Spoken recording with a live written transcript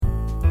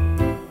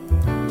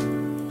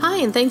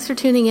and thanks for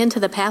tuning in to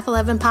the Path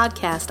 11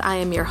 podcast. I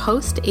am your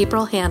host,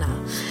 April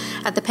Hanna.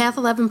 At the Path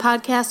 11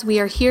 podcast, we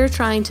are here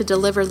trying to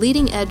deliver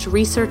leading-edge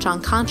research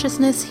on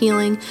consciousness,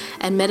 healing,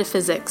 and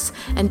metaphysics.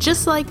 And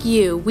just like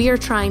you, we are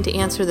trying to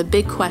answer the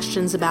big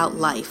questions about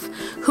life.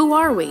 Who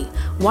are we?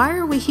 Why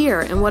are we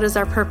here? And what is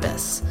our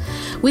purpose?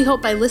 We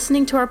hope by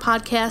listening to our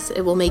podcast,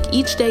 it will make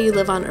each day you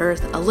live on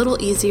Earth a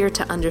little easier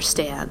to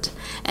understand.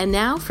 And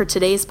now for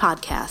today's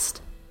podcast.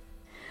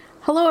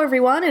 Hello,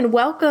 everyone, and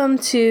welcome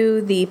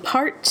to the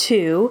part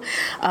 2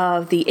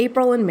 of the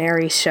April and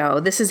Mary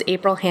show. This is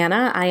April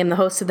Hanna. I am the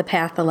host of the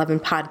Path 11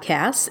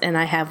 podcast, and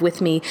I have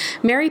with me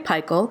Mary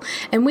Peichel,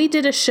 and we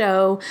did a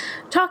show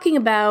talking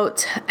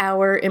about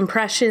our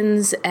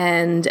impressions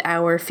and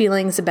our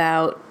feelings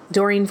about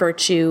Doreen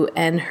Virtue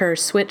and her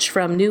switch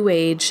from New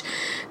Age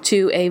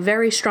to a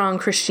very strong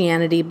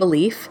Christianity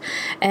belief.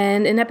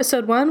 And in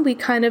episode 1, we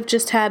kind of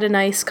just had a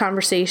nice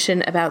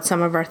conversation about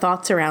some of our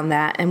thoughts around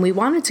that. And we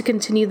wanted to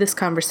continue this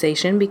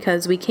conversation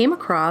because we came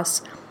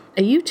across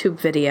a YouTube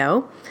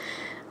video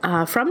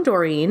from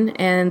Doreen,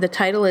 and the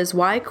title is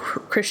Why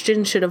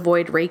Christians Should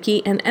Avoid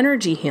Reiki and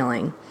Energy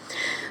Healing.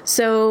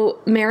 So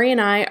Mary and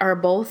I are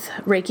both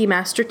Reiki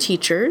master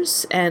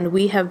teachers, and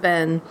we have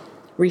been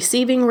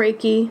receiving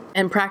Reiki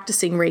and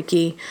practicing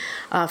Reiki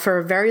for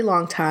a very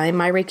long time.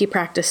 My Reiki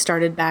practice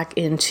started back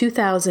in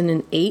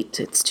 2008.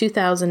 It's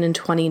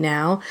 2020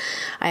 now.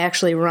 I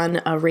actually run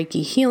a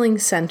Reiki healing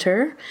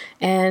center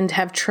and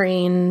have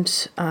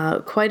trained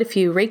quite a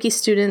few Reiki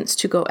students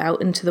to go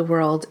out into the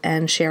world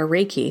and share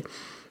Reiki.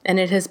 And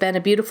it has been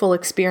a beautiful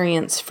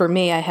experience for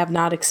me. I have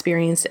not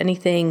experienced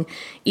anything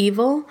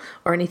evil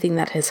or anything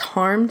that has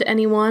harmed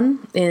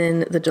anyone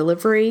in the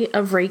delivery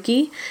of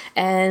Reiki.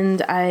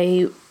 And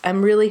I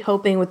am really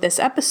hoping with this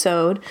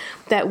episode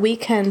that we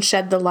can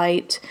shed the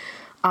light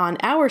on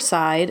our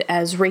side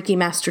as Reiki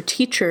master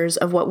teachers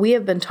of what we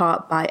have been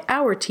taught by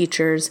our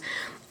teachers,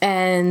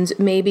 and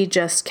maybe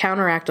just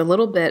counteract a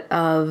little bit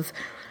of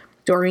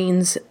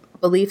Doreen's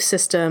belief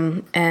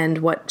system and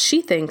what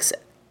she thinks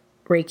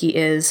Reiki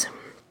is.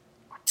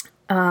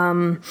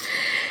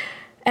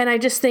 And I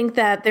just think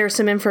that there's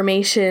some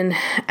information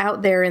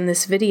out there in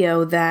this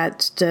video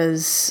that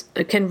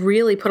can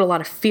really put a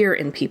lot of fear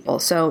in people.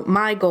 So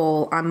my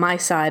goal on my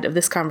side of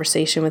this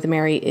conversation with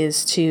Mary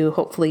is to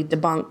hopefully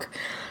debunk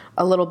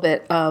a little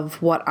bit of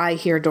what I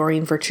hear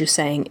Doreen Virtue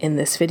saying in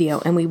this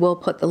video. And we will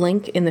put the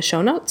link in the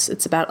show notes.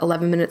 It's about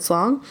 11 minutes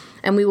long.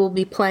 And we will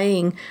be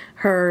playing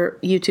her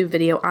YouTube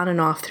video on and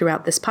off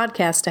throughout this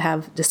podcast to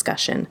have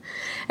discussion.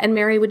 And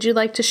Mary, would you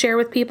like to share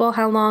with people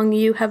how long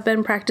you have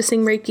been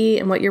practicing Reiki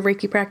and what your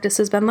Reiki practice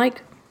has been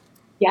like?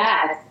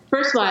 Yes.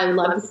 First of all, I'd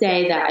love to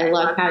say that I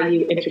love how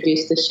you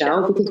introduced the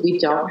show because we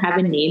don't have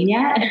a name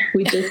yet.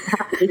 We just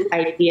have this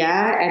idea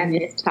and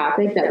this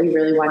topic that we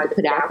really want to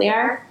put out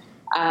there.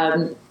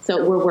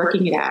 So we're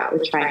working it out.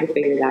 We're trying to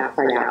figure that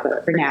part out.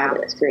 But for now,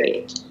 that's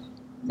great.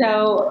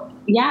 So,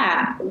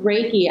 yeah,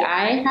 Reiki.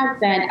 I have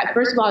been,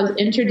 first of all, I was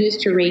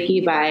introduced to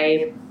Reiki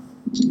by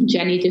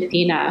Jenny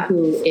DeFina,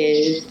 who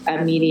is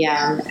a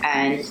medium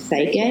and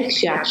psychic.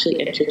 She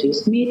actually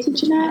introduced me to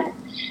Jeanette.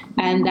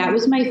 And that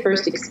was my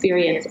first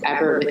experience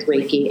ever with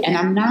Reiki. And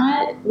I'm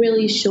not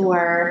really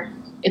sure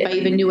if I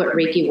even knew what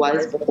Reiki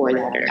was before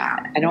that or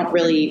not. I don't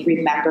really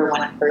remember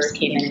when it first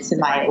came into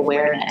my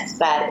awareness,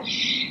 but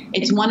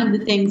it's one of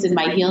the things in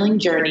my healing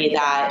journey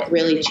that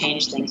really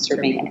changed things for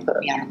me and put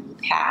me on a new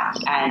path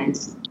and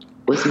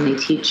was my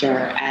teacher.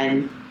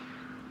 And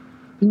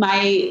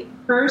my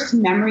first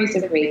memories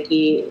of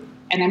Reiki,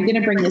 and I'm going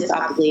to bring this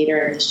up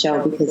later in the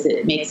show because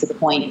it makes a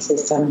point to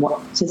some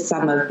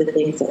of the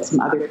things that some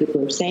other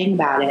people are saying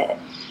about it,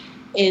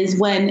 is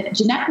when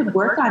Jeanette would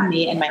work on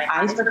me and my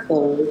eyes were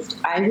closed,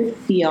 I could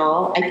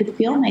feel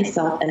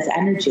myself as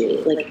energy,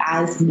 like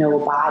as no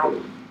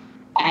body.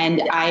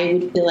 And I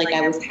would feel like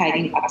I was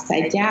hanging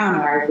upside down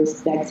or I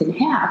was bent in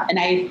half. And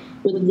I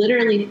would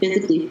literally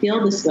physically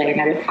feel this way. And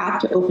I would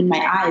have to open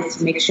my eyes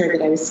to make sure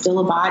that I was still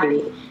a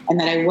body and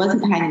that I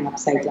wasn't hanging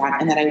upside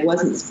down and that I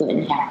wasn't split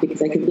in half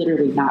because I could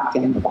literally not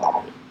feel my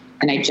body.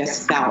 And I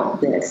just felt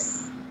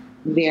this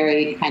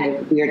very kind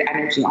of weird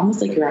energy,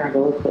 almost like you're on a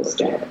roller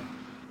coaster.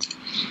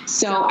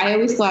 So I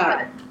always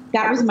thought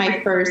that was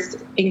my first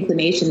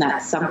inclination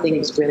that something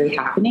was really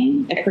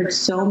happening. I've heard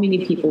so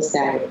many people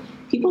say,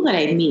 people that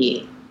I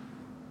meet,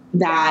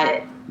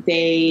 that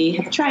they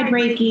have tried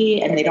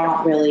Reiki and they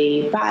don't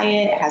really buy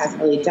it. It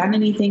hasn't really done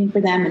anything for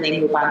them, and they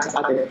move on to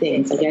other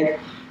things. Like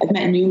I've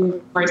met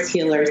numerous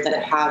healers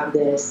that have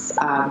this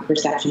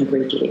perception of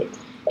Reiki.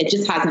 It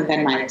just hasn't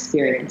been my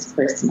experience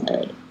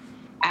personally.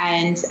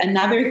 And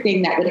another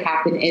thing that would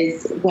happen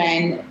is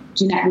when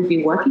Jeanette would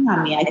be working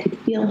on me, I could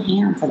feel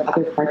hands on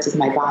other parts of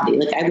my body.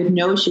 Like I would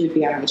know she would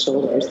be on my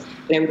shoulders,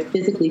 but I would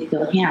physically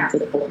feel hands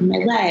like holding my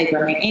leg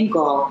or my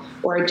ankle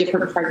or a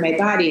different part of my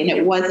body. And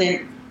it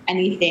wasn't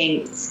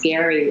anything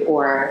scary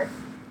or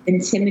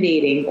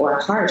intimidating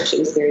or harsh. It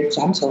was very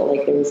gentle,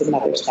 like there was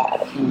another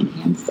set of healing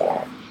hands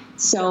there.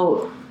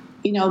 So,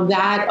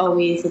 that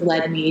always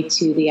led me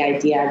to the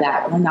idea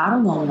that we're not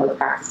alone when we're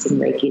practicing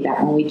Reiki,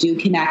 that when we do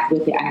connect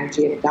with the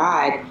energy of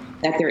God,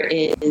 that there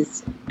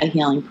is a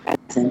healing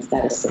presence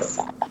that assists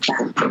us.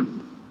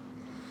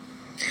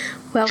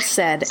 Well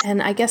said.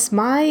 And I guess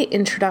my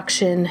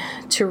introduction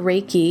to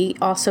Reiki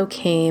also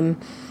came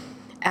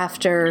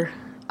after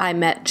I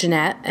met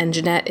Jeanette, and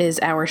Jeanette is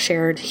our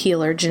shared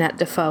healer. Jeanette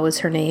Defoe is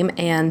her name,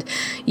 and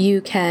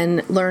you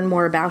can learn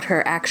more about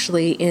her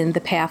actually in the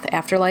Path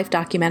Afterlife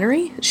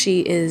documentary.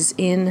 She is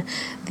in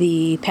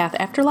the Path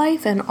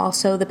Afterlife and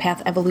also the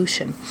Path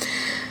Evolution.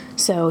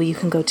 So you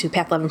can go to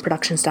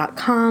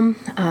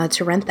path11productions.com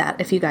to rent that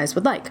if you guys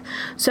would like.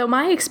 So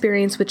my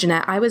experience with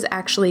Jeanette, I was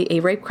actually a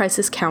rape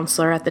crisis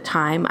counselor at the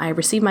time. I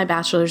received my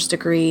bachelor's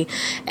degree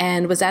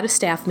and was at a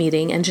staff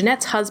meeting, and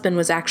Jeanette's husband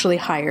was actually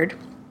hired.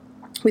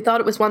 We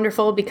thought it was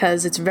wonderful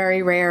because it's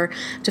very rare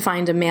to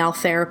find a male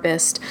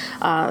therapist,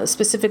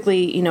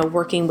 specifically,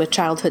 working with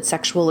childhood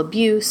sexual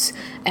abuse,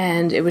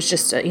 and it was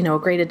just, a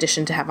great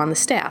addition to have on the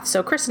staff.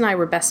 So Chris and I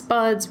were best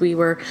buds. We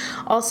were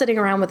all sitting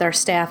around with our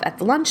staff at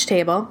the lunch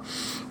table,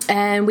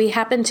 and we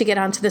happened to get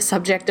onto the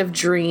subject of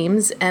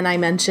dreams, and I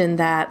mentioned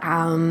that,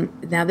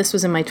 now this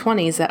was in my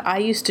 20s, that I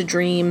used to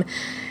dream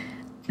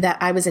that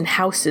I was in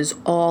houses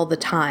all the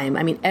time.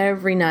 I mean,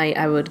 every night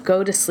I would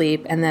go to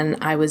sleep and then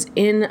I was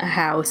in a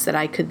house that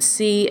I could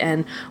see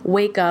and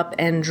wake up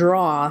and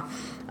draw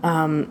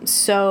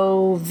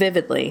so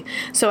vividly.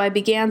 So I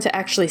began to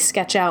actually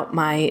sketch out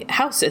my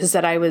houses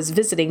that I was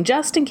visiting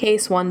just in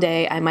case one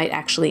day I might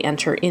actually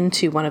enter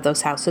into one of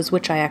those houses,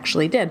 which I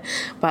actually did,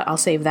 but I'll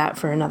save that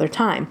for another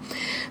time.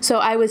 So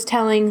I was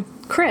telling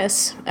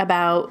Chris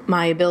about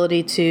my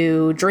ability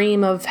to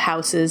dream of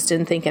houses,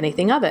 didn't think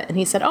anything of it. And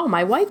he said, "Oh,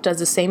 my wife does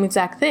the same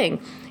exact thing."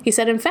 He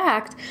said, "In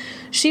fact,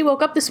 she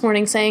woke up this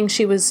morning saying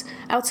she was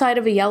outside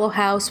of a yellow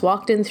house,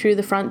 walked in through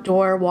the front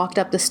door, walked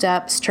up the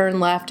steps, turned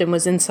left, and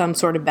was in some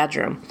sort of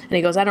bedroom." And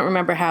he goes, "I don't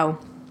remember how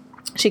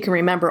she can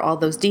remember all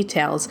those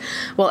details."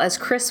 Well, as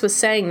Chris was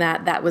saying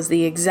that, that was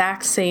the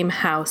exact same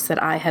house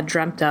that I had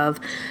dreamt of.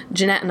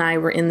 Jeanette and I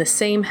were in the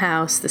same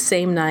house the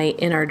same night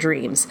in our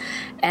dreams.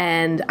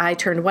 And I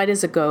turned white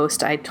as a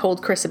ghost. I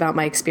told Chris about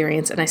my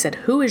experience, and I said,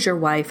 "Who is your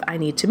wife? I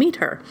need to meet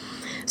her."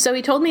 So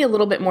he told me a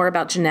little bit more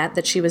about Jeanette,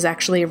 that she was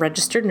actually a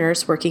registered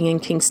nurse working in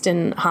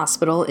Kingston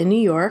Hospital in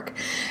New York,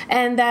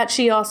 and that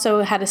she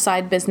also had a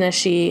side business.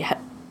 She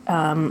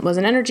was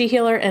an energy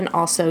healer and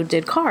also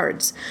did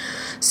cards.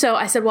 So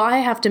I said, well, I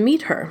have to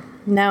meet her.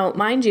 Now,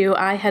 mind you,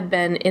 I had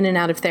been in and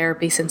out of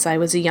therapy since I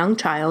was a young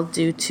child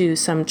due to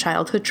some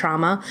childhood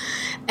trauma.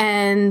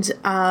 And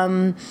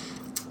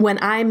when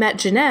I met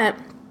Jeanette,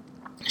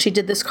 she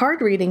did this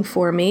card reading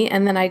for me,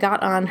 and then I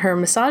got on her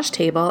massage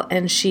table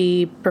and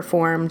she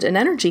performed an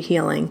energy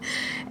healing.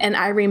 And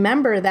I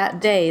remember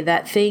that day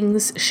that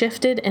things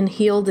shifted and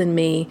healed in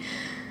me.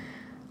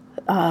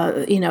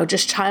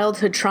 Just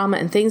childhood trauma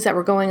and things that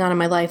were going on in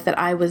my life that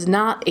I was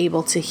not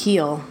able to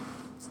heal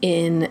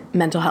in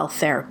mental health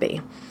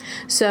therapy.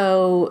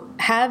 So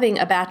having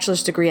a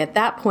bachelor's degree at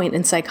that point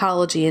in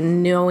psychology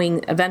and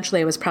knowing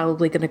eventually I was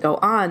probably going to go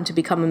on to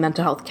become a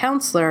mental health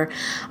counselor,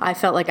 I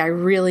felt like I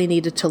really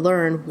needed to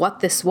learn what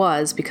this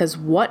was, because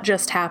what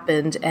just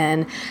happened,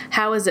 and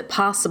how is it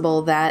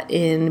possible that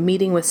in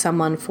meeting with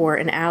someone for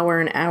an hour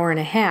and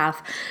a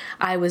half,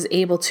 I was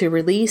able to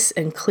release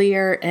and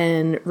clear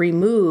and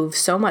remove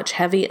so much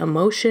heavy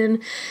emotion,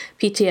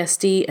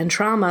 PTSD, and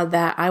trauma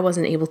that I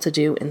wasn't able to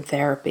do in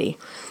therapy.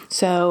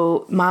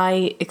 So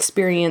my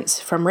experience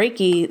from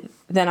Reiki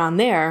then on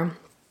there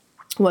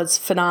was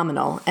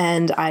phenomenal.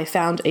 And I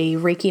found a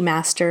Reiki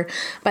master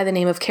by the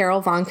name of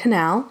Carol Von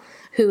Canal,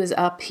 who is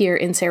up here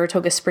in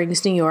Saratoga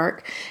Springs, New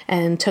York,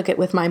 and took it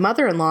with my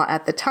mother-in-law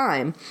at the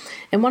time.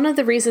 And one of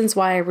the reasons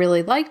why I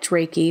really liked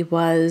Reiki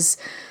was,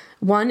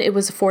 one, it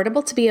was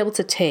affordable to be able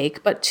to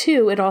take, but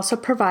two, it also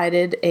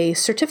provided a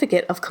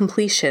certificate of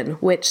completion,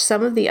 which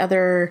some of the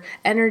other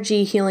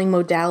energy healing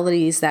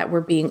modalities that were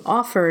being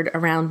offered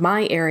around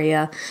my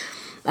area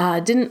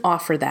didn't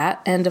offer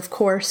that. And of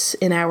course,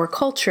 in our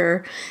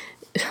culture,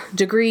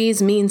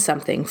 degrees mean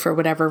something for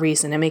whatever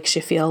reason. It makes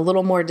you feel a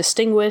little more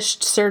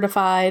distinguished,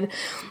 certified.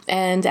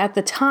 And at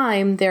the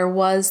time, there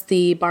was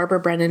the Barbara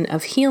Brennan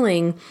of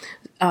Healing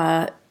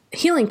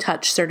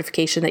Touch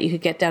certification that you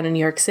could get down in New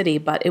York City,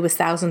 but it was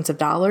thousands of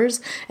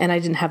dollars and I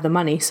didn't have the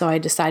money. So I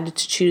decided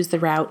to choose the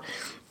route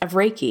of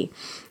Reiki.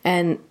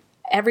 And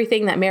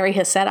everything that Mary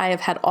has said, I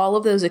have had all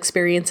of those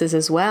experiences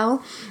as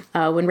well.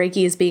 When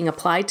Reiki is being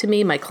applied to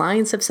me, my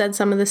clients have said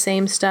some of the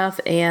same stuff.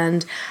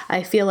 And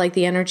I feel like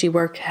the energy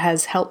work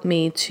has helped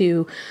me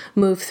to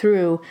move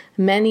through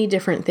many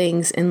different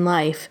things in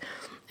life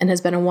and has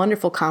been a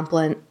wonderful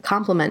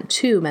complement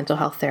to mental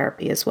health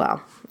therapy as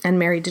well. And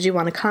Mary, did you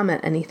want to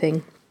comment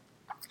anything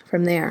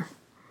from there?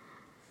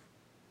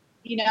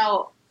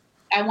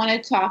 I want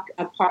to talk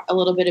a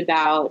little bit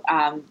about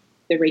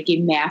the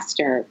Reiki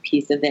master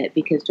piece of it,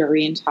 because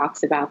Doreen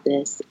talks about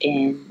this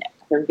in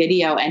her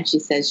video, and she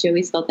says she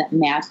always felt that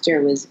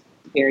master was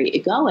very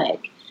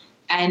egoic.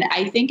 And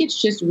I think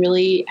it's just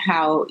really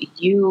how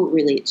you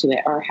relate to it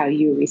or how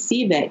you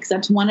receive it, because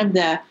that's one of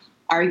the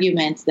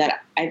arguments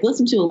that I've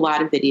listened to a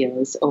lot of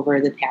videos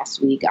over the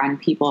past week on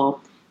people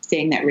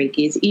saying that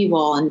Reiki is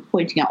evil and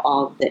pointing out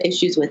all of the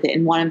issues with it.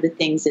 And one of the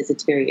things is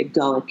it's very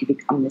egoic. You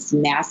become this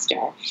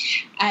master.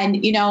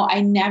 And,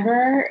 I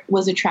never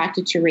was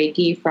attracted to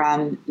Reiki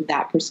from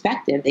that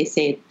perspective. They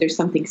say there's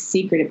something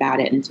secret about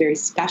it and it's very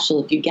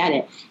special if you get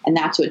it. And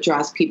that's what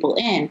draws people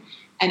in.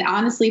 And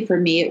honestly, for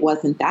me, it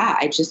wasn't that.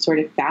 I just sort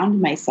of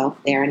found myself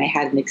there and I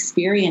had an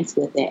experience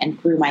with it. And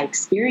through my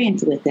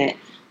experience with it,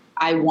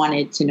 I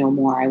wanted to know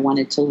more. I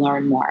wanted to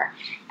learn more.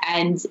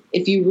 And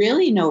if you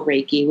really know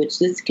Reiki, which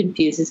this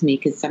confuses me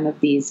because some of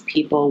these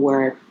people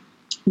were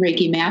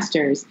Reiki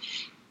masters,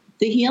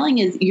 the healing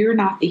is you're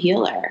not the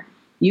healer.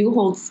 You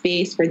hold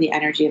space for the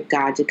energy of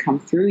God to come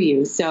through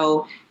you.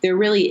 So there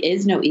really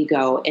is no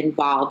ego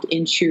involved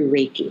in true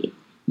Reiki.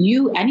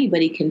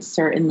 Anybody can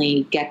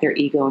certainly get their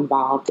ego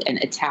involved and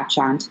attach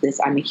on to this.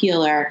 I'm a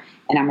healer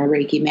and I'm a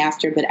Reiki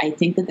master, but I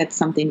think that that's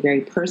something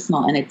very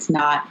personal and it's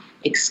not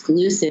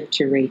exclusive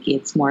to Reiki.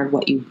 It's more of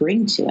what you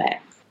bring to it.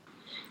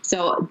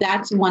 So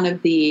that's one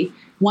of the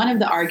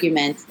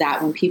arguments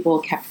that when people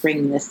kept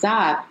bringing this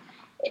up,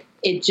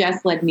 it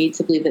just led me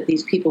to believe that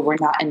these people were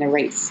not in the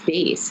right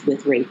space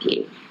with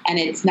Reiki. And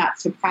it's not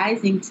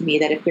surprising to me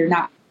that if they're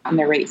not in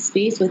the right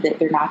space with it,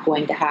 they're not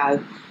going to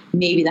have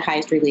maybe the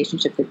highest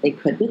relationship that they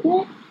could with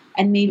it.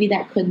 And maybe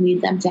that could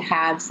lead them to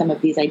have some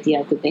of these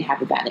ideas that they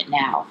have about it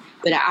now.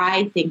 But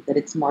I think that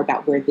it's more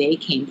about where they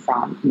came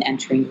from in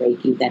entering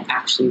Reiki than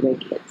actually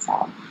Reiki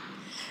itself.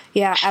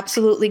 Yeah,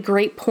 absolutely.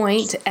 Great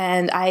point.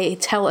 And I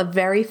tell a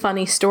very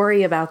funny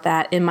story about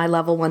that in my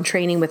level 1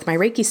 training with my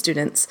Reiki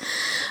students.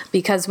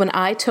 Because when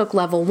I took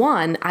level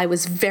 1, I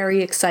was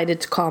very excited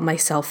to call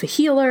myself a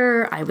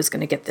healer. I was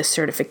going to get this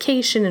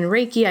certification in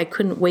Reiki. I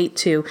couldn't wait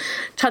to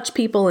touch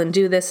people and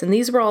do this. And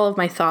these were all of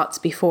my thoughts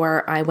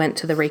before I went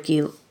to the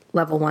Reiki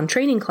level 1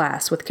 training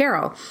class with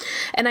Carol.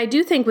 And I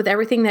do think with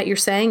everything that you're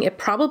saying, it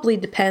probably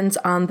depends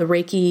on the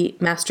Reiki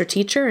master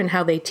teacher and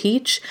how they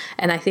teach.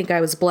 And I think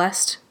I was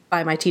blessed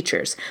by my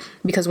teachers,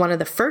 because one of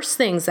the first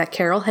things that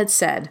Carol had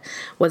said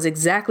was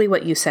exactly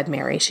what you said,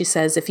 Mary. She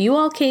says, if you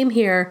all came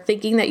here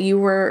thinking that you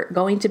were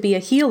going to be a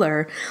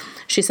healer,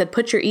 she said,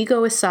 put your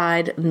ego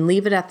aside and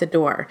leave it at the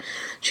door.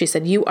 She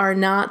said, you are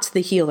not the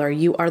healer.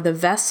 You are the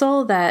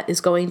vessel that is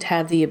going to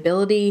have the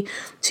ability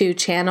to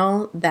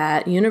channel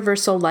that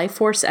universal life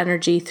force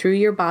energy through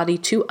your body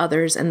to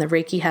others. And the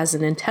Reiki has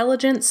an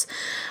intelligence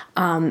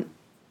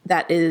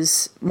that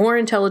is more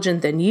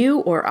intelligent than you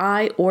or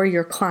I or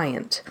your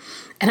client.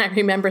 And I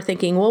remember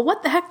thinking, well,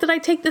 what the heck did I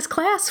take this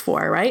class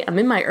for, right? I'm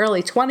in my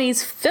early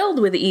 20s, filled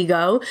with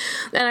ego.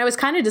 And I was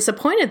kind of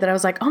disappointed that I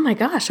was like, oh my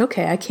gosh,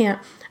 okay, I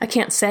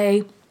can't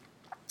say,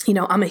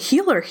 I'm a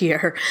healer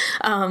here.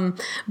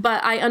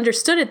 But I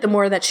understood it the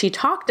more that she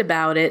talked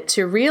about it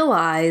to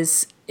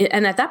realize,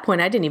 and at that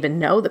point, I didn't even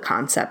know the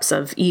concepts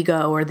of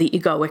ego or the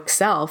egoic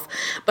self,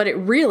 but it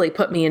really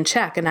put me in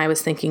check. And I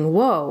was thinking,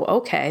 whoa,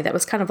 okay, that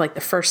was kind of like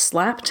the first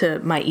slap to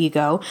my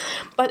ego.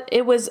 But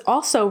it was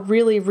also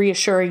really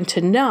reassuring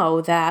to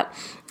know that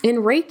in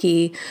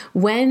Reiki,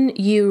 when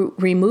you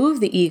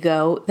remove the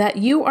ego, that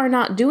you are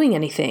not doing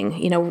anything.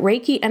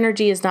 Reiki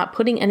energy is not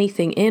putting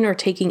anything in or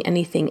taking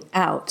anything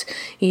out.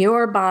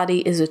 Your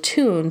body is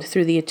attuned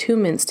through the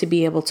attunements to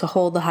be able to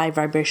hold the high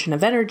vibration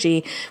of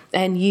energy,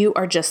 and you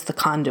are just the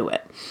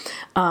conduit.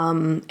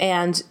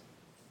 And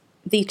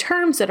the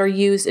terms that are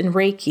used in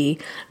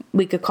Reiki,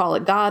 we could call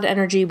it God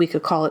energy, we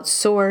could call it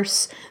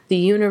source, the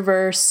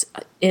universe.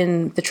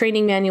 In the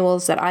training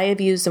manuals that I have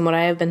used and what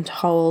I have been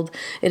told,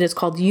 it is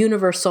called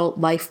universal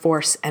life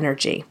force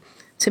energy.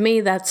 To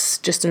me, that's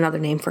just another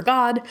name for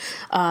God,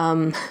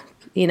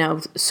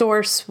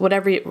 source,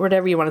 whatever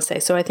you want to say.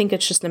 So I think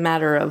it's just a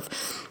matter of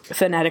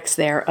phonetics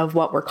there of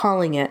what we're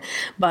calling it.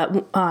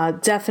 But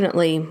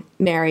definitely,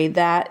 Mary,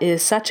 that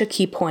is such a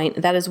key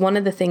point. That is one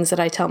of the things that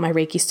I tell my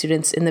Reiki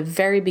students in the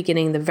very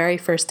beginning, the very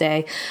first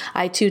day.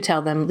 I too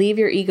tell them, leave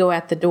your ego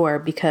at the door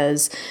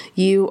because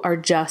you are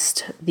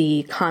just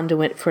the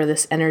conduit for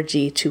this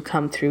energy to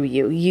come through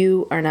you.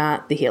 You are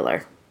not the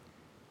healer.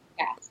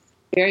 Yes,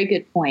 very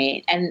good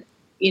point. And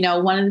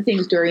one of the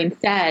things Doreen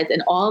says,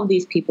 and all of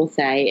these people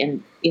say,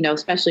 and,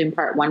 especially in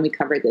part 1, we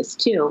covered this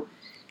too,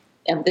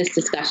 of this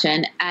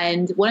discussion.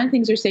 And one of the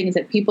things they're saying is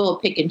that people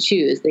pick and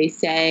choose. They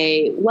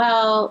say,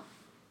 well,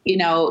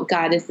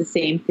 God is the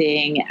same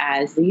thing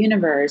as the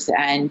universe.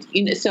 And,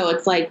 so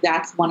it's like,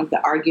 that's one of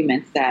the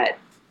arguments that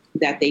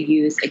they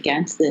use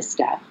against this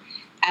stuff.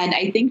 And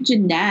I think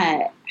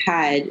Jeanette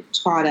had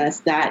taught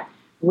us that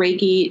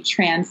Reiki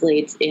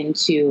translates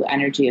into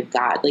energy of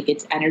God, like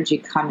it's energy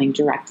coming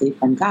directly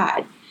from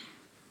God.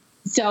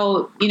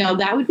 So,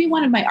 that would be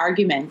one of my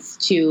arguments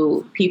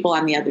to people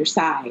on the other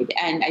side.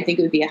 And I think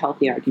it would be a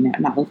healthy argument.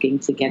 I'm not looking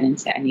to get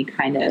into any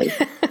kind of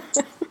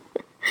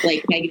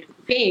like negative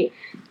debate,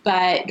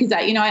 but because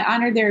I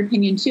honor their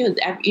opinion too.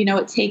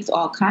 It takes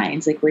all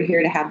kinds. Like we're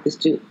here to have this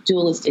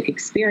dualistic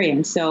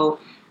experience. So,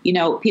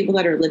 people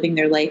that are living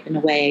their life in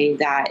a way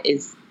that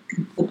is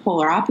the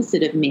polar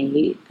opposite of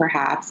me,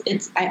 perhaps,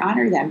 I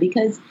honor them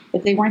because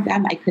if they weren't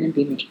them, I couldn't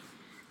be me.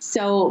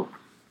 So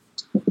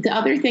the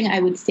other thing I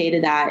would say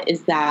to that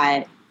is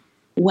that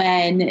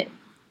when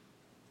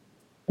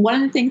one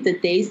of the things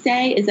that they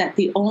say is that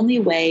the only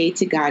way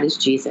to God is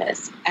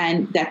Jesus,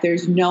 and that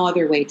there's no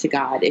other way to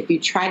God. If you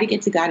try to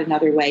get to God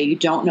another way, you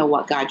don't know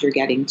what God you're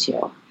getting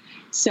to.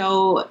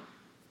 So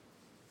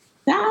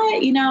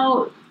that,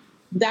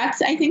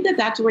 I think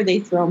that's where they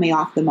throw me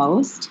off the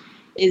most,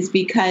 is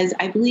because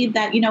I believe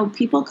that,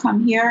 people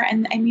come here,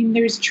 and I mean,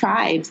 there's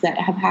tribes that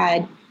have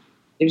had,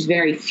 there's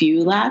very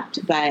few left,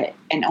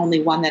 and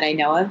only one that I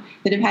know of,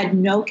 that have had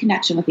no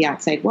connection with the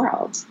outside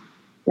world,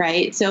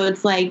 right? So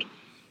it's like,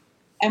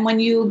 and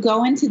when you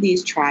go into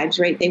these tribes,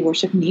 right, they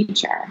worship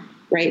nature,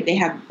 right? They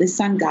have the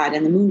sun god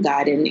and the moon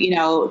god and,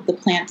 the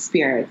plant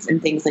spirits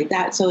and things like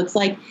that. So it's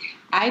like,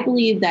 I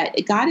believe that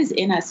God is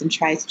in us and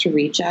tries to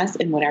reach us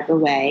in whatever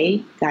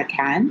way God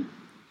can.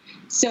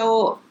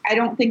 So I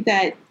don't think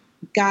that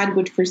God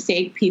would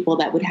forsake people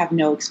that would have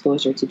no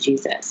exposure to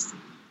Jesus.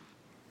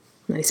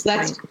 Nice.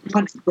 That's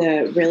one of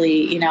the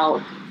really,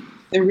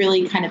 the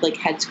really kind of like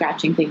head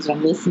scratching things when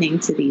I'm listening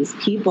to these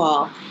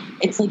people.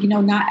 It's like,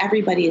 not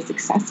everybody is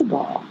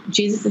accessible.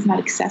 Jesus is not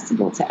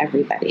accessible to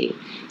everybody.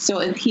 So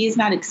if he's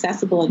not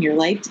accessible in your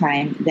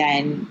lifetime,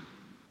 then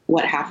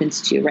what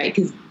happens to you, right?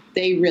 Because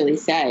they really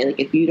say, like,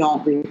 if you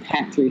don't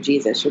repent through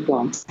Jesus, you're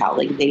going to hell.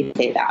 Like, they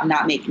say that. I'm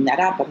not making that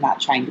up. I'm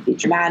not trying to be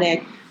dramatic.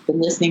 I've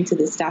been listening to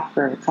this stuff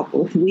for a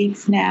couple of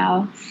weeks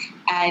now.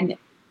 And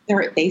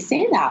they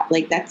say that,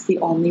 like, that's the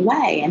only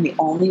way. And the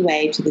only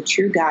way to the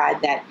true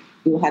God that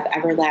you will have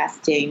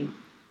everlasting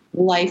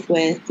life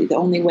with, the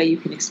only way you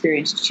can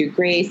experience true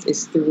grace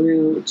is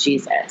through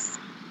Jesus.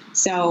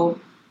 So,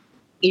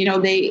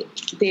 they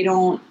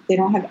don't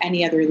have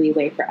any other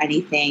leeway for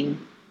anything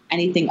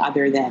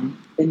other than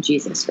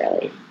Jesus,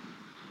 really.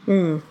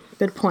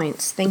 Good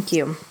points. Thank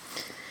you.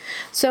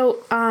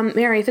 So,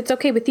 Mary, if it's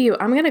okay with you,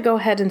 I'm going to go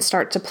ahead and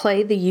start to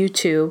play the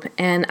YouTube,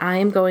 and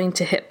I'm going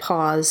to hit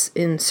pause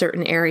in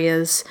certain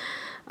areas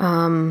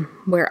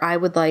where I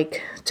would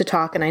like to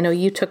talk. And I know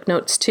you took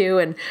notes too,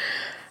 and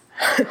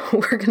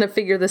we're going to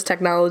figure this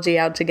technology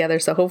out together.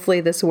 So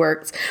hopefully this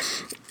works.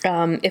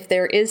 If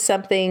there is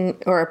something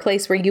or a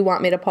place where you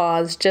want me to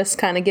pause, just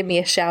kind of give me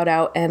a shout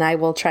out, and I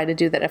will try to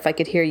do that if I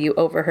could hear you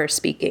over her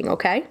speaking.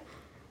 Okay?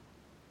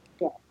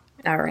 Yeah.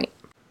 All right.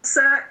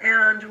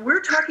 And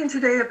we're talking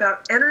today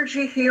about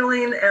energy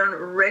healing and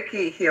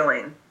Reiki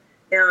healing.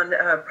 And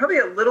probably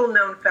a little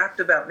known fact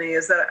about me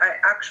is that I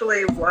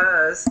actually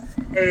was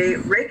a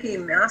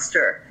Reiki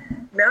master.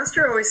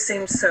 Master always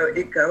seems so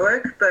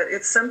egoic, but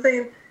it's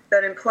something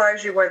that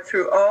implies you went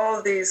through all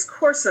of these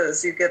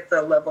courses. You get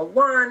the level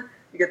 1,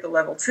 you get the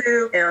level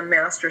 2, and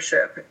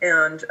mastership.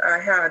 And I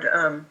had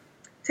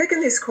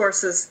taken these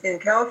courses in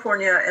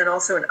California and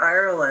also in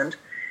Ireland.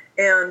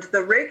 And the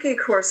Reiki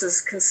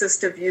courses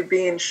consist of you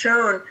being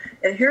shown,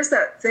 and here's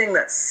that thing,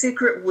 that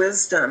secret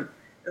wisdom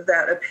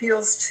that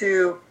appeals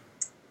to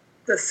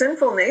the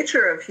sinful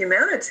nature of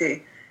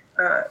humanity,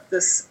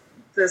 this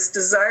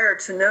desire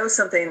to know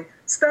something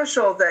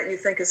special that you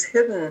think is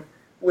hidden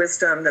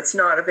wisdom that's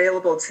not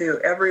available to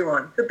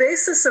everyone. The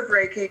basis of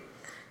Reiki.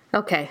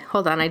 Okay,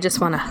 hold on. I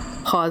just want to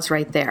pause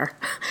right there.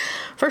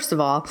 First of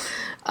all,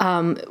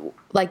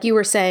 like you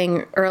were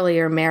saying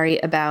earlier, Mary,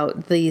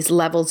 about these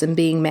levels and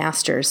being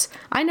masters.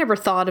 I never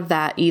thought of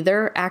that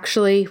either,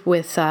 actually,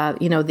 with, the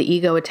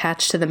ego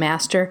attached to the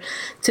master.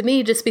 To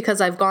me, just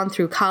because I've gone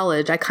through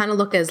college, I kind of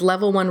look as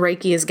level 1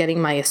 Reiki is getting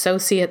my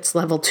associate's,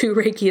 level 2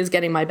 Reiki is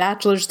getting my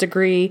bachelor's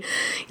degree,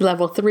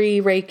 level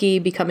 3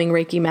 Reiki, becoming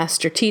Reiki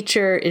master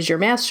teacher is your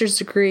master's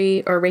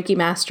degree, or Reiki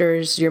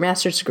master's, your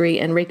master's degree,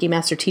 and Reiki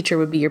master teacher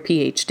would be your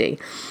PhD.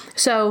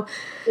 So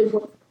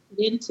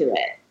into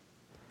it.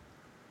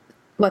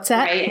 What's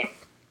that? Right?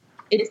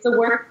 It's the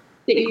work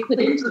that you put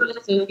into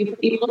it. So if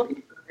you look at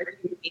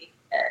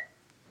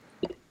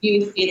it,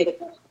 you see that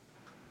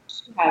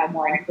you have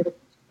more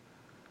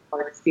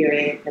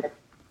experience.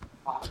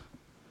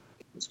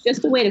 It's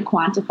just a way to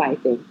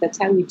quantify things. That's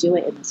how we do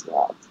it in this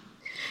world.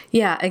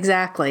 Yeah,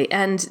 exactly.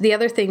 And the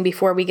other thing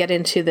before we get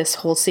into this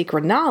whole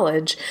secret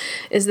knowledge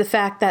is the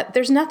fact that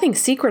there's nothing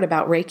secret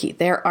about Reiki.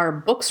 There are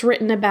books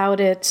written about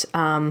it,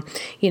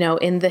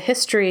 in the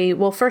history.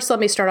 Well, first, let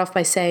me start off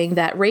by saying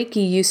that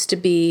Reiki used to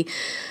be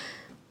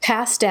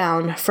passed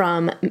down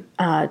from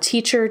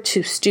teacher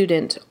to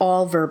student,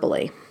 all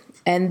verbally.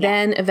 And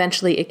then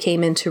eventually it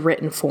came into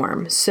written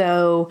form.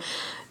 So,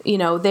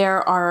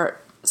 there are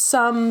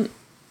some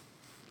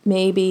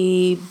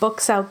maybe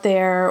books out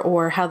there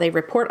or how they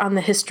report on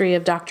the history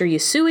of Dr.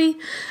 Usui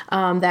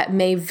that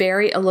may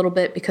vary a little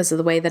bit because of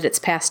the way that it's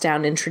passed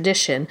down in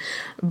tradition.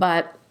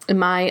 But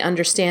my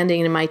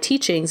understanding and my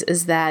teachings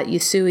is that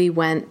Usui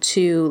went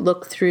to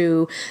look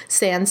through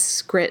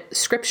Sanskrit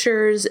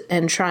scriptures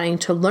and trying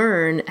to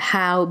learn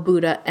how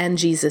Buddha and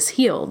Jesus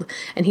healed.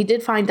 And he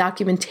did find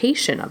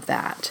documentation of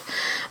that.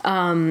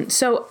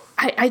 So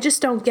I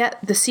just don't get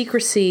the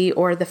secrecy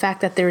or the fact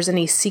that there's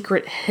any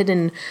secret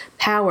hidden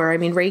power. I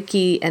mean,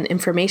 Reiki and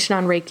information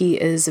on Reiki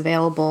is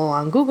available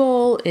on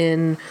Google,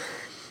 in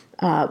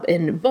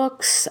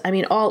books,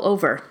 all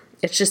over.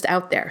 It's just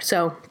out there.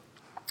 So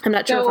I'm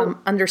not sure if I'm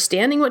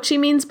understanding what she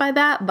means by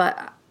that,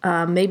 but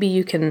maybe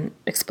you can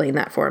explain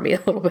that for me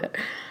a little bit.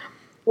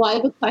 Well, I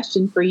have a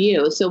question for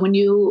you. So when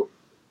people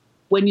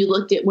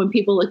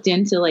looked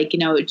into, like,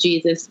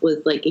 Jesus was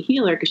like a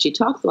healer, because she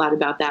talks a lot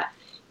about that,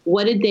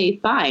 what did they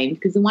find?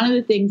 Because one of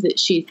the things that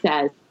she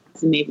says,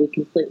 and maybe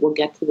we'll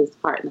get to this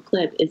part in the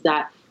clip, is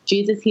that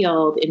Jesus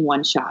healed in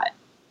one shot.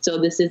 So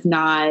this is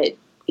not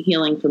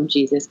healing from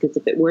Jesus, because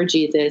if it were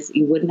Jesus,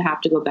 you wouldn't have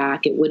to go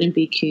back. It wouldn't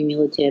be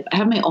cumulative. I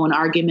have my own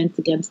arguments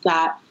against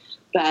that.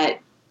 But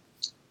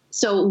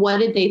so what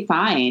did they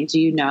find?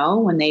 Do you know,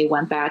 when they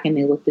went back and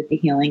they looked at the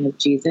healing of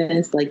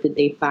Jesus, like, did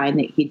they find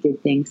that he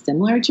did things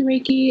similar to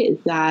Reiki? Is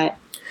that...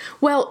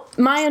 Well,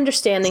 my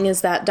understanding is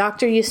that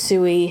Dr.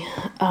 Usui,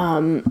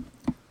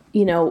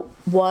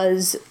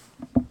 was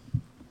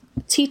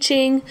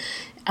teaching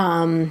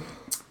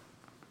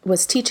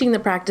the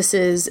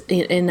practices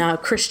in a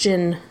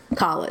Christian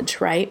college,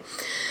 right?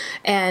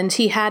 And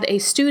he had a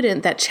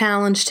student that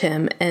challenged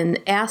him and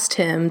asked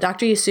him,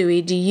 Dr.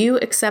 Usui, do you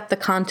accept the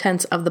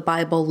contents of the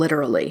Bible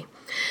literally?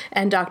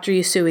 And Dr.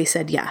 Usui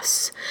said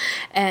yes.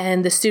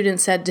 And the student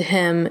said to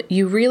him,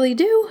 you really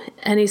do?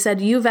 And he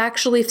said, you've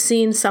actually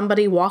seen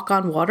somebody walk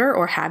on water,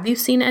 or have you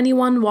seen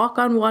anyone walk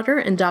on water?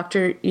 And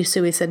Dr.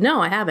 Usui said,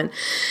 no, I haven't.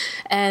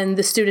 And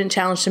the student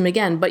challenged him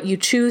again, but you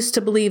choose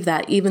to believe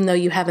that even though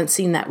you haven't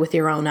seen that with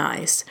your own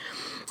eyes.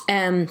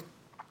 And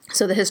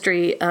so the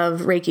history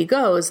of Reiki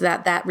goes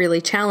that really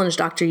challenged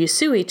Dr.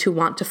 Usui to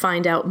want to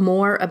find out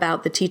more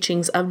about the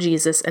teachings of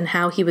Jesus and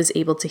how he was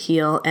able to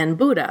heal, and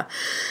Buddha.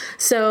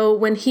 So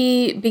when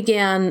he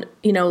began,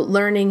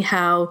 learning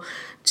how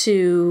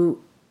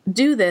to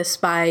do this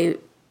by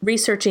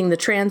researching the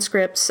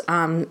transcripts,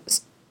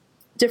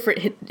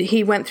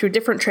 he went through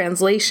different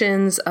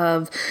translations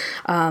of,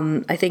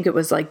 I think it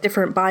was like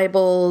different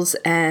Bibles,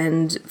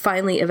 and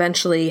finally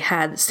eventually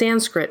had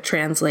Sanskrit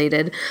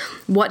translated.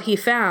 What he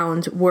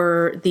found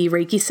were the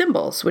Reiki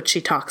symbols, which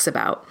she talks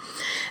about.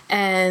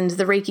 And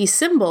the Reiki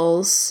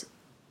symbols,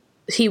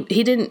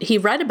 he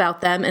read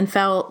about them and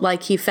felt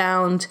like he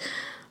found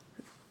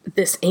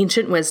this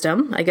ancient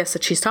wisdom, I guess,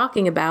 that she's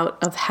talking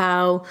about, of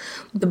how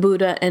the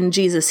Buddha and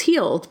Jesus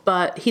healed,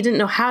 but he didn't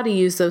know how to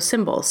use those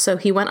symbols. So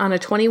he went on a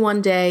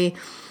 21-day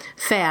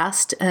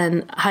fast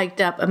and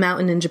hiked up a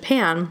mountain in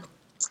Japan,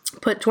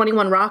 put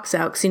 21 rocks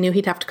out because he knew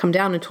he'd have to come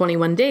down in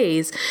 21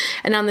 days.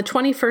 And on the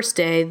 21st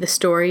day, the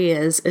story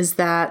is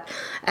that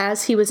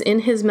as he was in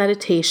his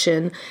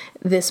meditation,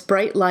 this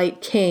bright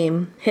light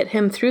came, hit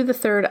him through the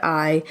third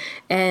eye,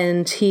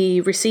 and he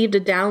received a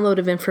download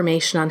of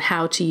information on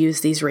how to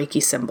use these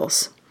Reiki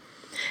symbols.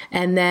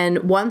 And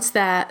then once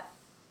that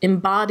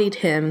embodied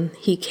him,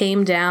 he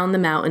came down the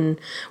mountain,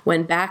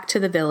 went back to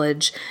the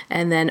village,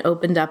 and then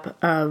opened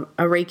up a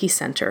Reiki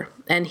center.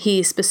 And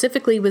he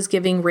specifically was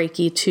giving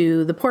Reiki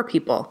to the poor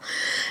people.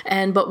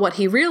 But what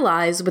he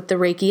realized with the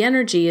Reiki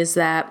energy is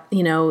that,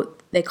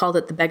 they called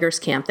it the beggar's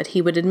camp, that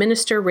he would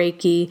administer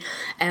Reiki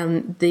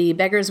and the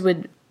beggars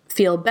would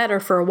feel better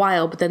for a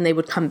while, but then they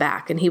would come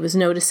back. And he was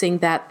noticing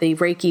that the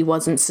Reiki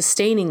wasn't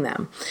sustaining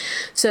them.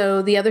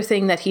 So the other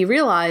thing that he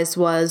realized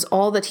was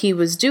all that he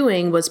was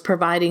doing was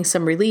providing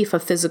some relief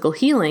of physical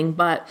healing,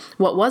 but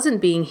what wasn't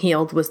being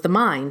healed was the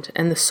mind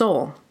and the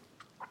soul.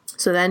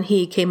 So then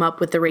he came up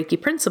with the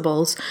Reiki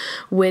principles,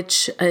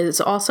 which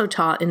is also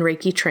taught in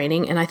Reiki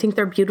training, and I think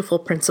they're beautiful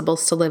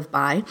principles to live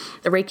by.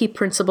 The Reiki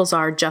principles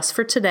are: just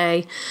for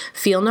today,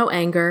 feel no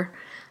anger,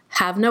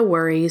 have no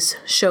worries,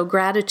 show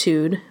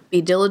gratitude,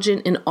 be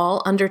diligent in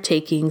all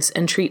undertakings,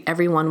 and treat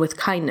everyone with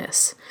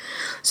kindness.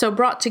 So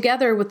brought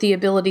together with the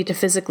ability to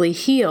physically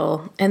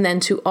heal, and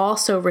then to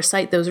also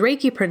recite those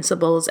Reiki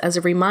principles as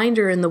a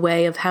reminder in the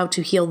way of how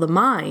to heal the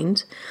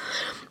mind.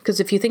 Because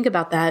if you think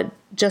about that,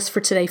 just for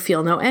today,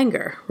 feel no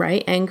anger,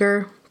 right?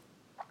 Anger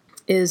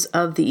is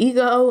of the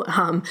ego.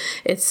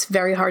 It's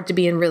very hard to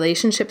be in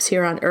relationships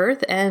here on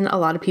earth, and a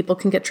lot of people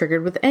can get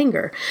triggered with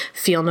anger.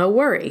 Feel no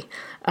worry.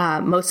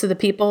 Most of the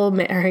people,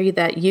 Mary,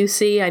 that you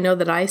see, I know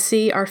that I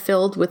see, are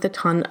filled with a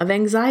ton of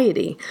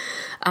anxiety.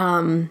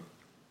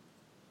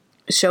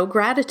 Show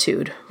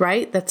gratitude,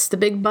 right? That's the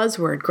big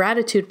buzzword.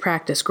 Gratitude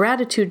practice,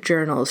 gratitude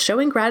journals,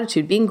 showing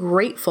gratitude, being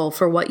grateful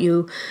for what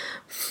you,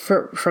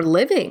 for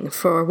living,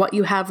 for what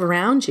you have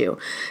around you.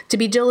 To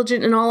be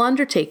diligent in all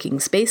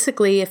undertakings.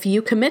 Basically, if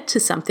you commit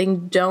to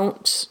something,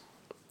 don't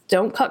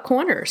cut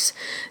corners,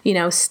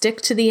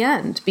 stick to the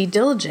end, be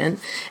diligent,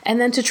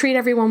 and then to treat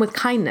everyone with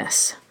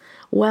kindness.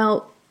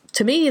 Well,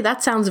 to me,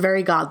 that sounds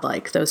very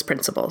godlike, those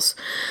principles.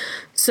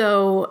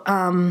 So,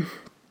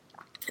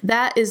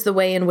 that is the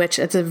way in which,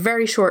 it's a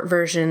very short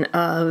version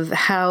of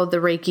how the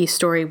Reiki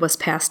story was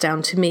passed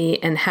down to me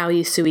and how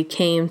Usui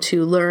came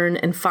to learn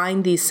and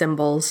find these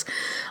symbols.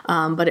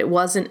 But it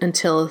wasn't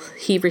until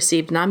he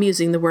received, and I'm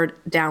using the word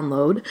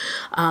download,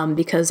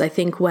 because I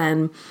think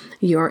when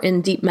you're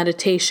in deep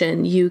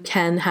meditation, you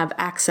can have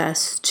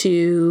access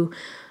to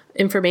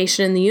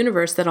information in the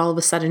universe that all of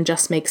a sudden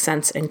just makes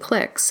sense and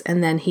clicks.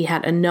 And then he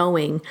had a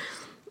knowing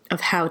of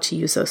how to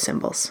use those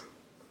symbols.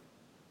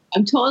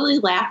 I'm totally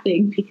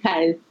laughing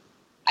because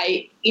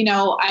I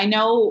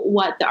know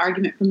what the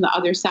argument from the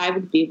other side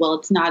would be. Well,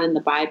 it's not in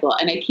the Bible.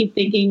 And I keep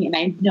thinking, and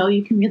I know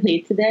you can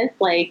relate to this,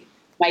 like,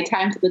 my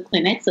time to the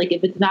clinics, like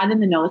if it's not in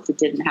the notes, it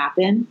didn't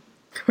happen.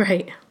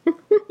 Right.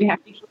 You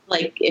have to,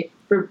 like, if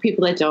for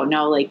people that don't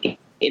know, like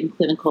in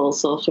clinical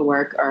social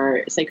work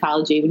or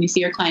psychology, when you see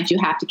your clients, you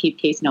have to keep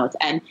case notes.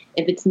 And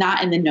if it's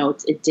not in the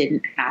notes, it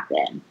didn't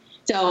happen.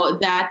 So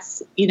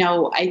that's,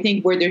 I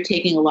think where they're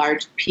taking a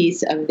large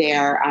piece of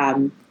their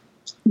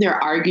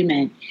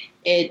argument.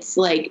 It's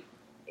like,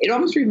 it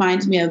almost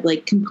reminds me of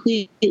like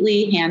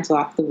completely hands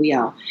off the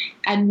wheel.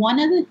 And one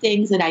of the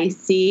things that I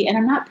see, and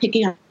I'm not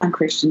picking on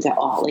Christians at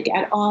all, like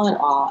at all.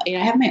 And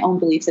I have my own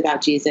beliefs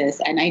about Jesus.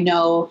 And I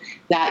know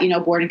that,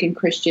 born again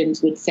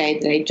Christians would say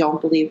that I don't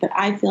believe, but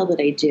I feel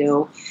that I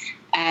do.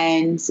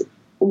 And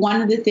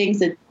one of the things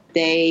that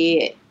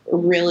they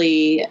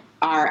really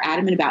are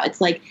adamant about,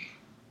 it's like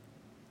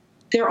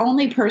their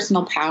only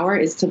personal power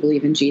is to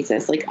believe in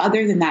Jesus. Like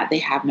other than that, they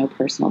have no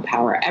personal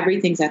power.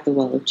 Everything's at the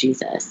will of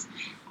Jesus.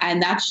 And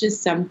that's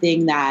just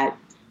something that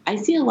I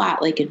see a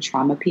lot, like in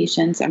trauma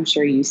patients. I'm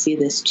sure you see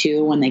this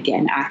too when they get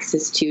an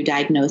access to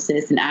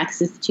diagnosis, and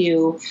access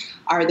to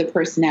are the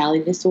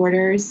personality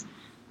disorders,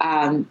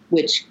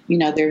 which,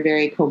 they're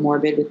very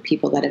comorbid with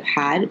people that have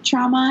had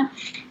trauma.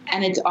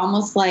 And it's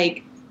almost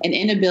like an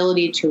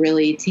inability to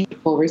really take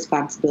full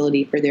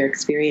responsibility for their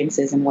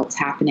experiences and what's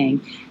happening.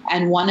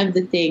 And one of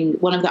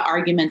the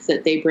arguments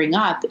that they bring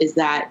up is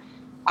that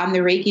on the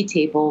Reiki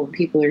table, when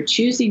people are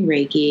choosing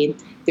Reiki,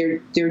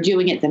 they're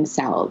doing it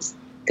themselves.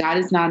 God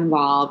is not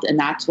involved, and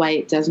that's why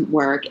it doesn't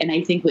work. And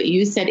I think what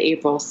you said,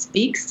 April,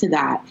 speaks to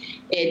that.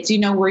 It's,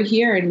 we're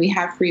here and we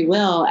have free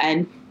will,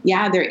 and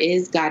yeah, there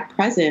is God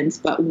presence,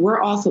 but we're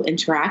also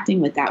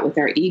interacting with that, with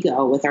our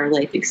ego, with our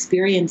life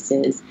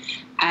experiences.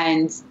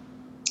 And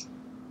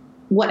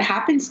what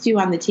happens to you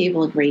on the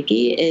table in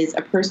Reiki is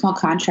a personal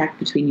contract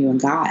between you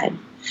and God.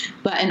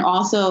 And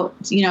also,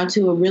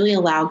 to really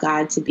allow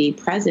God to be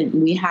present,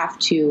 we have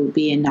to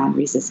be in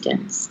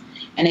non-resistance.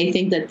 And I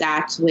think that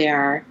that's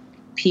where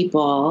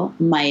people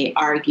might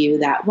argue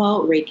that,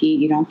 well, Reiki,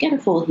 you don't get a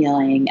full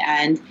healing,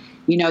 and,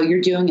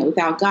 you're doing it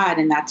without God,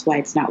 and that's why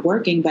it's not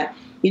working. But,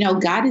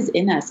 God is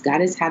in us.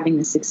 God is having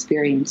this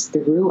experience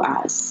through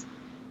us.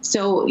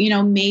 So,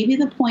 maybe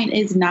the point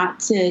is not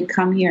to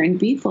come here and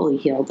be fully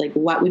healed. Like,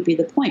 what would be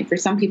the point? For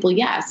some people,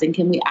 yes. And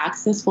can we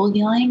access full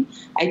healing?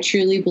 I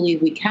truly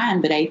believe we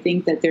can. But I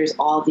think that there's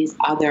all these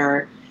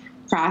other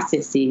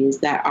processes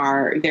that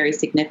are very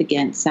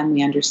significant. Some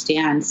we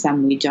understand,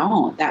 some we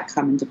don't, that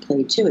come into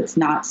play too. It's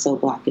not so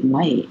black and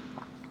white.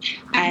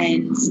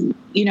 And,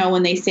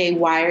 when they say,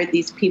 why are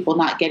these people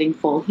not getting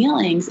full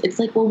healings? It's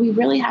like, well, we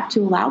really have to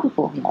allow the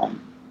full healing.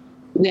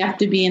 We have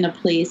to be in a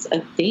place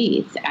of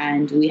faith,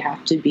 and we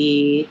have to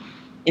be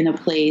in a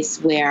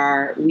place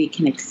where we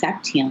can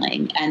accept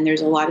healing. And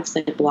there's a lot of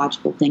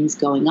psychological things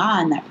going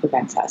on that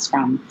prevents us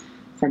from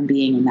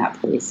being in that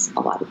place a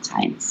lot of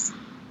times.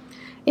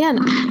 And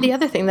the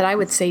other thing that I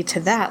would say to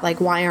that,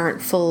 like, why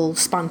aren't full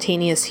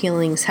spontaneous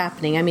healings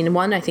happening? I mean,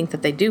 one, I think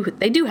that they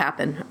do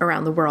happen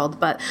around the world.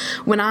 But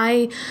when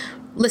I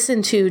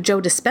listen to Joe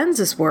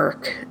Dispenza's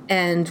work,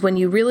 and when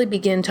you really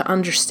begin to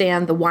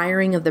understand the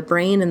wiring of the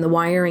brain and the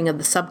wiring of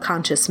the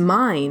subconscious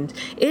mind,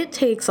 it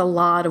takes a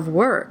lot of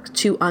work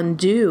to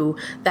undo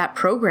that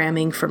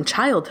programming from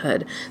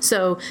childhood.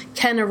 So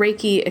can a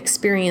Reiki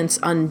experience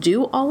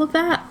undo all of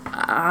that?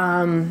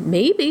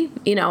 Maybe,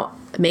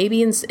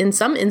 maybe in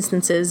some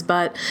instances,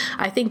 but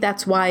I think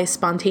that's why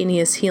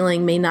spontaneous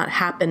healing may not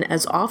happen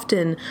as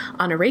often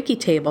on a Reiki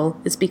table,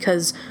 is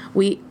because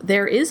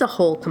there is a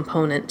whole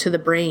component to the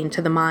brain,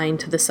 to the mind,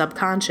 to the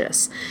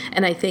subconscious.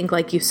 And I think,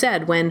 like you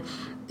said, when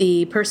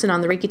the person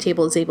on the Reiki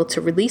table is able to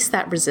release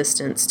that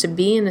resistance, to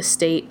be in a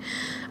state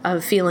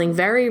of feeling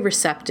very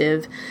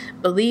receptive,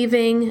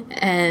 believing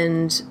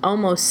and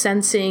almost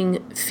sensing,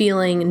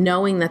 feeling,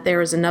 knowing that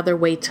there is another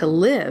way to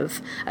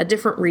live, a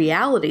different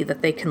reality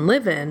that they can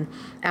live in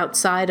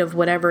outside of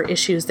whatever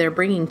issues they're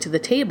bringing to the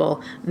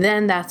table,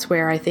 then that's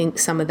where I think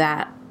some of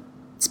that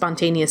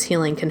spontaneous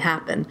healing can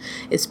happen.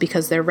 It's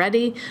because they're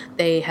ready,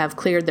 they have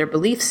cleared their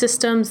belief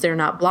systems, they're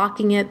not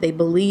blocking it, they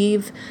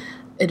believe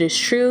it is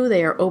true,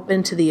 they are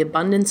open to the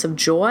abundance of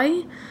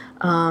joy,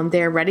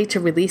 they are ready to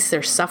release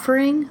their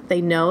suffering, they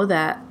know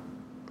that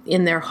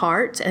in their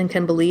heart and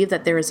can believe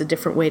that there is a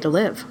different way to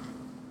live.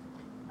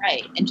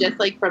 Right. And just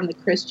like from the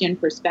Christian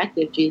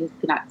perspective, Jesus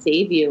cannot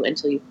save you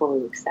until you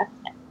fully accept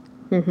him.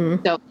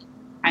 Mm-hmm. So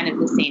kind of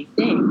the same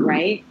thing,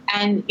 right?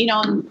 And, in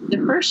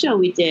the first show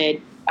we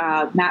did,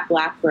 Matt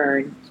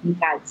Blackburn, he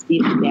had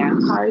Stephen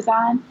Van Cars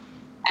on,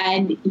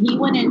 and he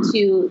went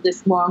into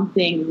this long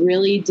thing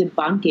really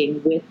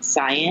debunking with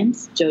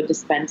science, Joe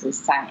Dispenza's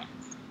science.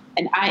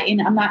 And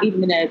I'm not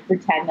even going to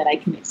pretend that I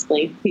can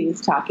explain what he was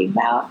talking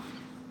about.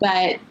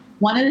 But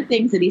one of the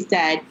things that he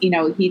said,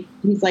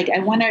 he's like, I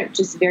want to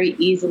just very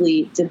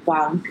easily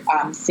debunk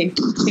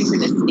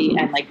synchronicity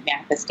and like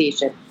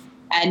manifestation.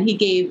 And he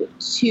gave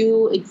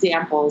 2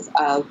 examples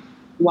of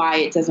why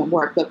it doesn't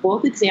work. But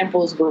both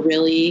examples were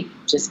really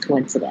just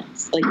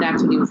coincidence. Like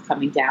that's what he was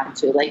coming down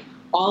to. Like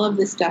all of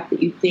the stuff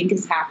that you think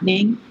is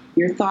happening,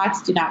 your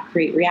thoughts do not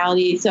create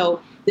reality.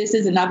 So this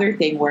is another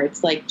thing where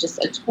it's like just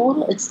it's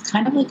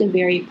kind of like a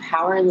very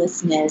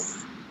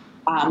powerlessness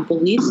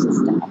belief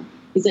system.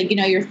 It's like,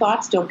 your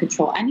thoughts don't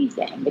control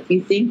anything. If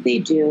you think they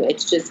do,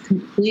 it's just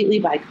completely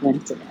by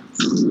coincidence.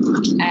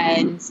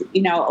 And,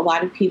 a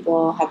lot of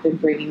people have been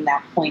bringing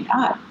that point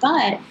up.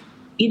 But,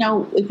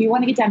 if you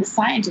want to get down to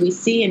science, we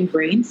see in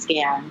brain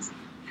scans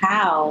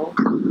how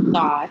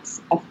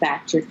thoughts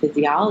affect your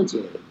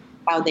physiology,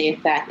 how they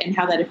affect, and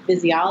how that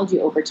physiology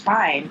over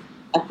time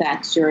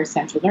affects your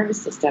central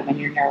nervous system and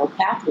your neural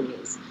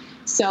pathways.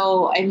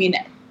 So,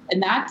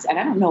 and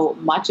I don't know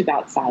much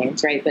about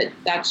science, right? But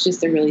that's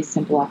just a really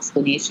simple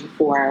explanation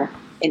for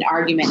an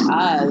argument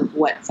of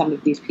what some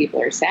of these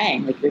people are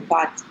saying. Like, your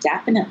thoughts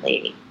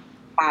definitely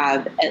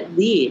have, at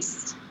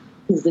least,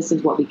 because this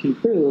is what we can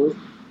prove,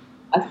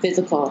 a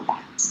physical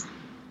effect.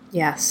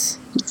 Yes.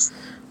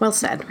 Well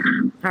said.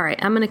 All right.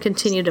 I'm going to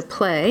continue to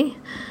play.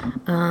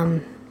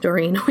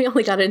 Doreen, we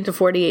only got into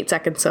 48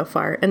 seconds so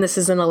far, and this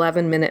is an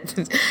 11-minute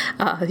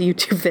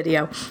YouTube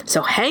video.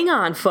 So hang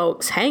on,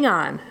 folks. Hang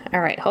on. All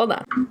right, hold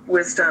on.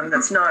 Wisdom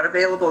that's not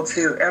available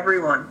to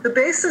everyone. The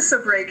basis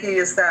of Reiki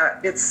is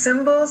that it's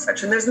symbols,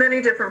 and there's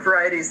many different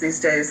varieties these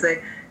days.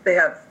 They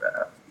have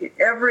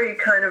every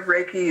kind of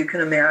Reiki you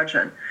can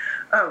imagine.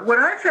 What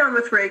I found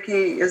with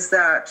Reiki is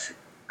that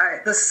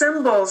the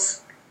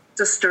symbols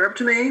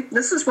disturbed me.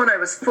 This is when I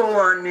was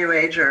full-on New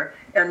Ager,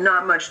 and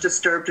not much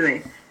disturbed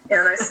me.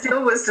 And I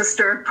still was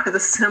disturbed by the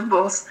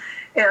symbols.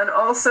 And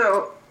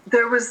also,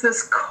 there was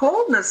this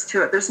coldness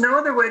to it. There's no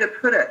other way to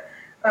put it.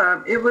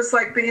 It was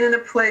like being in a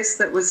place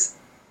that was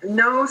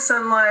no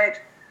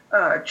sunlight,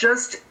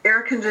 just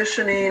air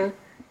conditioning,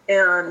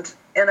 and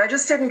I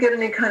just didn't get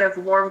any kind of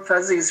warm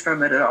fuzzies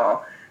from it at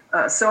all.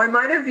 So I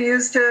might have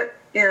used it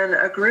in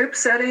a group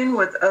setting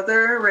with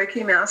other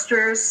Reiki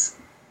masters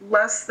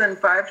less than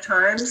 5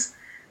 times,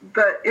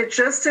 but it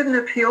just didn't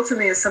appeal to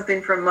me as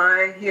something from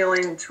my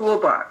healing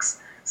toolbox.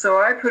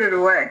 So I put it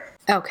away.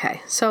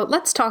 Okay, so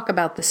let's talk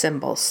about the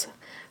symbols.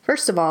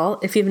 First of all,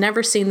 if you've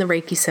never seen the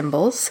Reiki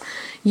symbols,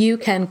 you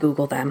can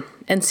Google them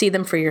and see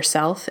them for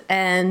yourself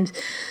and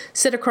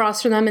sit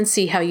across from them and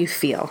see how you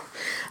feel.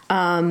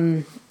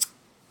 The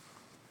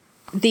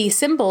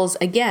symbols,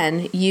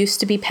 again, used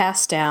to be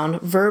passed down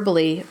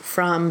verbally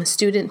from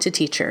student to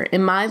teacher.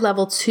 In my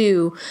level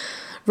 2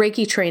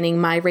 Reiki training,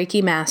 my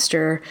Reiki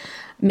master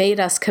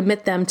made us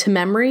commit them to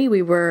memory.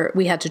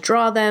 We had to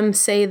draw them,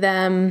 say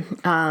them,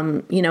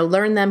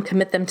 learn them,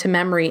 commit them to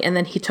memory. And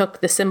then he took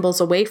the symbols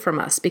away from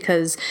us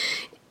because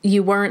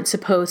you weren't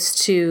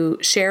supposed to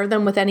share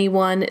them with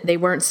anyone. They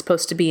weren't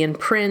supposed to be in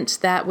print.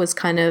 That was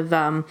kind of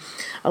a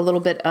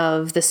little bit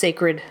of the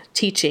sacred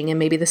teaching. And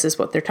maybe this is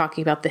what they're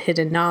talking about, the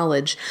hidden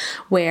knowledge,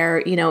 where,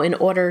 in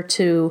order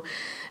to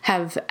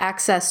have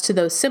access to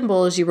those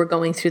symbols, you were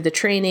going through the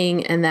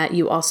training, and that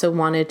you also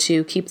wanted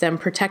to keep them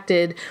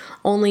protected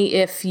only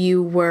if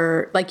you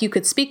were, like, you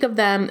could speak of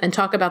them and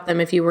talk about them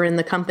if you were in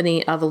the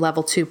company of a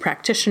level 2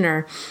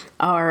 practitioner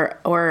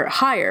or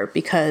higher,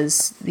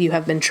 because you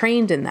have been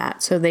trained in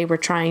that. So they were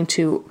trying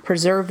to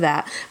preserve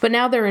that. But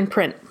now they're in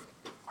print.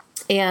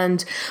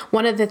 And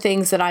one of the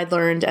things that I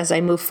learned as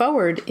I move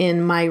forward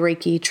in my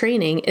Reiki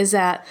training is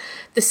that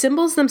the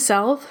symbols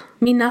themselves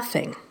mean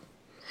nothing.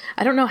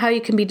 I don't know how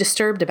you can be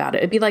disturbed about it.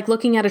 It'd be like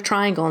looking at a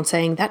triangle and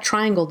saying, that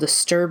triangle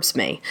disturbs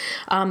me.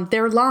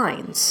 They're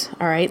lines,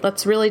 all right?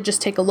 Let's really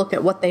just take a look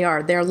at what they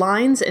are. They're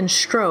lines and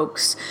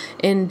strokes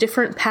in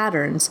different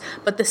patterns,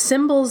 but the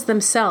symbols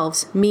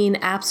themselves mean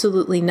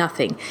absolutely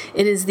nothing.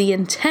 It is the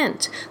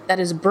intent that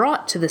is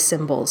brought to the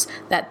symbols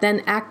that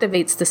then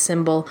activates the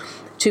symbol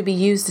to be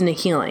used in a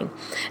healing.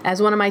 As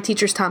one of my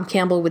teachers, Tom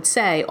Campbell, would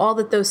say, all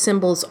that those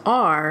symbols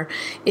are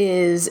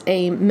is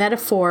a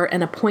metaphor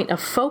and a point of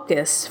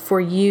focus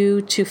for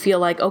you to feel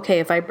like,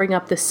 okay, if I bring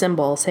up this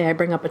symbol, say I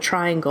bring up a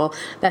triangle,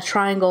 that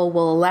triangle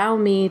will allow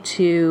me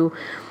to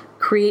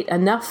create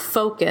enough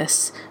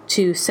focus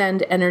to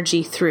send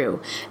energy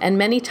through. And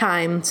many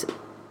times,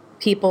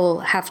 people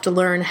have to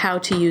learn how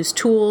to use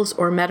tools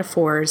or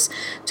metaphors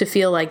to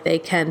feel like they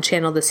can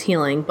channel this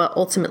healing, but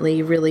ultimately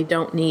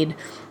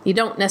you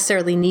don't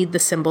necessarily need the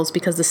symbols,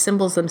 because the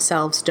symbols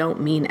themselves don't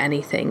mean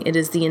anything. It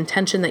is the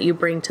intention that you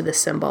bring to the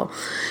symbol.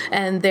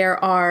 And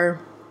there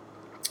are,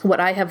 what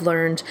I have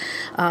learned,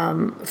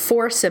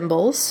 4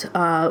 symbols.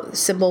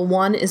 Symbol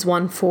 1 is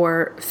one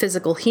for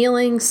physical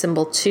healing.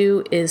 Symbol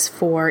 2 is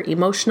for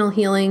emotional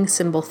healing.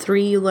 Symbol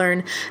 3, you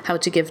learn how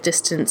to give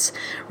distance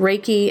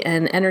Reiki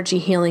and energy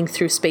healing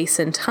through space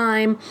and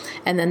time.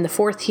 And then the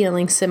 4th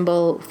healing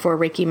symbol for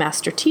Reiki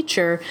Master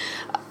Teacher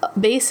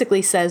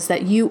basically says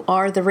that you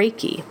are the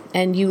Reiki,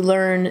 and you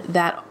learn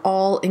that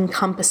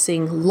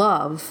all-encompassing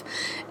love,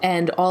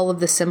 and all of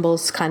the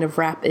symbols kind of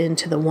wrap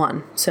into the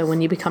one. So when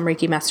you become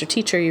Reiki Master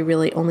Teacher, you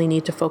really only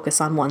need to focus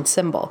on one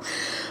symbol.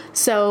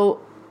 So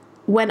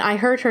when I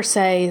heard her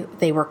say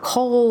they were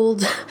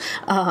cold,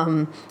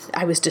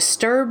 I was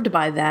disturbed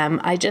by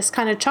them, I just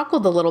kind of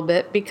chuckled a little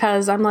bit,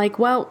 because I'm like,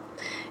 well,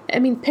 I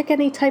mean, pick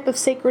any type of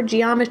sacred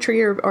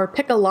geometry or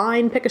pick a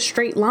line, pick a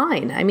straight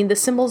line. I mean, the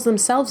symbols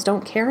themselves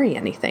don't carry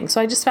anything. So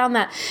I just found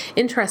that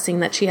interesting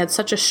that she had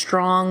such a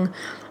strong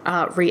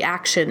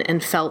reaction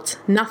and felt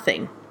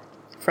nothing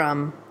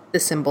from the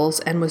symbols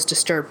and was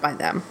disturbed by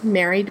them.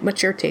 Mary,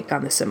 what's your take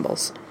on the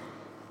symbols?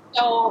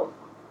 So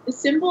the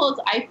symbols,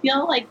 I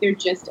feel like they're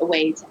just a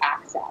way to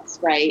access,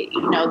 right?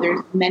 You know,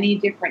 there's many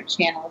different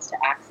channels to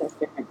access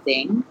different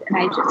things. And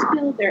I just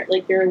feel they're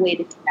a way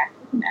to connect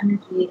with an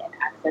energy and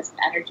access an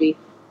energy,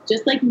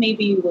 just like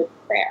maybe you would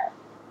prayer,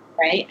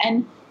 right?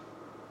 And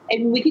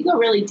we could go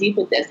really deep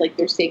with this. Like,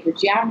 there's sacred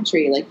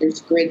geometry, like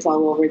there's grids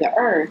all over the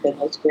earth, and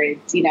those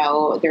grids, you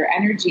know, their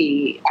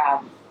energy,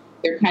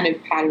 they're kind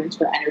of patterns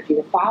for energy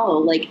to follow.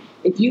 Like,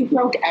 if you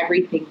broke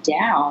everything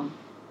down,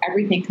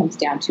 everything comes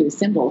down to a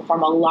symbol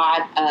from a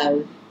lot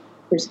of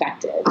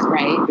perspectives,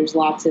 right? There's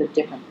lots of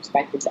different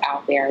perspectives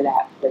out there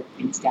that break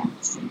things down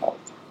to symbols.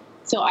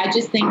 So I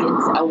just think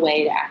it's a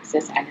way to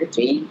access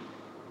energy.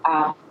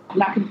 I'm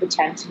not going to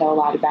pretend to know a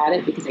lot about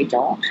it, because I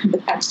don't,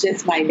 but that's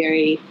just my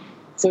very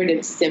sort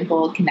of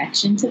simple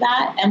connection to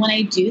that. And when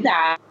I do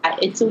that,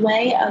 it's a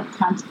way of,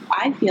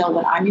 I feel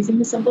when I'm using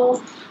the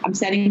symbols, I'm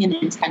setting an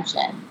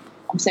intention.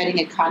 I'm setting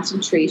a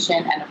concentration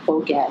and a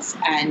focus,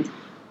 and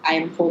I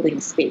am holding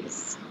a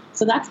space.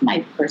 So that's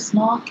my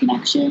personal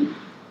connection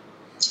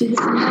to the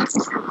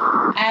symbols.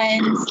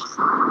 And,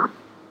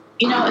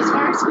 you know, as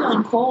far as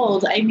feeling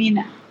cold, I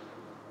mean,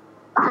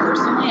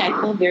 personally, I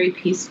feel very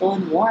peaceful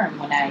and warm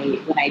when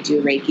I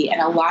do Reiki.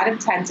 And a lot of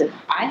times, if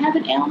I have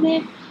an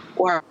ailment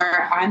or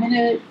I'm in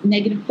a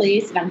negative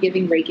place and I'm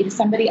giving Reiki to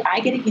somebody,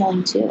 I get a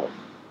healing too.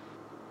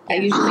 I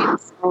usually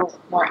feel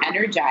more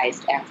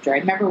energized after. I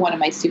remember one of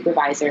my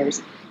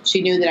supervisors,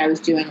 she knew that I was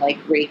doing like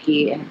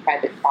Reiki in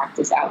private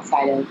practice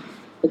outside of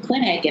the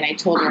clinic. And I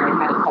told her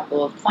I had a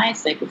couple of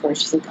clients like before.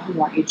 She's like,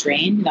 oh, aren't you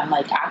drained? And I'm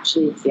like,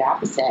 actually, it's the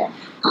opposite.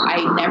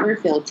 I never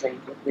feel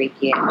drained with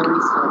Reiki. I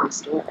always feel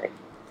restored.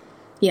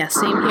 Yeah,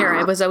 same here.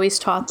 I was always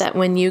taught that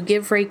when you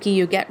give Reiki,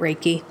 you get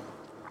Reiki.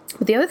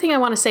 But the other thing I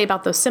want to say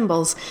about those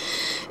symbols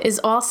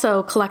is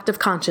also collective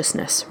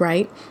consciousness,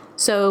 right?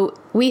 So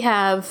we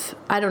have,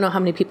 I don't know how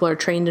many people are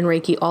trained in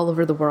Reiki all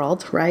over the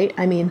world, right?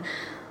 I mean,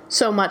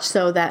 so much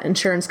so that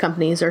insurance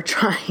companies are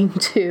trying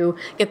to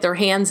get their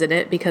hands in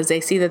it because they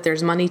see that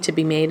there's money to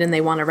be made and they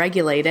want to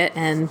regulate it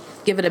and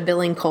give it a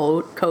billing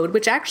code,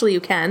 which actually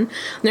you can.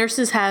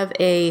 Nurses have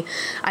a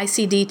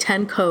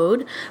ICD-10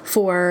 code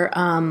for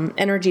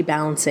energy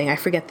balancing. I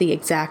forget the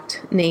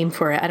exact name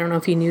for it. I don't know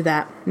if you knew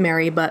that,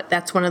 Mary, but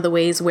that's one of the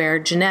ways where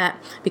Jeanette,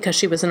 because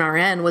she was an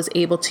RN, was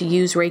able to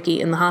use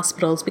Reiki in the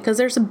hospitals because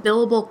there's a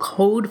billable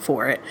code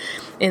for it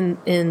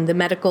in the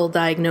medical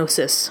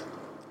diagnosis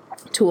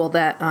tool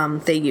that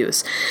they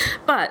use.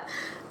 But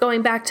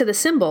going back to the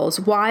symbols,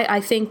 why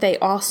I think they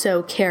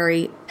also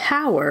carry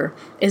power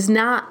is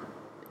not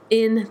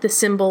in the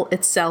symbol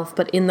itself,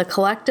 but in the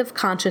collective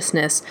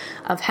consciousness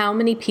of how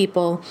many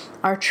people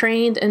are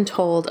trained and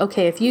told,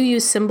 okay, if you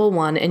use symbol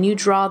 1 and you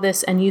draw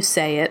this and you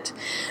say it,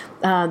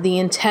 the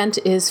intent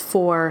is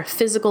for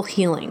physical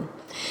healing.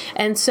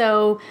 And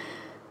so,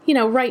 you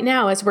know, right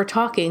now, as we're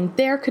talking,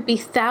 there could be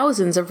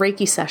thousands of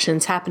Reiki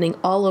sessions happening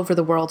all over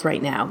the world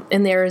right now.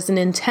 And there is an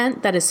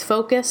intent that is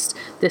focused.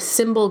 This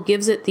symbol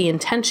gives it the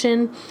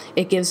intention.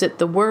 It gives it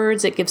the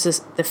words. It gives us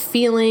the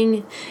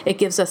feeling. It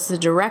gives us the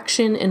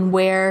direction and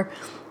where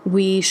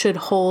we should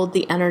hold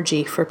the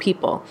energy for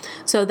people.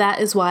 So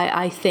that is why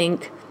I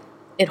think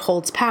it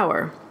holds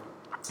power.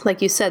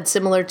 Like you said,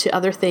 similar to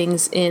other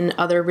things in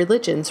other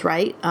religions,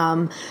 right?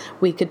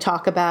 We could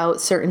talk about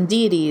certain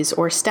deities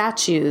or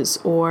statues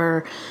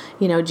or,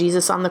 you know,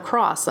 Jesus on the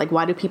cross. Like,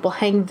 why do people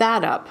hang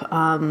that up?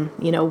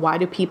 You know, why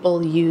do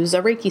people use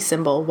a Reiki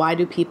symbol? Why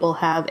do people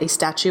have a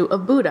statue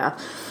of Buddha?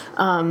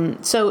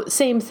 So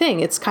same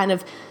thing. It's kind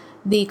of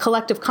the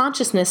collective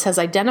consciousness has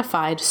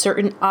identified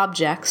certain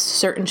objects,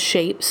 certain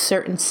shapes,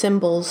 certain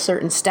symbols,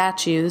 certain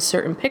statues,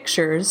 certain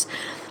pictures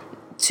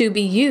to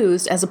be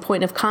used as a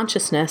point of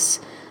consciousness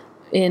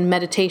in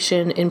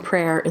meditation, in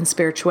prayer, in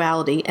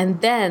spirituality. And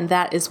then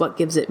that is what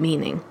gives it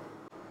meaning.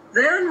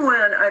 Then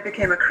when I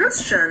became a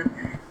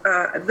Christian,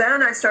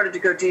 then I started to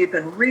go deep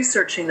in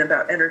researching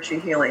about energy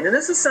healing. And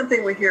this is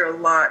something we hear a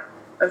lot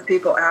of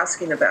people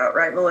asking about,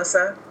 right,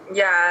 Melissa?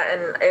 Yeah,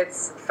 and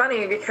it's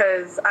funny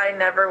because I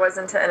never was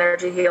into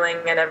energy healing.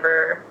 I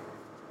never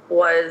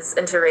was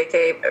into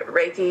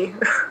Reiki.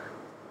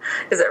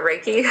 Is it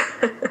Reiki?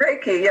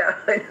 Reiki, yeah.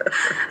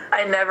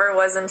 I never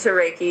was into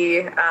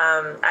Reiki.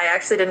 I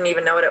actually didn't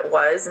even know what it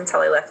was until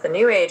I left the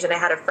New Age, and I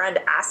had a friend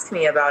ask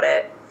me about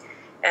it.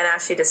 And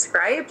as she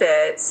described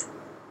it,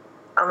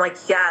 I'm like,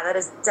 yeah, that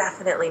is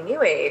definitely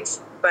New Age.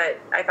 But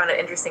I found it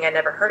interesting. I'd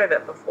never heard of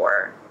it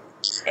before.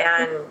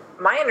 And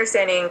my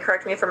understanding,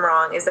 correct me if I'm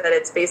wrong, is that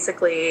it's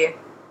basically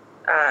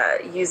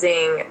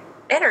using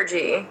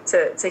energy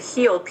to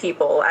heal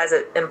people, as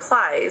it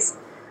implies.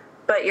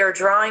 But you're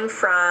drawing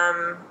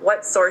from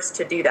what source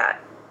to do that?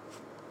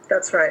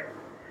 That's right.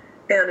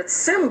 And it's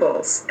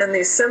symbols, and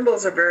these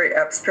symbols are very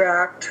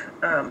abstract.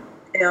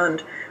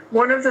 And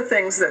one of the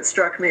things that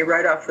struck me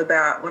right off the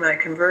bat when I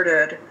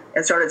converted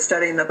and started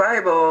studying the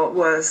Bible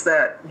was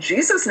that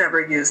Jesus never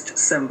used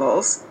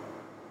symbols.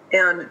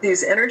 And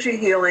these energy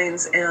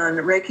healings and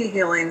Reiki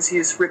healings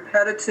use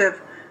repetitive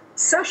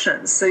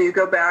sessions. So you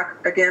go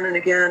back again and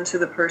again to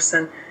the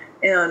person.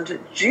 And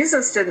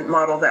Jesus didn't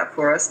model that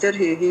for us, did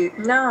he? He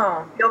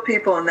healed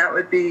people, and that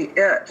would be it.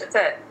 That's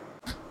it.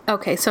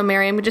 Okay, so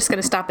Mary, I'm just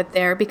going to stop it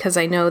there because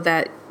I know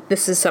that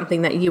this is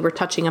something that you were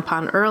touching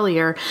upon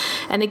earlier.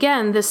 And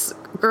again, this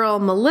girl,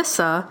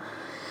 Melissa,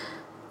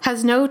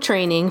 has no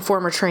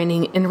former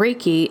training in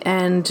Reiki,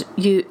 and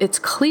it's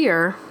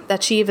clear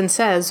that she even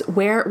says,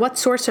 what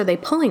source are they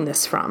pulling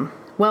this from?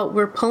 Well,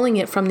 we're pulling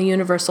it from the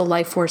universal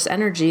life force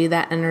energy,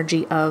 that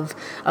energy of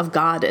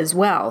God as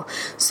well.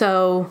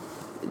 So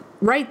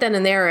right then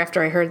and there,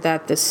 after I heard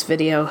that, this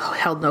video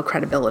held no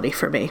credibility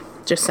for me.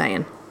 Just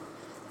saying.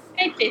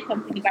 Can I say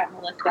something about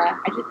Melissa?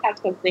 I just have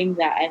something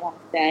that I want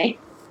to say.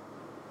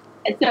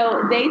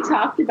 So they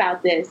talked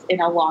about this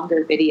in a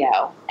longer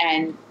video,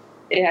 and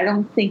I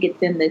don't think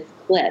it's in this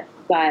clip,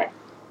 but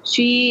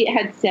she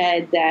had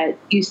said that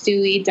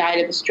Usui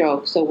died of a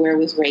stroke, so where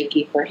was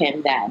Reiki for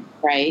him then,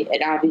 right?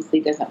 It obviously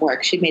doesn't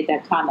work. She made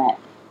that comment.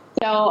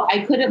 So I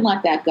couldn't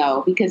let that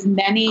go because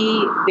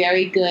many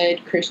very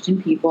good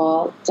Christian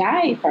people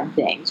die from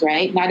things,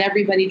 right? Not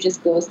everybody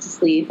just goes to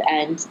sleep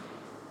and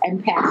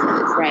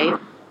passes, right?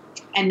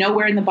 And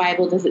nowhere in the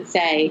Bible does it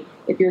say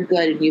if you're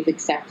good and you've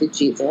accepted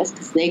Jesus,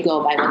 because they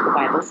go by what the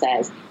Bible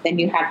says, then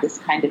you have this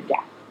kind of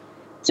death.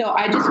 So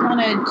I just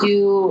want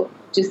to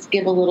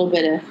give a little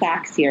bit of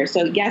facts here.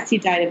 So yes, he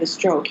died of a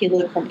stroke. He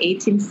lived from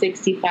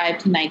 1865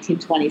 to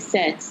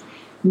 1926,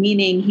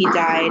 meaning he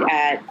died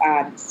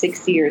at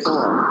 60 years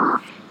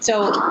old.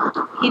 So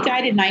he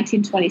died in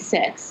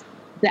 1926.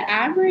 The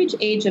average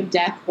age of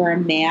death for a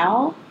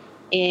male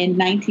in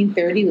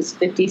 1930 was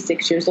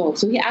 56 years old.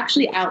 So he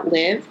actually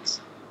outlived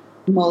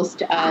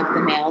most of the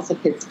males of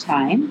his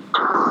time.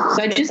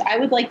 So I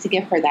would like to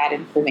give her that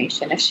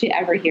information if she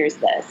ever hears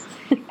this.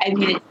 I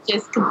mean, it's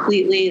just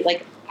completely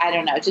I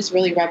don't know, it just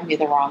really rubbed me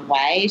the wrong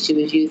way. She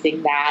was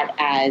using that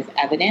as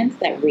evidence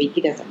that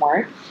Reiki doesn't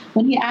work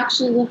when he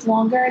actually lived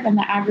longer than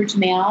the average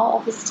male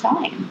of his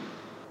time.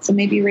 So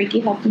maybe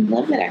Reiki helped him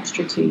live that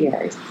extra 2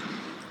 years.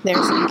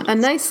 There's a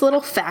nice little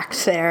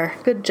fact there.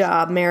 Good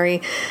job,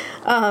 Mary.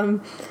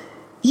 And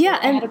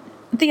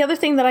the other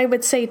thing that I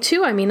would say,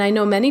 too, I mean, I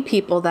know many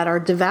people that are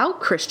devout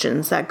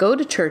Christians that go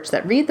to church,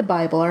 that read the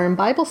Bible, are in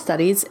Bible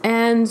studies,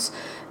 and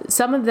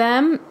some of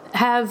them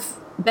have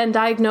been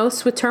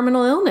diagnosed with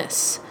terminal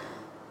illness.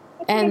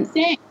 That's what I'm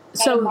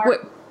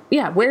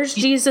saying. Where's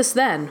Jesus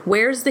then?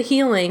 Where's the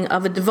healing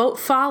of a devout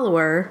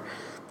follower?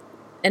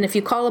 And if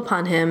you call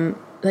upon him,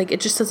 it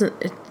just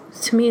doesn't,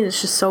 to me,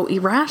 it's just so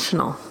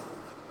irrational.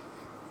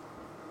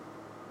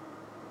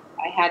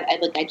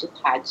 I just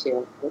had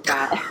to with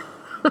that.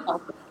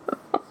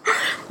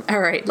 All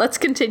right, let's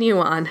continue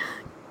on.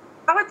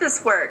 How would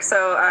this work?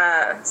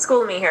 So,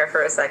 school me here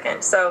for a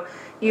second. So,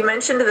 you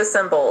mentioned the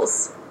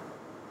symbols.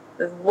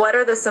 What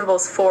are the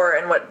symbols for,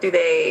 and what do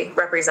they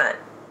represent?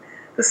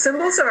 The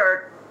symbols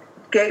are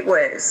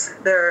gateways.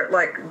 They're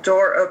like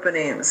door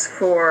openings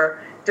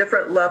for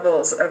different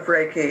levels of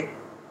Reiki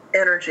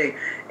energy.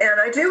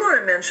 And I do want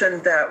to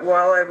mention that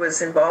while I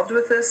was involved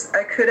with this,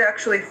 I could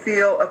actually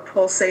feel a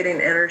pulsating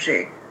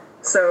energy.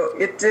 So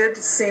it did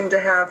seem to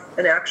have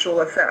an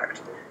actual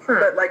effect.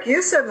 But like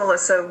you said,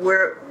 Melissa,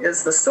 where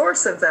is the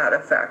source of that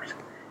effect?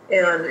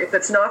 And if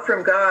it's not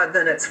from God,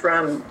 then it's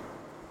from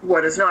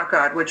what is not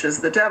God, which is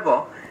the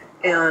devil.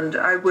 And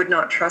I would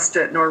not trust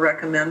it nor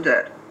recommend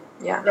it.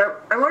 Yeah. Now,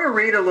 I want to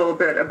read a little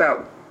bit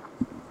about...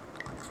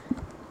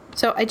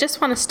 So I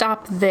just want to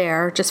stop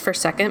there just for a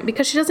second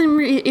because she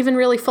doesn't even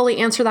really fully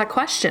answer that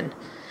question.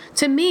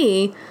 To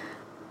me,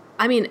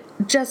 I mean,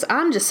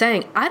 I'm just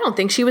saying, I don't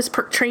think she was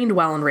trained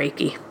well in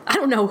Reiki. I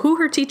don't know who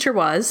her teacher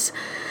was,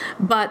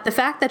 but the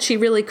fact that she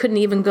really couldn't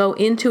even go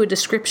into a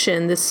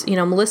description,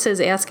 Melissa is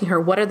asking her,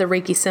 what are the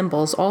Reiki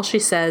symbols? All she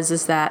says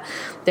is that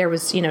there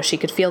was, she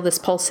could feel this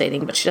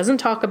pulsating, but she doesn't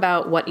talk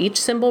about what each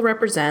symbol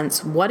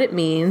represents, what it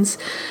means.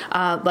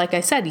 Like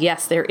I said,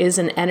 yes, there is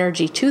an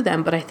energy to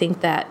them, but I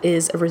think that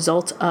is a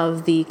result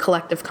of the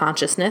collective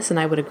consciousness, and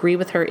I would agree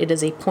with her. It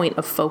is a point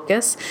of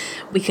focus.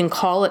 We can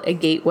call it a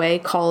gateway,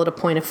 call it a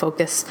point of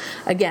focus.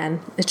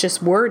 Again, it's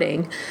just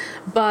wording,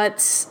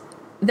 but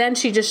then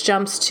she just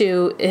jumps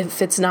to, if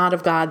it's not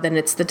of God, then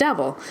it's the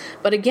devil.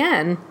 But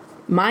again,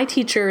 my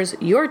teachers,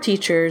 your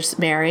teachers,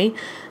 Mary,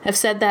 have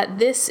said that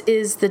this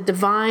is the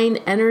divine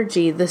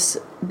energy, this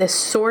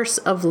source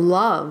of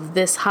love,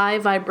 this high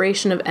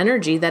vibration of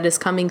energy that is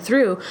coming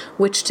through,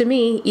 which to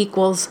me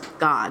equals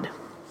God.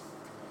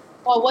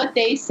 Well, what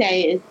they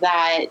say is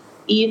that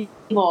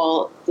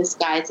evil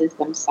disguises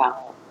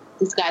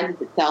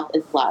itself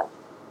as love.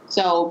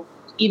 So,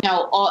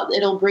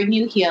 it'll bring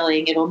you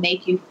healing. It'll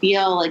make you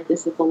feel like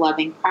this is a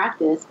loving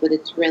practice, but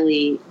it's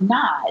really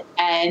not.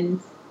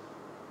 And,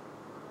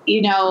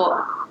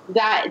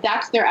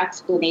 that's their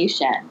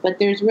explanation. But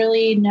there's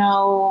really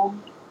no,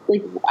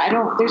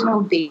 there's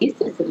no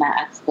basis in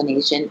that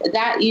explanation.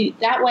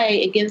 That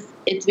way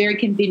it's very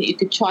convenient. You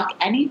could chalk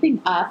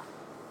anything up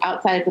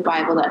outside of the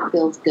Bible that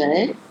feels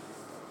good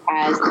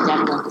as the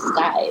devil in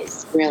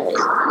disguise, really.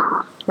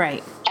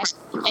 Right.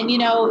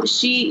 And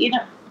she,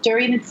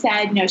 Doreen had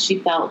said, she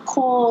felt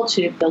cold,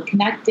 she didn't feel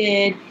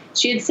connected.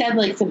 She had said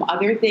like some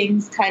other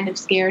things kind of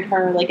scared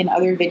her, like in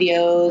other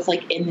videos,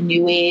 like in the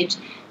New Age.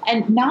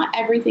 And not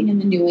everything in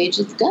the New Age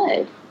is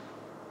good.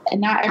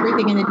 And not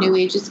everything in the New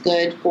Age is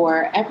good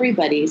for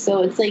everybody.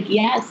 So it's like,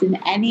 yes, in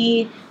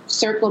any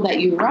circle that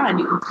you run,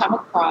 you can come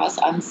across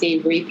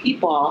unsavory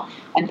people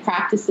and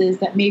practices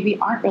that maybe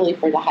aren't really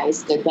for the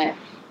highest good, but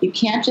you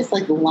can't just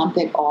like lump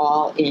it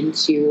all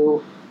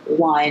into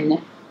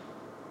one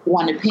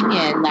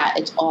opinion that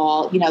it's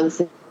all,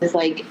 this is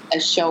like a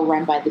show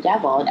run by the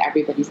devil and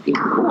everybody's being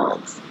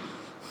fooled.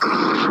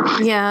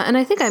 Yeah, and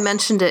I think I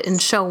mentioned it in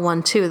show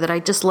 1 too, that I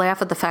just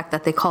laugh at the fact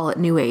that they call it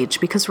New Age,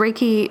 because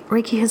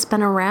Reiki has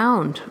been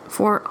around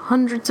for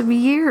hundreds of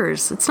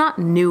years. It's not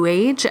New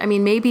Age. I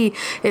mean, maybe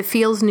it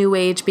feels New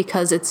Age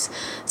because it's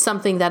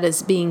something that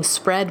is being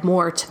spread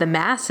more to the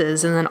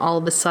masses, and then all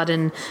of a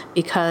sudden,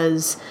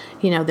 because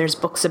there's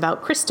books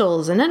about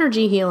crystals and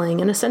energy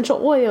healing and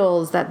essential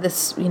oils, that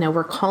this,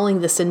 we're calling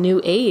this a New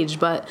Age.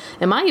 But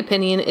in my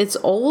opinion, it's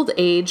old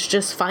age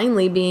just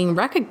finally being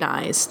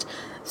recognized.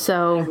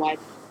 So,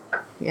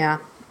 yeah.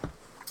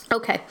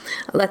 Okay,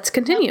 let's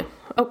continue.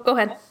 Oh, go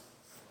ahead.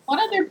 One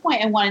other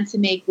point I wanted to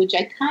make, which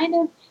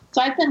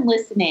so I've been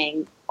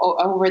listening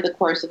over the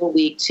course of a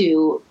week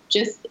to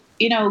just,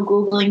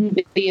 Googling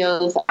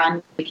videos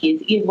on Reiki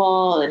is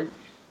evil and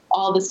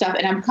all the stuff.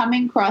 And I'm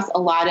coming across a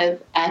lot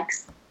of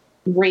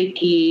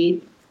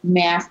ex-Reiki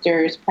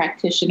masters,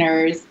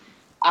 practitioners,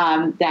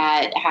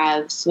 that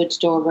have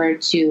switched over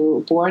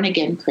to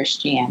born-again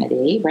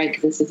Christianity, right?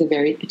 Because this is a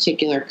very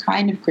particular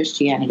kind of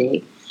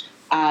Christianity.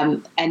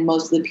 And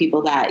most of the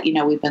people that,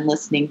 we've been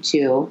listening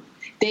to,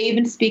 they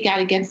even speak out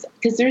against,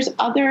 because there's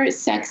other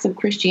sects of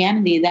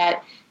Christianity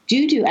that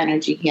do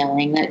energy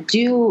healing, that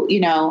do,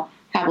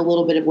 have a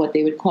little bit of what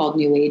they would call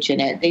New Age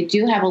in it. They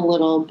do have a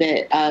little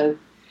bit of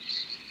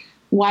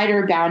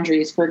wider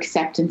boundaries for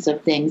acceptance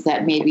of things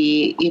that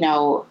maybe,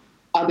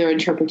 other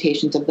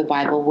interpretations of the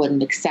Bible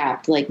wouldn't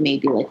accept, like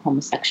maybe like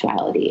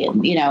homosexuality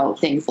and,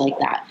 things like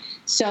that.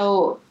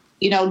 So,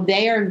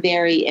 they are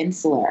very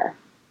insular,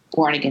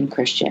 born-again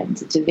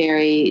Christians. It's a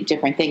very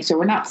different thing. So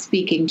we're not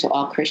speaking to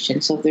all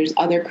Christians. So if there's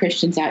other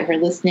Christians out here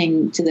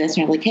listening to this and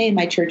you're like, hey,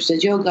 my church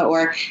does yoga,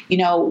 or,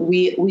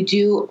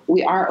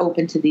 we are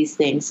open to these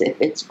things if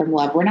it's from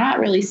love. We're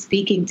not really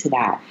speaking to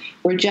that.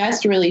 We're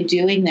just really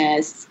doing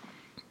this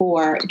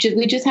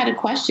we just had a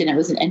question. It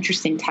was an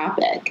interesting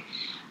topic.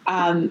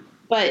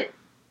 But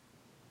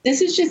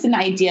this is just an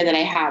idea that I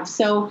have.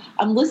 So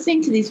I'm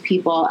listening to these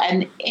people,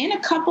 and in a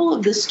couple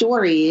of the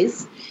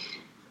stories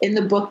in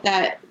the book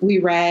that we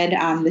read,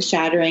 The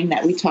Shattering,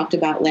 that we talked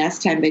about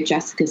last time by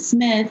Jessica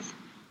Smith,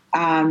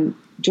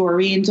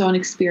 Doreen's own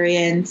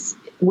experience,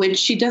 which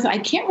she does, I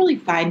can't really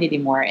find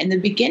anymore. In the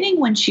beginning,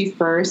 when she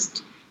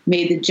first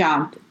made the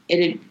jump,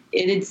 it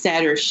had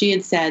said, or she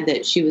had said,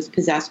 that she was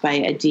possessed by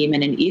a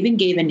demon and even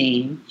gave a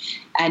name,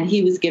 and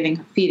he was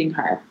feeding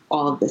her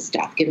all of this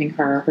stuff, giving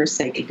her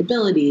psychic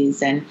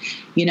abilities and,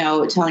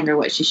 telling her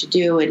what she should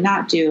do and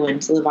not do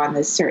and to live on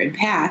this certain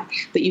path.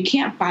 But you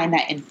can't find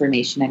that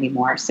information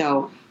anymore.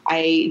 So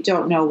I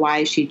don't know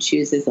why she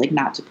chooses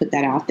not to put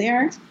that out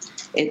there.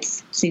 It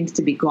seems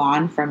to be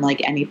gone from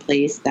any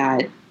place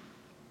that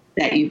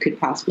you could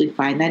possibly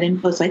find that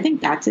info. So I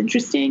think that's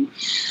interesting.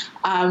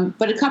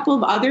 But a couple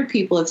of other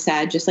people have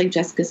said, just like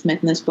Jessica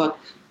Smith in this book,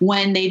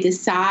 when they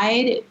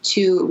decide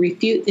to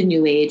refute the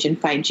New Age and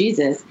find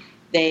Jesus,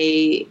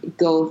 they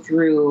go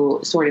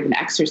through sort of an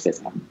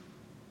exorcism.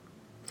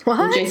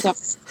 What?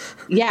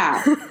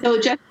 Yeah. So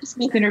Jessica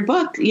Smith in her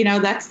book,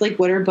 that's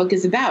what her book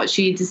is about.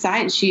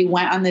 She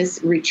went on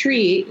this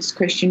retreat, this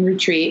Christian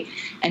retreat,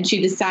 and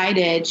she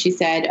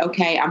said,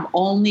 okay,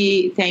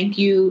 thank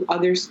you,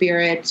 other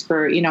spirits,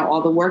 for,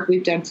 all the work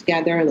we've done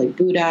together, like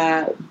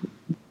Buddha,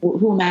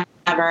 whomever,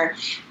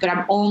 but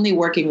I'm only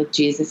working with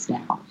Jesus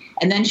now.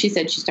 And then she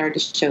said she started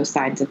to show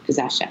signs of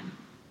possession.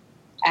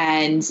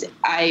 And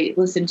I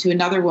listened to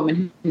another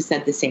woman who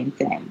said the same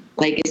thing.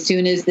 As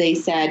soon as they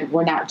said,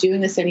 we're not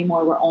doing this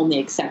anymore, we're only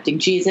accepting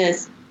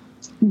Jesus,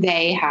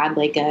 they had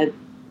a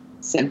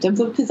symptoms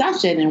of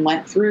possession and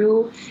went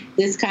through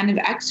this kind of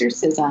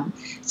exorcism.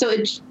 So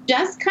it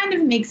just kind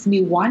of makes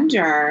me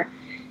wonder,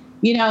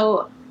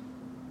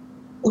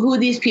 who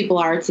these people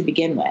are to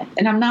begin with.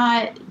 And I'm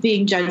not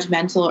being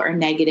judgmental or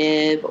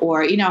negative,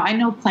 or, I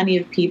know plenty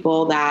of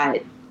people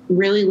that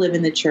really live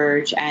in the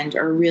church and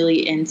are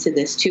really into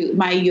this too.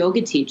 My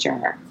yoga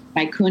teacher,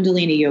 my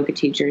Kundalini yoga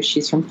teacher,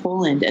 she's from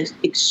Poland, an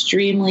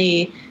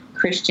extremely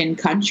Christian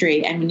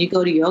country. And when you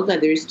go to yoga,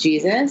 there's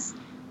Jesus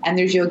and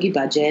there's Yogi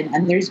Bhajan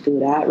and there's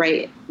Buddha,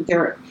 right?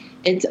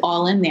 It's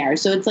all in there.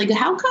 So it's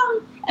how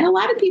come And a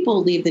lot of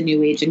people leave the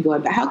New Age and go,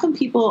 but how come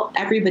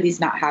everybody's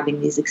not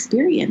having these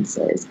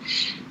experiences?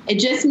 It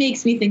just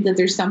makes me think that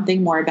there's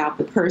something more about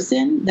the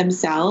person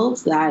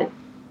themselves that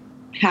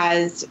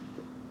has,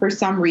 for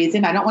some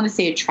reason, I don't want to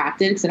say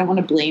attracted because I don't want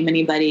to blame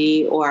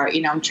anybody, or,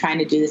 I'm trying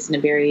to do this in a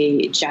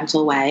very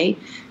gentle way,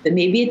 but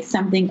maybe it's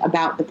something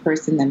about the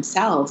person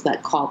themselves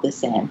that called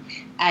this in.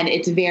 And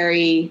it's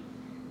very,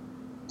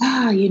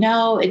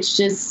 it's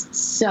just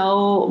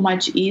so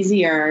much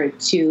easier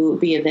to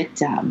be a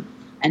victim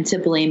and to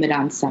blame it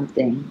on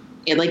something.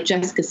 Like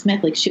Jessica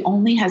Smith, like she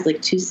only has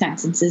like 2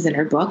 sentences in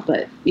her book,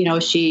 but,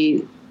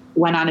 she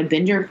went on a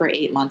binger for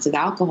 8 months of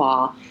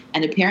alcohol.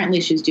 And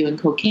apparently she was doing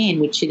cocaine,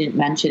 which she didn't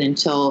mention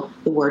until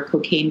the word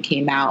cocaine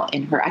came out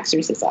in her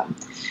exorcism.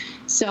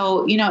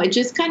 So, it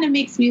just kind of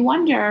makes me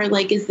wonder,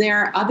 like, is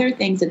there other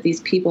things that these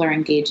people are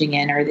engaging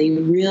in? Are they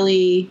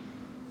really,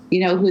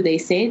 who they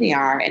say they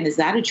are? And is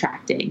that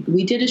attracting?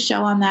 We did a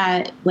show on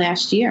that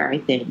last year, I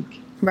think.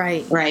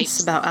 Right.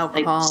 It's about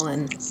alcohol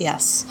and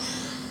yes.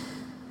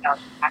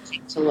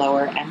 Attaching to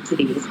lower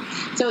entities.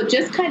 So it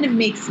just kind of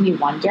makes me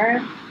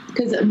wonder,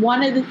 because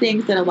one of the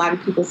things that a lot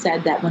of people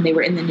said that when they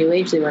were in the New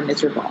Age, they were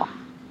miserable.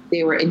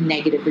 They were in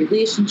negative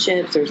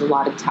relationships. There's a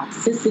lot of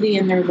toxicity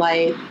in their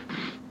life.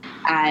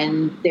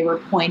 And they were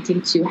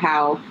pointing to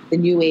how the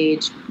New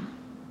Age,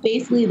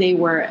 basically they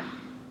were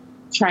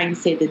trying to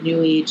say the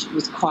New Age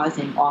was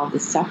causing all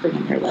this suffering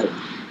in their life.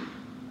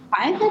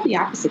 I've had the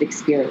opposite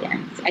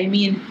experience. I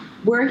mean,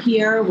 we're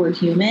here, we're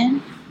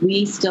human.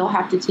 We still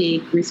have to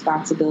take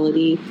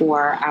responsibility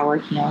for our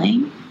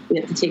healing. We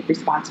have to take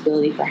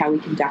responsibility for how we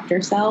conduct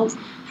ourselves,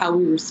 how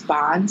we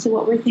respond to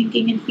what we're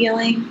thinking and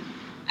feeling.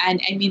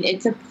 And I mean,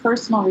 it's a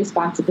personal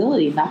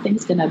responsibility.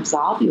 Nothing's going to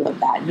absolve you of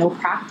that. No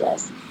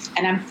practice.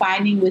 And I'm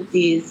finding with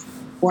these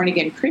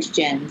born-again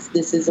Christians,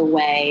 this is a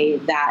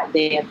way that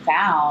they have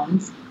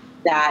found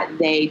that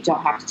they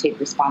don't have to take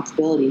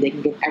responsibility. They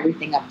can give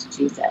everything up to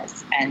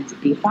Jesus and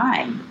be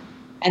fine.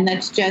 And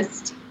it's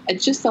just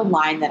a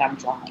line that I'm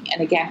drawing.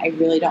 And again, I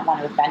really don't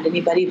want to offend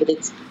anybody, but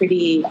it's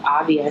pretty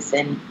obvious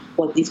in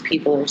what these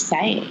people are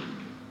saying.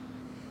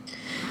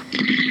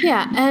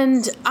 Yeah,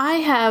 and I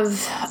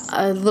have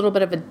a little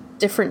bit of a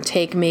different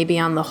take maybe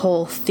on the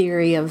whole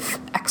theory of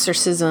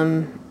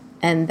exorcism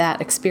and that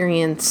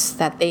experience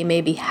that they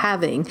may be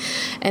having.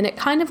 And it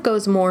kind of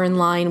goes more in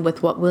line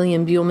with what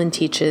William Buhlman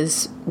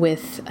teaches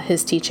with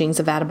his teachings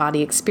of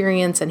out-of-body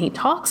experience. And he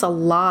talks a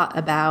lot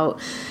about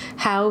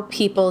how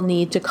people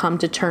need to come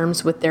to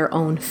terms with their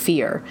own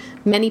fear.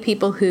 Many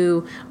people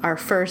who are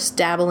first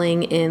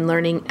dabbling in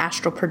learning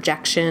astral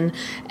projection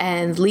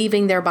and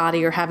leaving their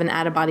body or have an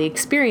out-of-body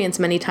experience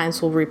many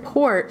times will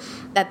report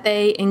that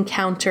they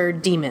encounter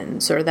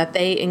demons or that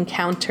they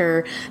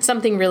encounter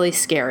something really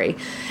scary.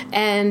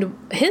 And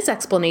his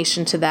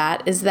explanation to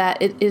that is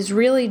that it is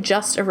really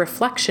just a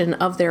reflection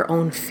of their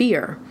own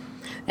fear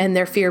and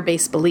their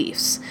fear-based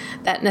beliefs.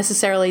 That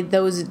necessarily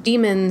those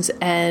demons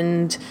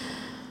and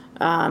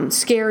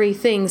scary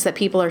things that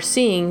people are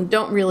seeing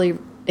don't really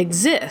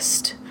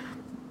exist,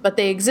 but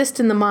they exist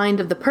in the mind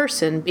of the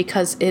person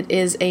because it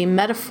is a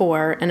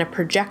metaphor and a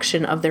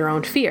projection of their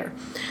own fear.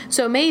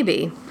 So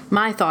maybe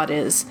my thought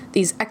is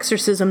these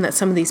exorcism that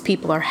some of these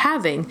people are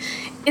having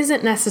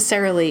isn't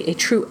necessarily a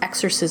true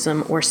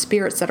exorcism or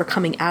spirits that are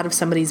coming out of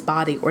somebody's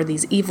body or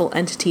these evil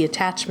entity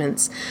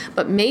attachments,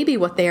 but maybe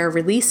what they are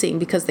releasing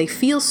because they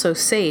feel so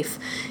safe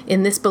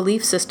in this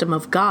belief system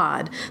of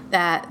God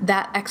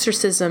that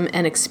exorcism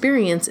and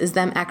experience is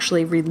them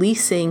actually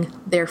releasing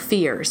their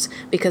fears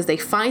because they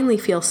finally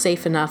feel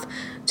safe enough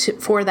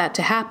for that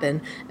to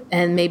happen.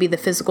 And maybe the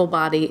physical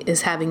body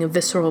is having a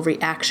visceral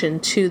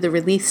reaction to the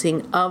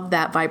releasing of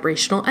that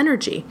vibrational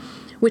energy,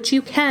 which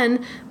you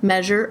can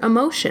measure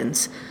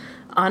emotions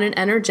on an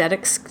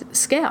energetic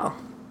scale.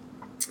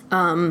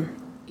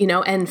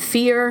 And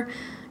fear,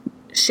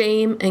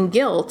 shame, and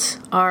guilt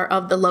are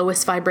of the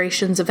lowest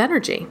vibrations of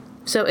energy.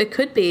 So it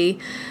could be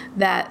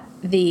that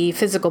the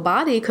physical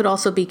body could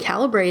also be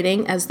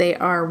calibrating as they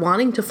are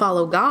wanting to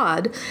follow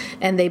God,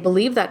 and they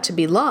believe that to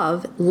be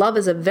love. Love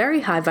is a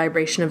very high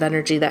vibration of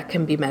energy that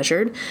can be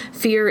measured.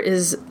 Fear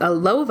is a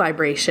low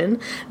vibration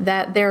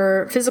that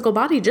their physical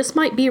body just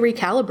might be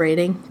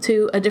recalibrating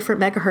to a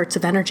different megahertz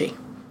of energy.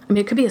 I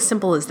mean, it could be as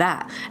simple as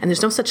that. And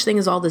there's no such thing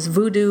as all this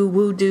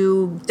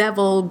voodoo,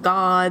 devil,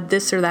 God,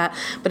 this or that,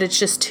 but it's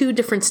just two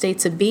different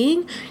states of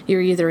being.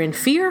 You're either in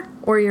fear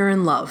or you're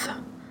in love.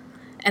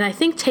 And I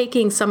think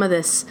taking some of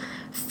this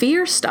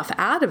fear stuff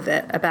out of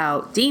it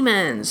about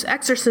demons,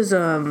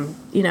 exorcism,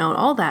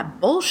 all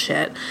that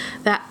bullshit,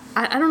 that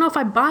I don't know if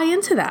I buy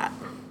into that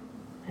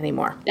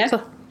anymore.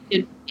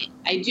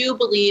 I do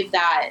believe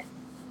that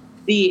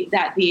these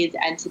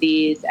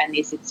entities and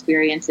these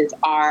experiences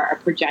are a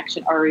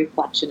projection or a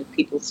reflection of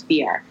people's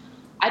fear.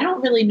 I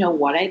don't really know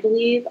what I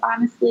believe,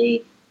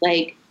 honestly.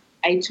 Like,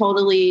 I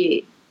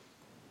totally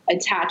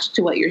attached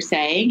to what you're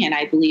saying, and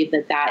I believe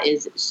that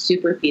is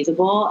super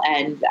feasible,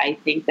 and I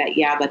think that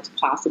that's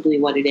possibly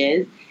what it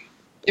is.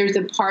 There's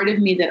a part of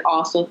me that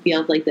also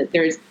feels like that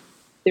there's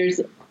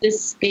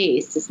this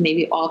space, this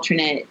maybe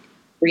alternate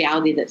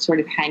reality that sort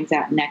of hangs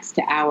out next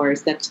to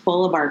ours, that's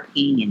full of our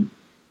pain,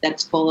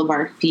 that's full of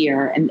our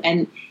fear,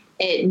 and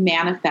it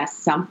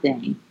manifests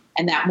something.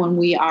 And that when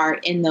we are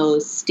in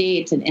those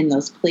states and in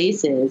those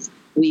places,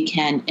 we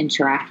can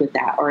interact with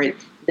that, or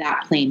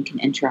that plane can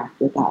interact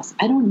with us.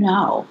 I don't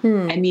know.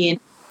 I mean,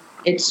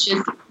 it's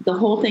just, the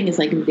whole thing is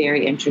like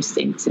very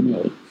interesting to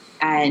me.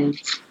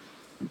 And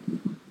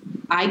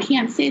I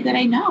can't say that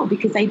I know,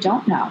 because I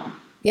don't know.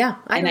 Yeah,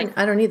 I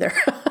don't either.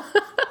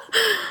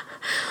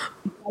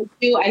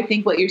 I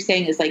think what you're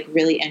saying is like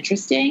really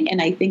interesting.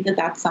 And I think that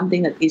that's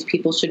something that these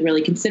people should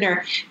really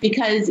consider,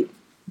 because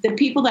the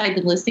people that I've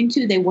been listening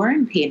to, they were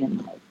in pain in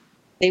life.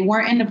 They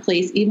weren't in a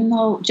place, even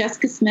though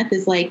Jessica Smith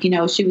is like,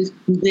 she was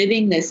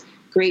living this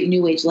great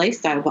new age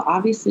lifestyle, but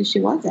obviously she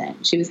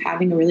wasn't. She was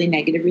having a really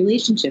negative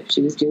relationship.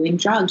 She was doing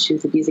drugs. She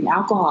was abusing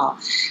alcohol.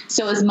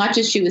 So as much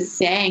as she was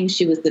saying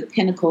she was the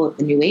pinnacle of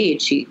the new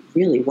age, she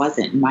really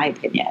wasn't, in my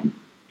opinion.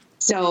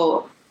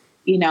 So,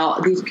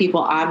 these people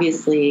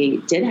obviously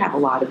did have a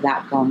lot of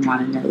that going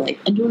on in their life,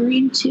 and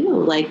Doreen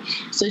too.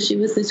 So she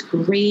was this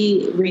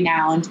great,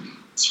 renowned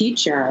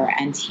teacher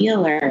and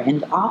healer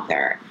and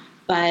author,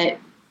 but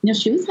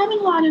she was having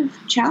a lot of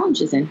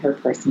challenges in her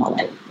personal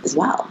life as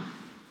well.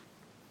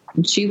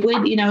 And she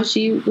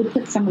would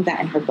put some of that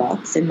in her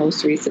books. And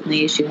most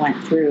recently, she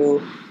went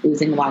through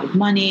losing a lot of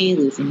money,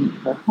 losing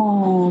her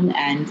home.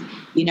 And,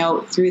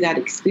 through that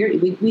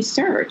experience, we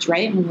search,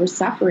 right? When we're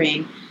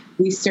suffering,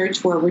 we search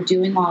for, we're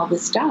doing all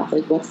this stuff.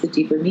 Like, what's the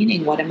deeper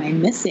meaning? What am I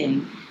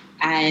missing?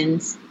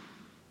 And,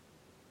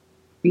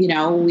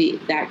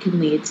 that can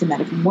lead to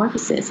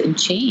metamorphosis and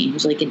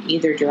change, like in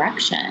either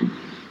direction.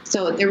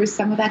 So there was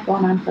some of that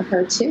going on for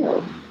her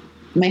too.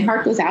 My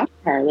heart goes out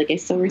to her. Like, I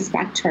still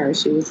respect her.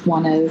 She was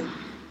one of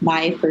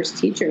my first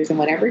teachers, and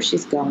whatever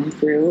she's going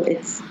through,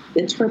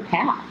 it's her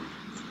path.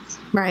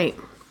 Right.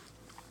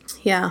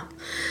 Yeah.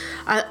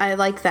 I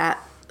like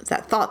that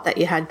thought that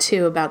you had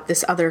too about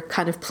this other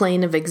kind of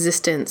plane of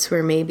existence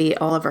where maybe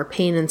all of our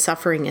pain and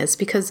suffering is,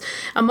 because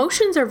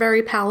emotions are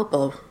very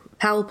palpable,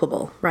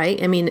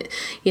 right? I mean,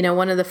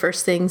 one of the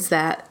first things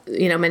that,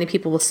 many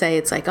people will say,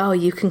 it's like, oh,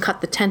 you can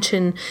cut the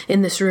tension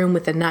in this room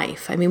with a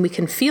knife. I mean, we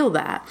can feel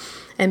that.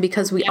 And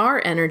because we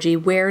are energy,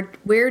 where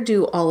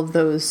do all of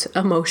those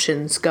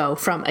emotions go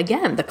from?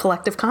 Again, the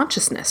collective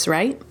consciousness,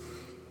 right?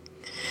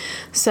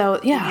 So,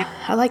 yeah,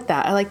 I like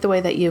that. I like the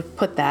way that you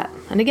put that.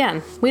 And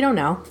again, we don't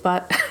know,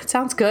 but it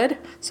sounds good.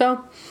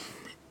 So,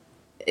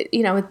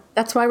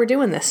 that's why we're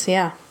doing this.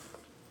 Yeah.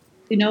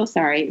 We know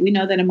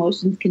that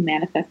emotions can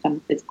manifest on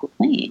the physical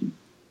plane.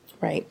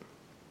 Right.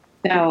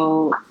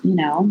 So,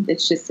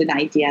 it's just an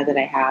idea that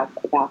I have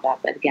about that.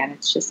 But again,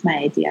 it's just my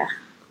idea.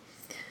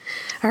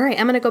 All right.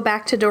 I'm going to go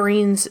back to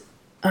Doreen's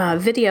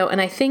video.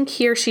 And I think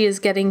here she is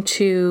getting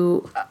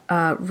to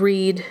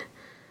read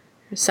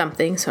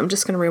something. So I'm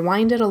just going to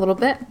rewind it a little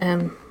bit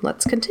and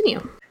let's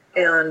continue.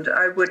 And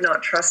I would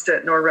not trust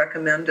it nor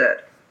recommend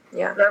it.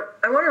 Yeah.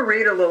 I want to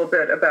read a little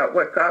bit about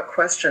what Got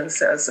Questions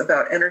says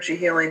about energy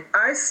healing.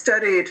 I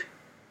studied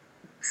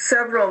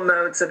several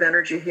modes of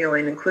energy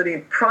healing,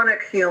 including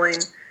pranic healing.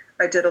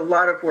 I did a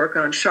lot of work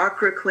on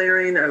chakra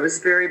clearing. I was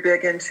very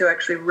big into,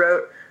 actually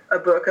wrote a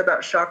book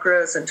about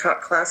chakras and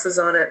taught classes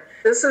on it.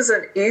 This is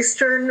an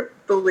Eastern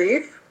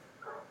belief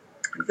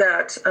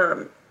that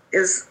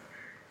is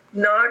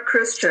not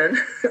Christian.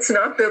 It's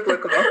not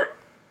biblical.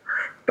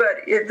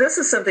 But this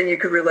is something you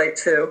could relate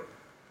to.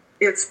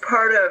 It's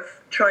part of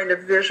trying to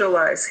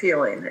visualize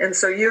healing. And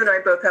so you and I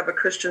both have a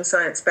Christian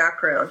Science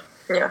background.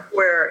 Yeah.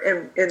 Where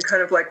in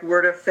kind of like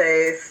word of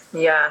faith.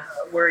 Yeah.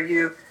 Where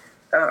you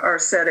are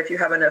said, if you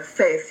have enough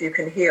faith, you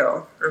can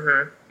heal.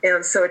 Mm-hmm.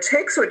 And so it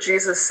takes what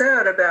Jesus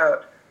said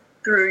about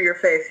through your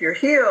faith you're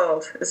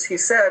healed, as he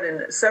said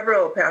in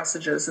several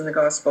passages in the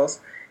Gospels,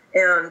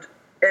 and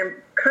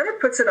kind of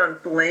puts it on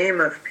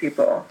blame of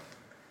people.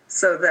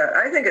 So that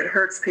I think it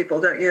hurts people,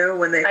 don't you,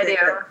 when they think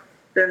that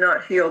they're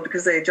not healed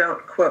because they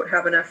don't, quote,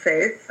 have enough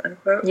faith,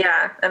 unquote.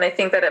 Yeah, and I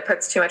think that it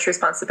puts too much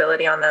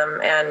responsibility on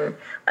them. And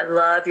I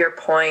love your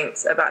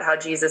point about how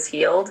Jesus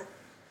healed,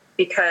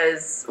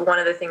 because one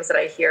of the things that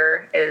I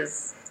hear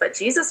is, but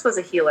Jesus was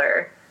a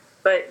healer,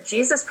 but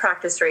Jesus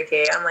practiced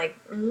Reiki. I'm like,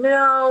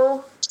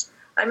 no,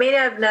 I may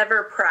have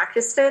never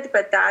practiced it,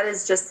 but that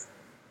is just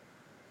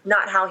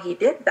not how he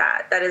did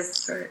that. That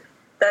is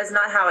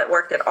not how it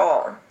worked at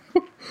all.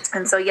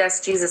 And so,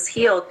 yes, Jesus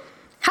healed.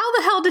 How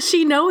the hell does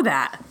she know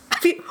that? I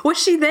mean,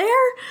 was she there?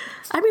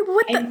 I mean,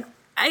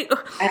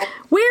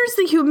 where's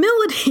the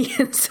humility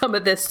in some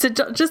of this to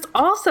just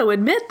also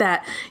admit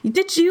that?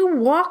 Did you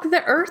walk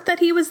the earth that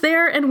he was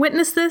there and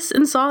witnessed this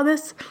and saw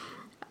this?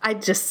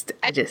 I've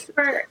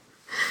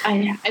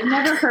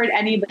never heard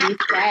anybody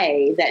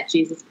say that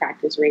Jesus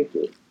practiced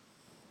Reiki.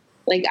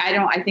 Like,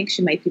 I think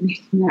she might be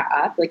making that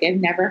up. Like, I've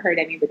never heard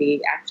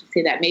anybody actually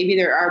say that. Maybe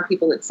there are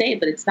people that say it,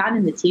 but it's not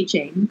in the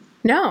teaching.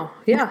 No,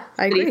 yeah,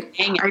 I agree.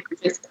 They're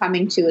just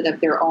coming to it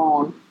of their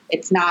own.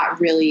 It's not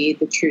really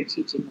the true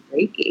teaching of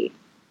Reiki.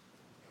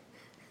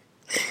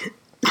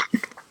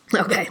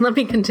 Okay, let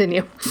me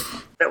continue.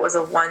 It was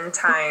a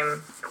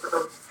one-time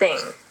thing.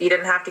 You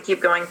didn't have to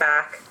keep going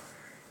back.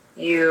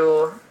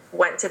 You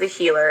went to the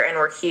healer and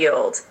were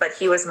healed, but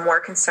he was more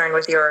concerned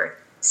with your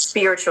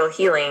spiritual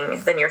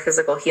healing than your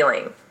physical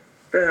healing.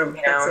 Boom.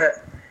 You know? That's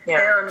it.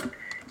 Yeah.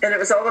 And it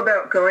was all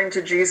about going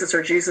to Jesus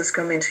or Jesus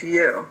coming to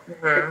you.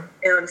 Mm-hmm.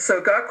 And so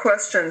Got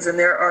Questions in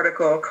their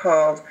article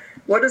called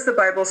What Does the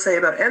Bible Say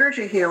About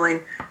Energy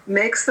Healing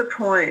makes the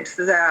point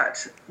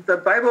that the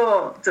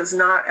Bible does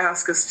not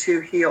ask us to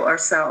heal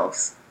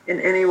ourselves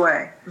in any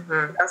way.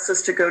 Mm-hmm. It asks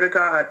us to go to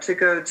God, to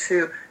go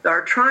to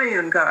our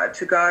triune God,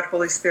 to God,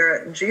 Holy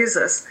Spirit, and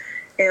Jesus.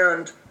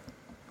 And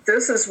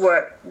this is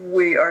what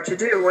we are to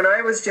do. When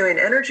I was doing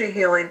energy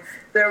healing,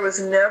 there was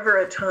never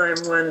a time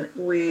when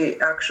we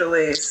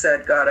actually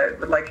said, God, I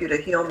would like you to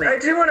heal me. I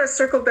do want to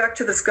circle back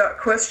to this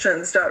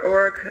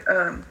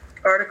gotquestions.org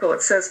article.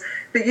 It says,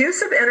 the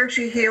use of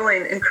energy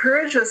healing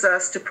encourages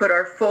us to put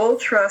our full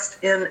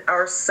trust in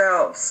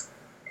ourselves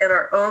and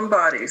our own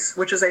bodies,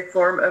 which is a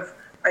form of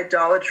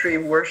idolatry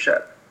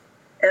worship.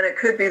 And it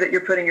could be that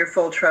you're putting your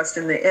full trust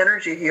in the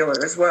energy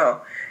healer as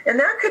well. And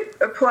that could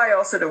apply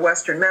also to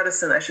Western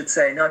medicine, I should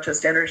say, not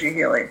just energy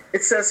healing.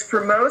 It says,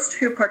 for most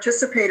who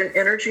participate in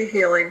energy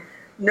healing,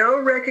 no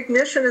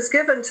recognition is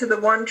given to the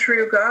one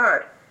true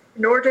God,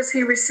 nor does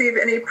he receive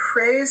any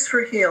praise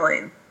for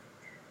healing.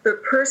 The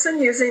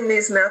person using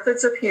these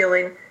methods of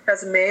healing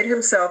has made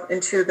himself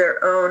into their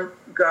own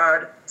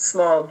God,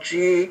 small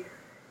g.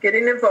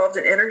 Getting involved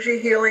in energy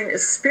healing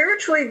is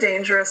spiritually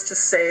dangerous, to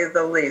say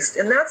the least.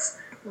 And that's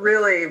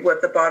really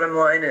what the bottom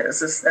line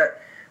is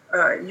that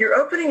you're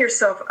opening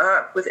yourself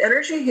up. With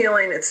energy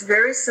healing, it's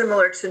very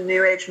similar to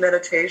New Age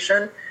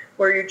meditation,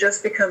 where you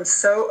just become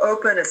so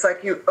open. It's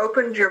like you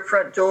opened your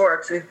front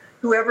door to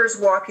whoever's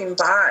walking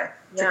by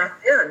to come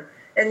in.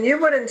 And you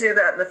wouldn't do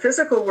that in the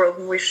physical world,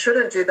 and we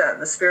shouldn't do that in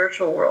the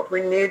spiritual world.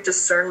 We need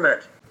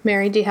discernment.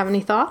 Mary, do you have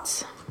any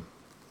thoughts?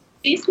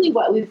 Basically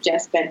what we've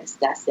just been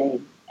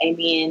discussing. I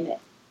mean,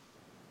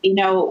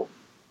 you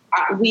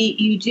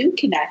do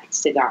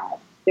connect to God.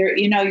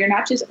 You're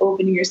not just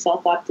opening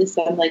yourself up to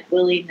some like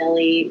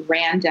willy-nilly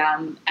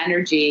random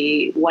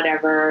energy,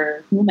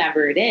 whatever,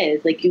 whomever it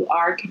is. Like, you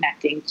are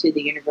connecting to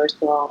the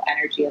universal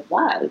energy of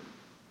love,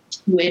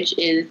 which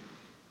is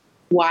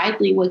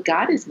widely what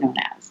God is known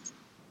as.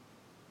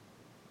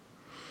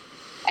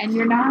 And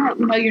you're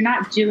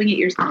not doing it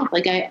yourself.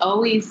 Like, I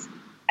always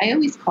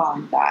call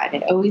on God. I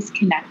always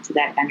connect to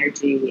that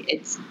energy.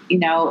 It's,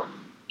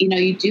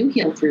 you do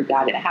heal through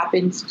God. It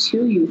happens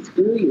to you,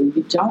 through you.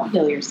 You don't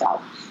heal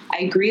yourself.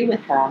 I agree with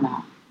her on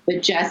that.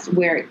 But just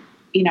where,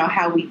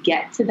 how we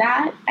get to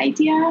that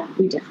idea,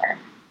 we differ.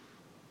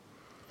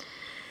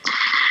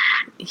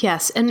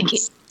 Yes. And,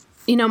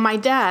 my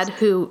dad,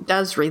 who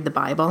does read the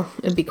Bible,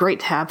 it'd be great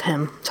to have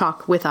him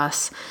talk with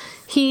us.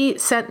 He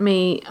sent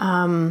me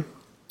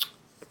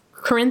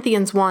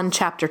Corinthians 1,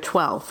 chapter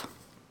 12.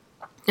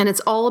 And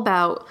it's all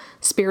about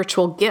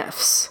spiritual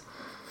gifts.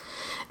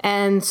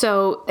 And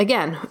so,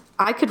 again,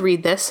 I could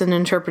read this and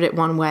interpret it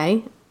one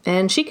way,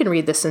 and she can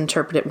read this and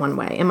interpret it one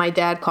way. And my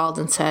dad called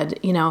and said,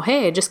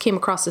 hey, I just came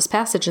across this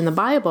passage in the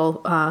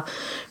Bible,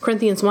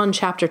 Corinthians 1,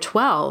 chapter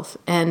 12,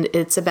 and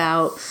it's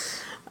about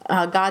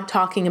God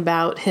talking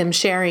about him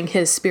sharing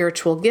his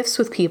spiritual gifts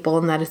with people,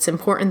 and that it's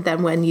important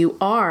that when you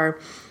are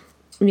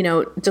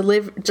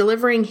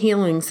delivering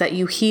healings, that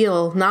you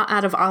heal not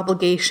out of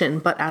obligation,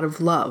 but out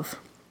of love.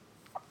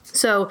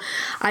 So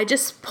I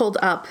just pulled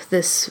up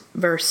this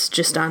verse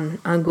just on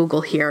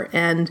Google here,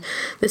 and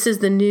this is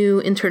the New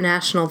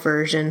International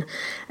Version,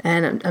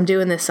 and I'm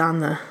doing this on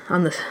the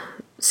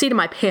seat of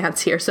my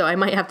pants here, so I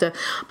might have to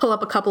pull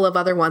up a couple of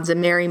other ones.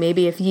 And Mary,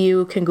 maybe if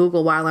you can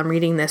Google while I'm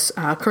reading this,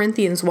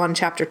 Corinthians 1,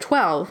 chapter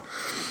 12,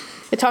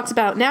 it talks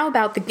about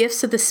the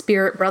gifts of the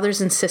Spirit,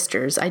 brothers and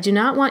sisters. I do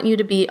not want you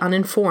to be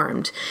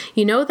uninformed.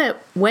 You know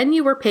that when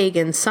you were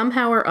pagans,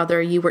 somehow or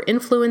other, you were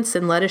influenced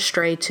and led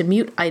astray to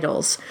mute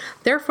idols.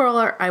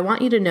 Therefore, I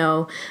want you to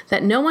know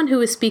that no one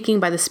who is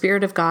speaking by the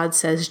Spirit of God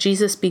says,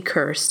 Jesus be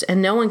cursed,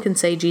 and no one can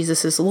say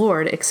Jesus is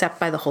Lord except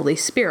by the Holy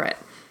Spirit.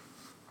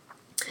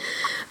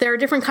 There are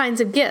different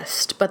kinds of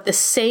gifts, but the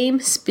same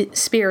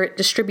Spirit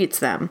distributes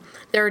them.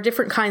 There are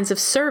different kinds of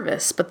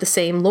service, but the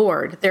same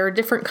Lord. There are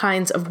different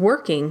kinds of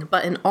working,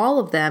 but in all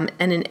of them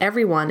and in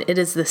everyone, it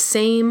is the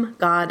same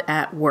God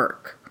at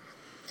work.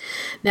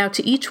 Now,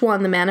 to each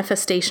one, the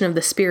manifestation of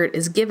the Spirit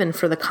is given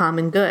for the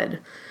common good.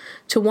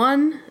 To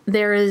one,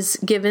 there is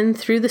given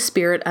through the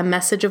Spirit a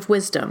message of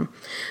wisdom.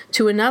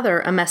 To another,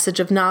 a message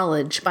of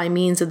knowledge by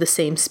means of the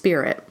same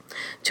Spirit.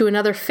 To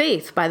another,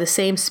 faith by the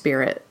same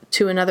Spirit.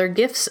 To another,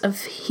 gifts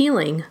of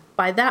healing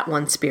by that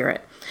one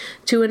Spirit.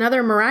 To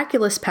another,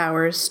 miraculous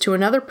powers. To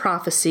another,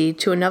 prophecy.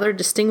 To another,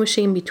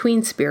 distinguishing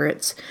between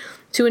spirits.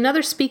 To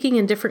another, speaking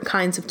in different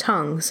kinds of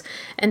tongues.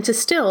 And to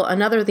still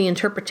another, the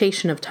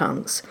interpretation of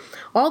tongues.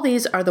 All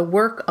these are the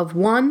work of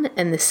one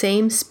and the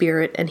same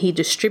Spirit, and he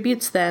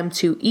distributes them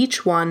to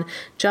each one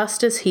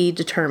just as he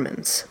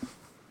determines.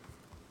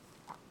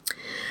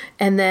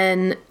 And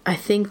then I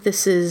think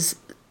this is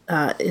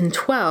in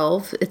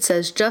 12, it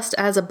says, just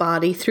as a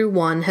body through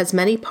one has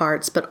many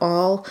parts, but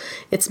all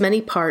its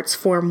many parts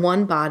form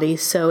one body,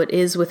 so it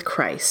is with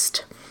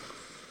Christ.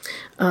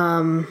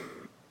 I'm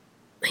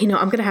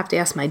going to have to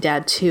ask my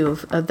dad, too,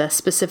 of the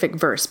specific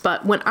verse.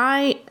 But when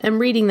I am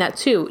reading that,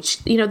 too,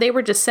 they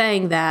were just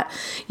saying that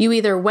you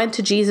either went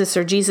to Jesus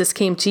or Jesus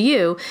came to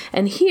you.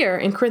 And here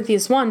in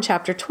Corinthians 1,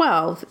 chapter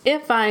 12,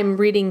 if I'm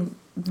reading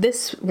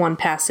this one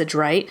passage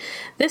right,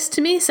 this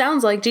to me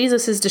sounds like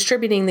Jesus is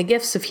distributing the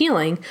gifts of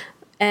healing.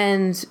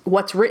 And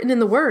what's written in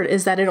the Word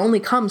is that it only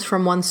comes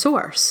from one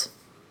source.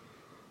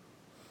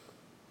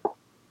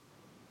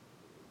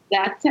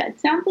 It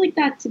sounds like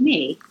that to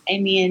me. I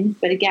mean,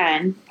 but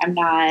again, I'm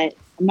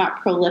not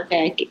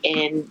prolific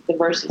in the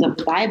verses of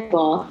the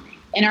Bible.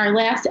 In our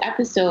last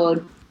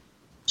episode,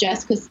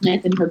 Jessica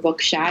Smith in her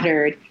book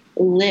Shattered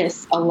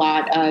lists a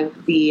lot of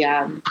the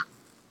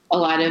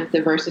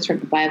verses from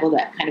the Bible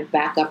that kind of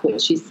back up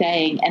what she's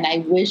saying. And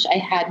I wish I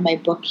had my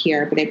book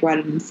here, but I brought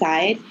it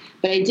inside.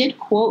 But I did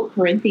quote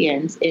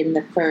Corinthians in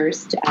the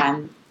first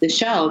the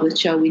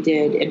show we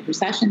did in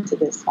procession to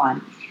this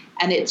one,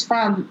 and it's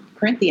from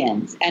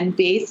Corinthians. And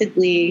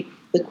basically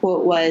the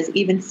quote was,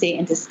 even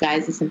Satan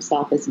disguises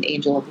himself as an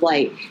angel of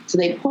light. So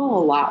they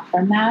pull a lot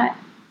from that.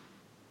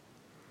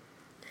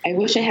 I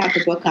wish I had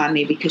the book on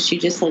me because she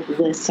just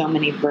lists so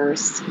many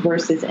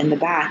verses in the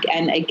back.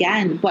 And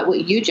again, what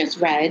you just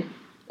read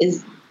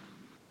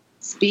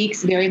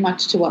speaks very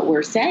much to what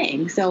we're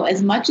saying. So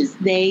as much as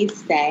they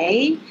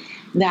say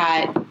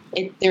that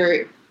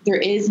there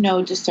is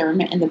no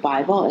discernment in the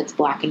Bible, it's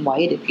black and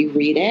white. If you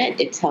read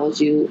it, it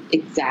tells you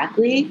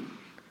exactly.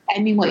 I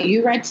mean, what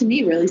you read to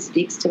me really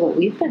speaks to what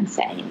we've been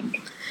saying.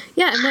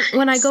 Yeah, and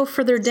when I go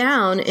further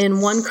down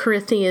in 1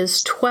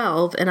 Corinthians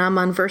 12, and I'm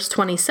on verse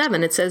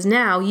 27, it says,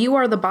 now you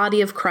are the body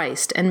of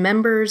Christ and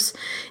members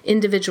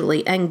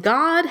individually, and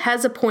God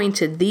has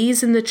appointed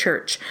these in the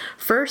church,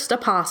 first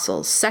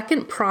apostles,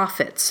 second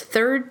prophets,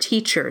 third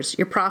teachers.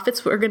 Your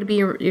prophets are going to be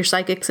your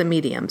psychics and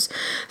mediums.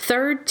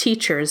 Third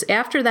teachers,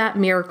 after that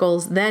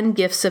miracles, then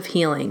gifts of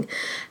healing,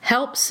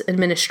 helps,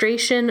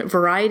 administration,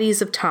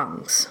 varieties of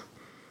tongues.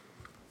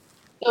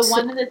 So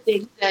one of the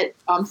things that,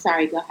 I'm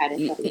sorry, go ahead.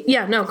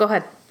 Yeah, no, go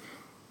ahead.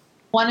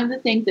 One of the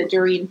things that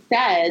Doreen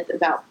says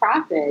about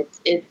prophets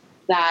is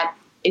that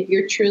if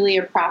you're truly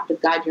a prophet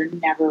of God, you're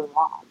never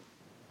wrong.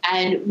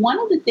 And one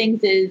of the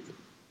things is,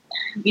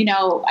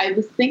 I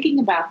was thinking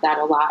about that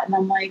a lot, and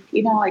I'm like,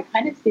 I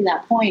kind of see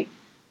that point.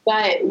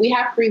 But we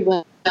have free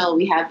will,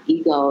 we have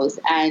egos,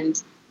 and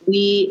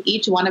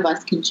each one of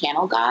us can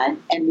channel God,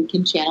 and we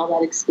can channel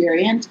that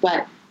experience,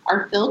 but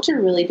our filter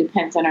really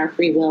depends on our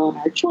free will and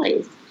our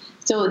choice.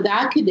 So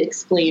that could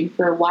explain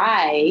for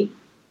why,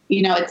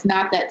 it's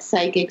not that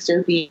psychics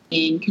are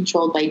being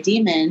controlled by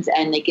demons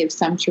and they give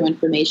some true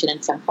information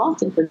and some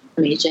false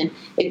information.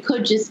 It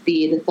could just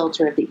be the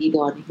filter of the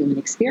ego and the human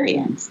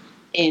experience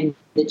in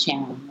the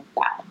channeling of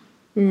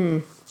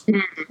that.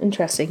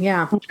 Interesting.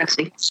 Yeah.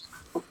 Interesting.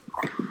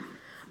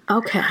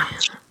 Okay.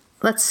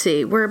 Let's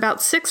see. We're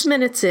about 6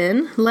 minutes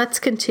in. Let's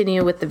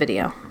continue with the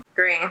video.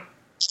 Agree.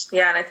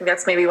 Yeah, and I think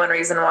that's maybe one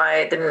reason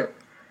why I didn't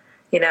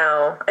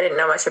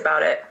know much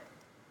about it.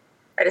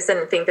 I just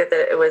didn't think that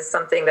it was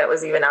something that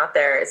was even out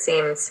there. It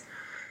seems,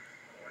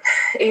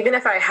 even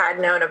if I had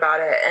known about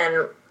it,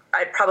 and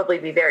I'd probably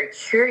be very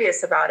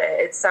curious about it,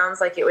 it sounds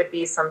like it would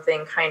be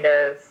something kind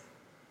of,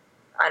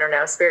 I don't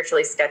know,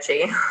 spiritually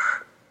sketchy.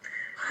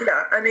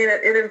 Yeah, I mean,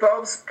 it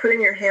involves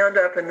putting your hand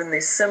up and then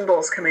these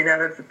symbols coming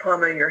out of the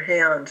palm of your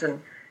hand. And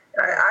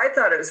I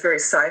thought it was very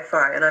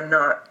sci-fi, and I'm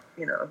not,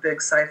 a big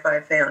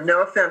sci-fi fan.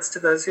 No offense to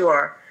those who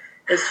are.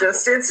 It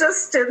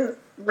just didn't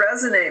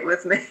resonate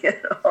with me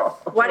at all.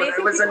 Why do you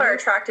think people are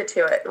attracted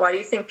to it? Why do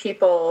you think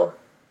people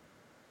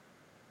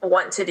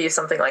want to do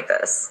something like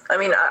this? I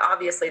mean,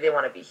 obviously they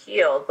want to be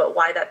healed, but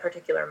why that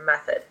particular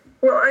method?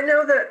 Well, I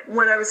know that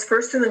when I was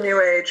first in the New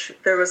Age,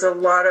 there was a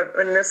lot of,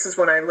 and this is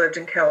when I lived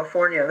in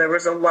California, there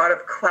was a lot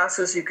of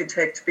classes you could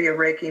take to be a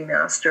Reiki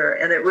master,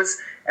 and it was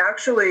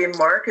actually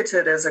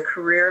marketed as a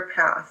career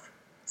path.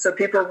 So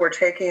people were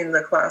taking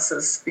the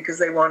classes because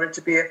they wanted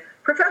to be a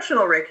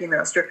professional Reiki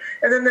master.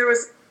 And then there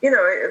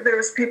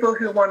was people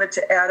who wanted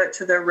to add it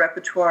to their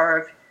repertoire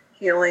of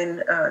healing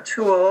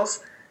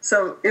tools.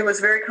 So it was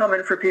very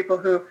common for people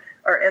who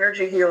are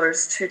energy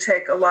healers to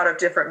take a lot of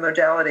different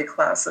modality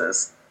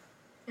classes.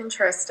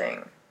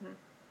 Interesting.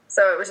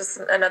 So it was just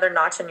another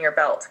notch in your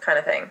belt kind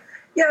of thing.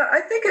 Yeah, I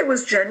think it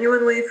was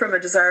genuinely from a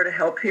desire to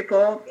help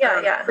people.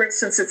 Yeah. For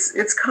instance,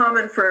 it's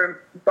common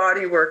for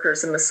body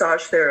workers and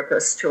massage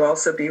therapists to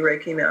also be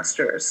Reiki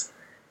masters.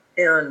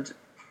 And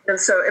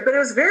so, but it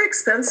was very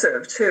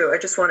expensive too. I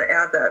just want to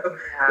add that.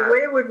 Yeah. The way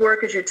it would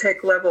work is you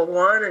take level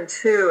 1 and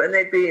 2, and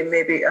they'd be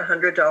maybe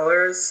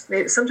 $100,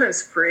 maybe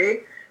sometimes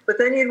free. But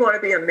then you'd want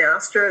to be a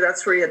master.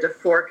 That's where you had to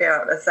fork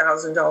out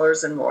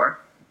 $1,000 and more.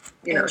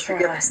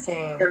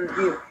 Interesting.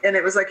 And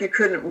it was like you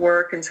couldn't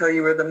work until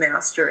you were the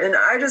master. And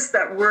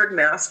that word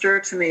master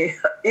to me,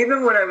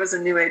 even when I was a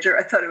New Ager,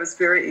 I thought it was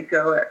very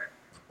egoic.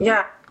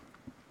 Yeah.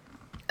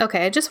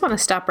 Okay, I just want to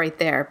stop right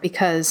there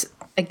because,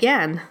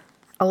 again,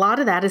 a lot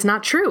of that is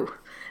not true,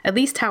 at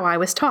least how I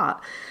was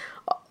taught.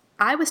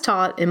 I was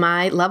taught in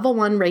my level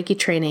 1 Reiki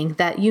training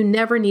that you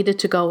never needed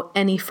to go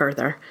any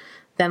further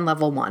than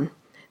level 1.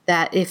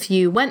 That if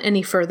you went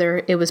any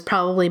further, it was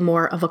probably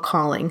more of a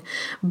calling.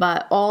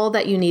 But all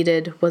that you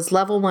needed was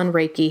level 1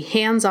 Reiki,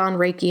 hands-on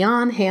Reiki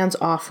on,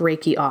 hands-off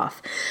Reiki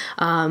off.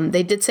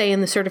 They did say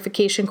in the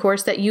certification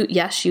course that you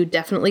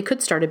definitely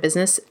could start a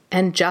business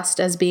and just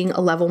as being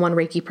a level 1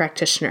 Reiki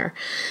practitioner.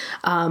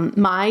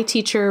 My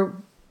teacher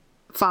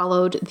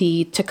followed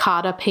the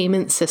Takata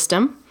payment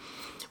system,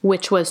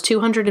 which was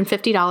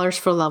 $250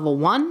 for level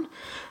 1,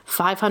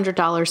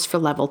 $500 for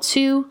level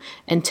 2,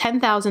 and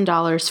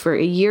 $10,000 for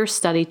a year's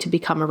study to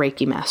become a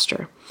Reiki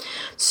master.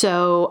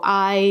 So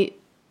I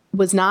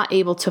was not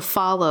able to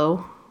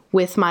follow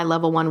with my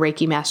level 1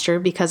 Reiki master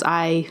because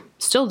I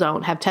still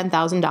don't have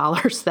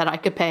 $10,000 that I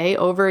could pay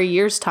over a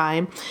year's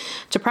time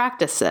to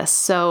practice this.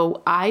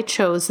 So I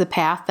chose the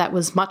path that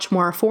was much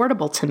more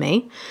affordable to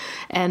me.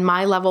 And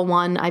my level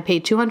 1, I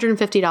paid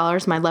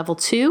 $250. My level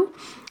 2,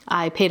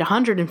 I paid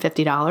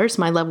 $150.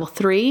 My level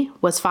 3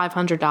 was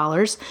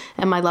 $500.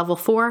 And my level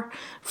 4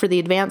 for the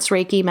advanced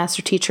Reiki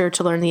master teacher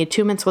to learn the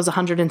attunements was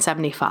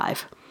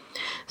 $175.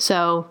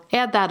 So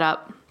add that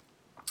up.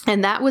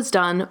 And that was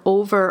done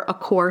over a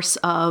course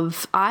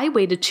of, I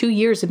waited 2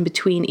 years in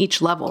between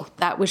each level.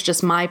 That was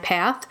just my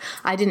path.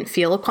 I didn't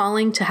feel a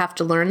calling to have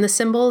to learn the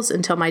symbols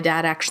until my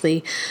dad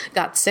actually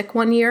got sick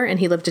one year and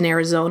he lived in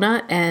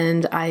Arizona.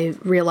 And I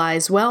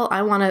realized, well,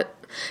 I want to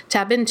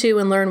tap into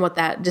and learn what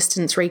that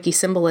distance Reiki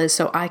symbol is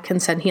so I can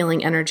send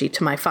healing energy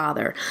to my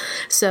father.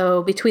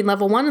 So between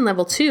level 1 and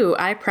level 2,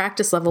 I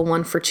practiced level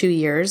 1 for 2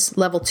 years.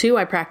 Level 2,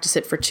 I practiced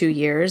it for 2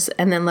 years.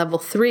 And then level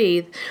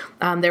 3,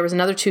 there was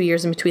another 2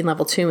 years in between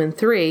level 2 and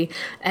 3.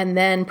 And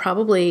then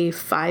probably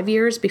 5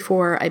 years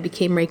before I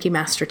became Reiki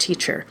master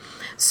teacher.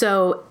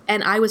 So,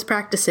 and I was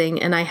practicing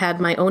and I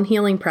had my own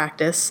healing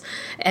practice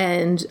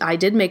and I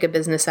did make a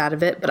business out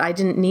of it, but I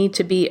didn't need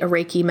to be a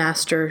Reiki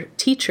master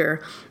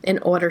teacher in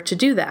order to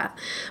do that.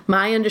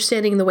 My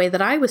understanding, the way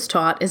that I was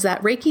taught, is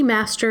that Reiki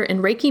master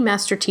and Reiki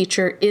master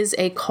teacher is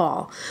a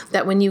call.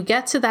 That when you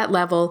get to that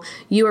level,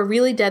 you are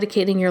really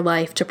dedicating your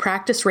life to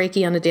practice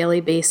Reiki on a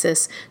daily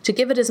basis, to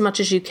give it as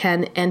much as you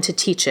can and to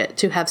teach it,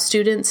 to have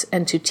students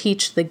and to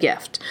teach the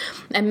gift.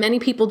 And many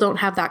people don't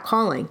have that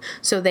calling.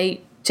 So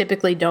they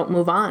typically don't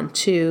move on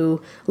to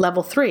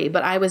level 3.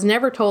 But I was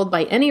never told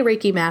by any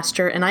Reiki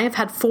master, and I have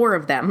had 4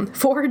 of them,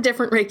 4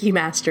 different Reiki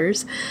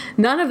masters.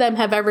 None of them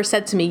have ever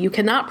said to me, you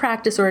cannot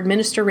practice or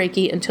administer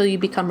Reiki until you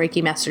become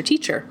Reiki master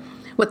teacher.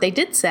 What they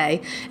did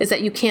say is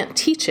that you can't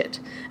teach it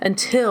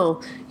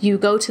until you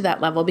go to that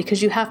level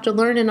because you have to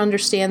learn and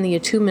understand the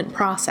attunement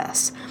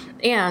process.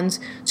 And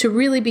to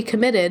really be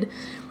committed,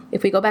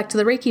 if we go back to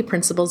the Reiki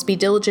principles, be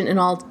diligent in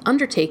all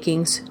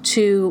undertakings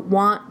to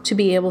want to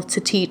be able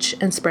to teach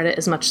and spread it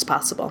as much as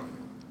possible.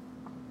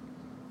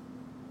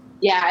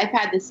 Yeah, I've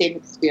had the same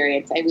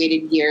experience. I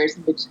waited years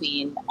in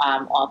between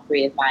all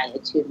 3 of my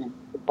attunements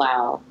as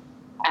well.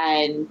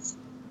 And,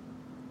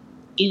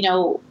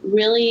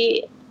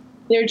 really,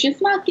 they're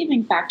just not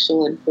giving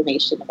factual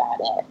information about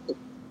it. It's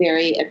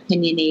very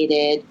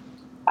opinionated.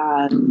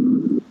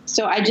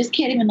 So I just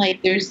can't even I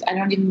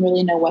don't even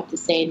really know what to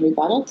say in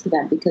rebuttal to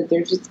them because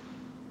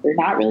they're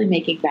not really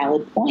making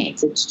valid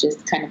points. It's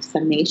just kind of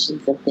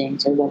summations of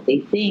things or what they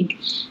think.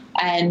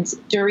 And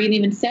Doreen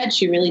even said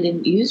she really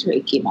didn't use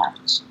Reiki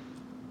much.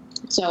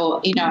 So,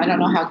 I don't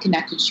know how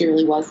connected she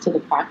really was to the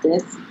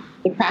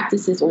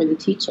practices or the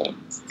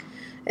teachings.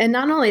 And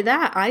not only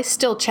that, I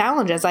still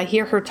challenge as I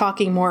hear her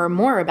talking more and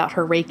more about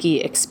her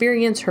Reiki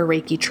experience, her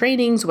Reiki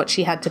trainings, what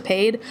she had to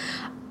pay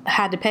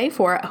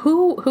for.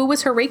 Who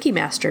was her Reiki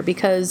master?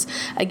 Because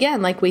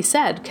again, like we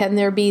said, can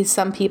there be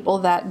some people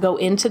that go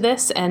into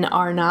this and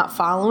are not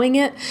following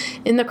it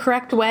in the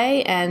correct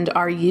way and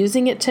are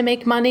using it to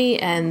make money,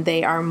 and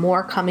they are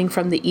more coming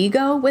from the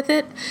ego with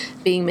it,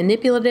 being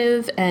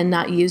manipulative and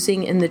not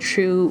using in the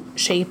true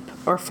shape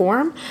or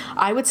form?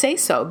 I would say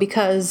so,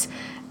 because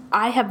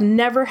I have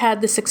never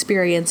had this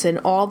experience in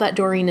all that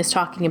Doreen is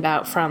talking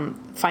about, from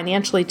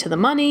financially to the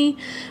money,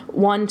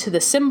 1 to the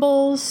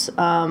symbols,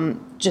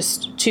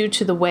 just 2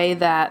 to the way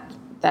that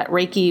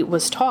Reiki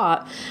was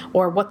taught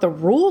or what the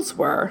rules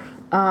were.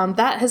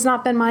 That has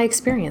not been my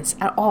experience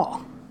at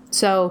all.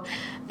 So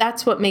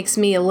that's what makes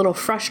me a little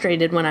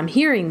frustrated when I'm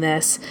hearing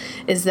this,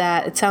 is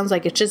that it sounds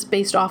like it's just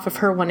based off of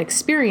her one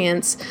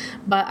experience,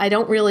 but I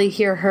don't really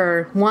hear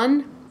her,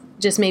 1,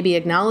 just maybe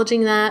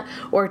acknowledging that,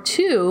 or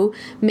 2,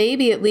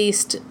 maybe at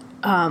least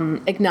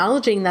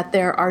acknowledging that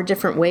there are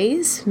different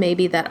ways,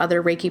 maybe that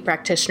other Reiki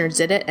practitioners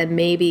did it, and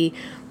maybe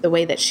the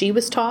way that she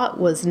was taught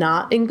was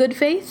not in good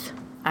faith.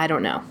 I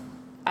don't know.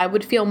 I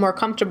would feel more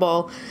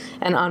comfortable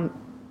and on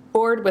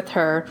board with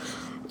her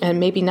and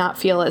maybe not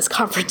feel as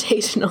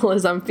confrontational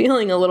as I'm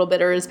feeling a little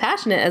bit, or as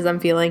passionate as I'm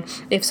feeling,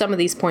 if some of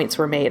these points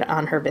were made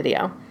on her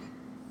video.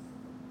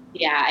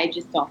 Yeah, I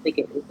just don't think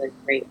it was a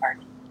great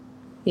argument.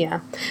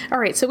 Yeah. All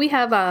right. So we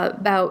have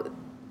about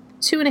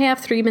 2.5,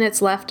 3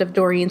 minutes left of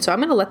Doreen. So I'm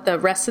going to let the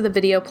rest of the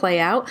video play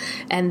out,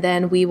 and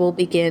then we will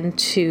begin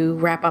to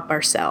wrap up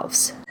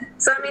ourselves.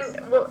 So, I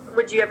mean,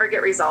 would you ever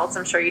get results?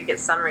 I'm sure you'd get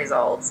some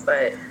results,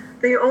 but...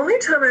 The only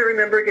time I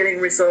remember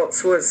getting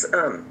results was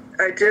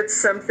I did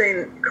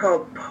something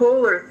called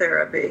polar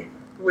therapy,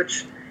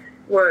 which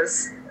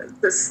was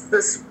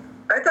this.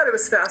 I thought it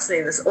was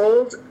fascinating. This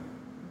old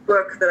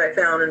book that I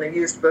found in a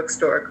used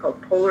bookstore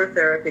called Polar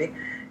Therapy,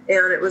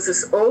 and it was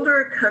this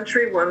older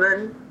country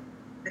woman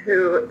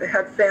who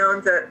had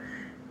found that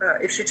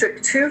if she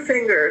took two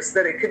fingers,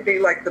 that it could be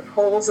like the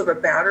poles of a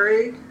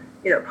battery,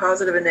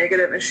 positive and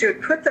negative, and she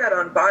would put that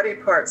on body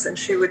parts, and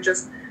she would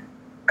just.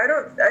 I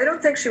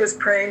don't think she was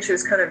praying. She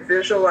was kind of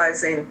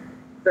visualizing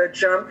the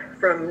jump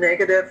from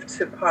negative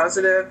to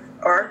positive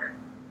arc.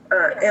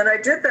 And I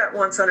did that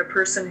once on a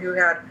person who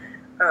had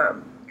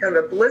kind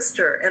of a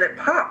blister, and it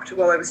popped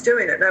while I was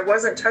doing it, and I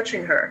wasn't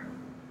touching her.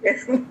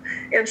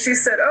 And she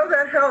said, "Oh,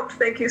 that helped.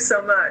 Thank you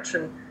so much."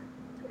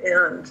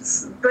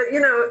 But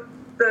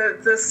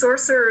the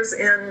sorcerers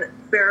in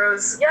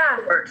Pharaoh's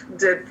court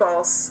did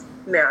false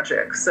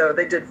magic, so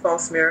they did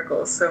false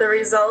miracles. So the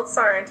results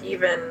aren't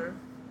even.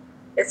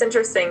 It's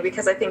interesting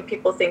because I think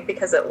people think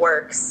because it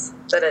works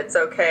that it's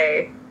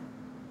okay.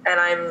 And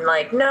I'm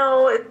like,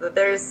 no,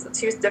 there's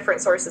two different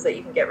sources that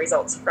you can get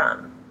results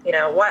from.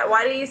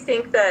 Why do you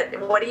think that,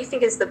 what do you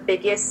think is the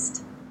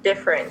biggest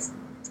difference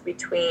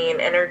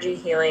between energy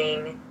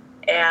healing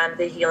and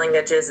the healing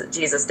that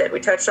Jesus did?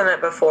 We touched on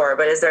it before,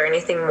 but is there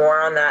anything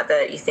more on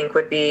that you think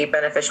would be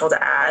beneficial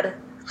to add?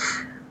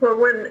 Well,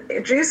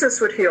 when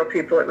Jesus would heal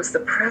people, it was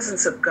the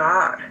presence of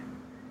God.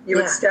 You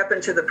would step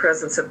into the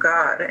presence of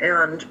God,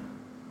 and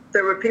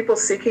there were people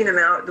seeking him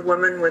out. The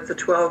woman with the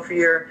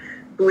 12-year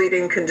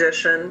bleeding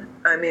condition.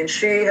 I mean,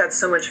 she had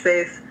so much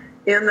faith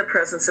in the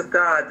presence of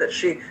God that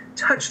she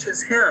touched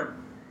his hem,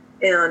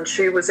 and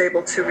she was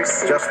able to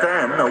receive. Just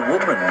then, a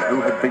woman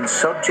who had been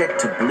subject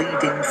to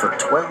bleeding for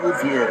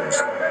 12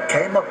 years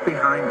came up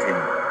behind him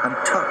and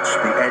touched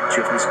the edge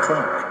of his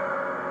cloak.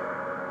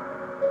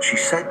 She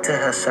said to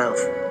herself,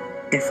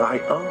 "If I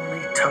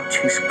only touch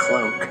his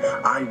cloak,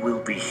 I will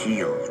be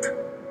healed."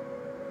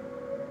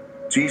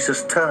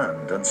 Jesus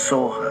turned and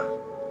saw her.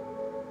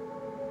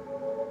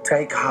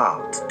 "Take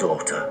heart,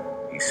 daughter,"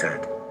 he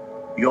said.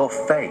 "Your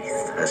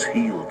faith has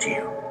healed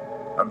you."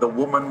 And the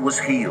woman was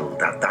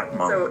healed at that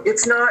moment. So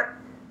it's not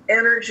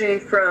energy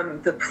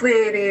from the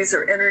Pleiades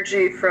or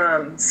energy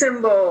from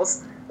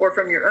symbols or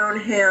from your own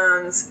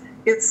hands.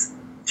 It's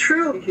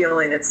true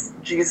healing. It's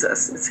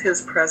Jesus. It's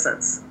his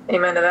presence.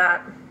 Amen to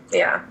that.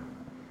 Yeah.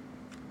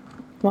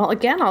 Well,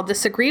 again, I'll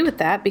disagree with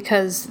that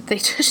because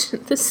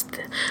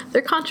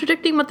they're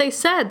contradicting what they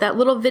said. That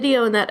little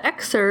video in that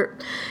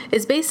excerpt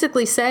is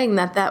basically saying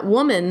that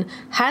woman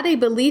had a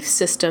belief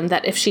system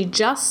that if she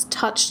just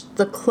touched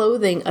the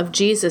clothing of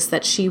Jesus,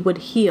 that she would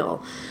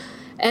heal.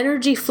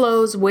 Energy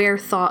flows where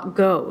thought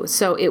goes.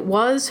 So it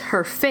was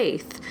her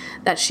faith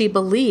that she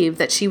believed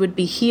that she would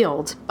be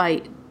healed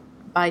by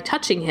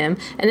touching him.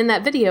 And in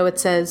that video, it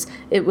says,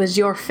 "It was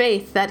your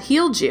faith that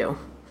healed you."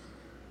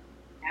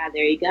 Yeah,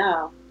 there you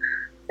go.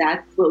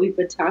 That's what we've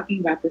been talking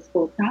about this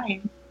whole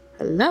time.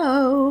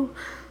 Hello.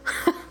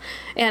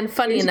 And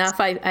funny enough,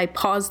 I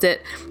paused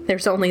it.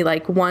 There's only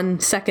like 1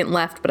 second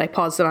left, but I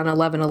paused it on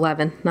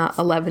 11:11, not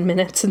 11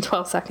 minutes and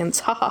 12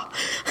 seconds. Ha.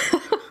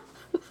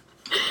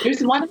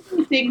 There's one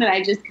other thing that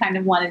I just kind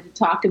of wanted to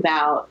talk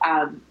about.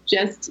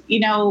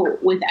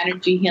 With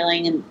energy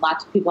healing, and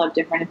lots of people have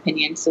different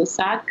opinions. So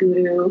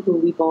Sadhguru, who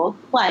we both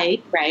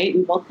like, right?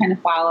 We both kind of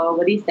follow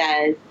what he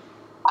says.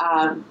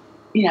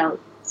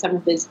 Some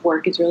of his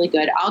work is really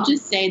good. I'll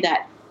just say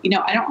that,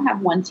 I don't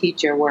have one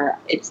teacher where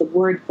it's a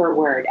word for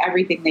word.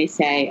 Everything they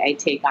say, I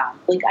take on.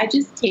 Like, I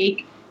just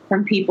take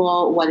from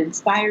people what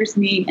inspires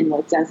me, and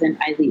what doesn't,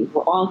 I leave.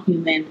 We're all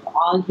human. We're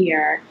all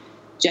here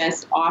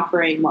just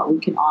offering what we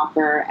can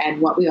offer, and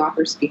what we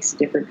offer speaks to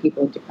different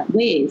people in different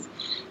ways.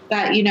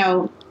 But,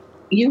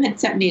 you had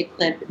sent me a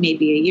clip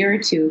maybe a year or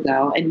two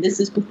ago, and this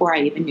is before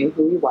I even knew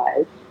who he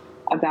was,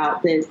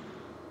 about this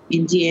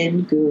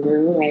Indian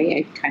guru, right?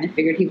 I kind of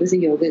figured he was a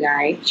yoga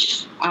guy,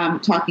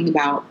 talking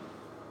about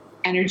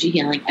energy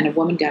healing. And a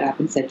woman got up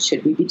and said,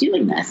 "Should we be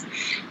doing this?"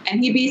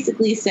 And he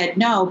basically said,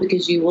 "No,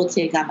 because you will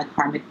take on the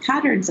karmic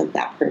patterns of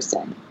that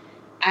person."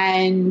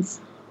 And,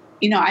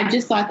 I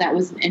just thought that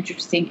was an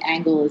interesting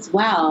angle as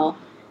well.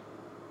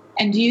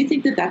 And do you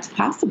think that that's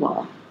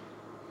possible?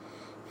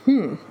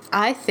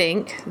 I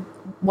think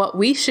what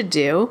we should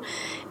do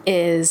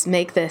is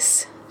make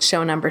this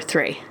show number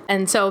 3.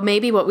 And so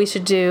maybe what we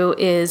should do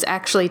is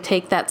actually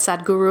take that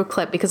Sadhguru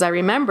clip, because I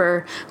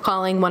remember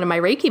calling one of my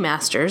Reiki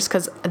masters,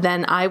 because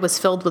then I was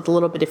filled with a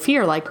little bit of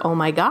fear, like, oh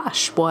my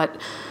gosh, what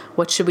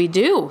should we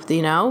do?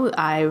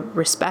 I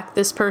respect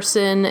this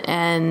person,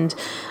 and,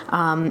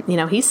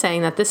 he's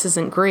saying that this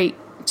isn't great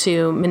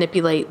to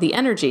manipulate the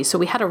energy. So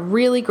we had a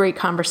really great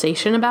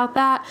conversation about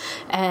that.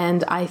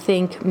 And I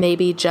think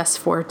maybe just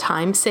for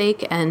time's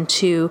sake and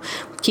to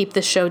keep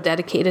the show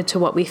dedicated to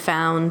what we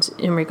found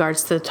in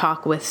regards to the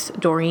talk with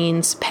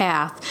Doreen's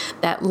path,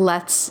 that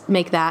let's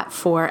make that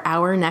for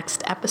our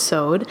next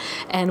episode.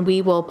 And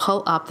we will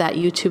pull up that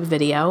YouTube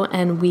video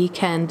and we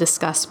can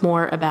discuss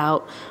more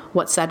about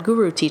what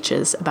Sadhguru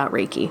teaches about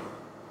Reiki.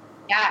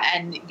 Yeah,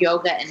 and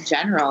yoga in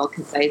general,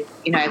 because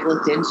I've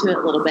looked into it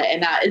a little bit,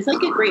 and it's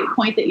like a great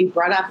point that you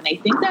brought up. And I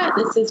think that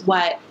this is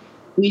what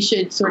we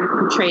should sort of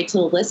portray to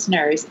the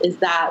listeners, is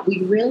that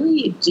we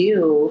really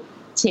do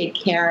take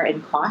care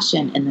and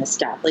caution in this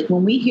stuff. Like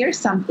when we hear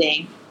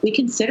something, we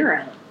consider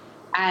it.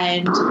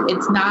 And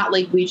it's not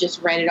like we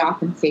just write it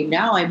off and say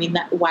no. I mean,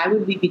 why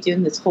would we be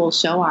doing this whole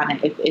show on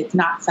it if it's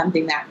not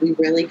something that we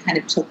really kind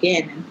of took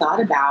in and thought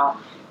about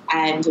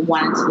and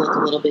wanted to look a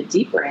little bit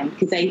deeper in?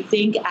 Because I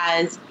think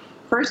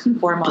first and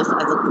foremost,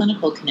 as a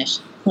clinical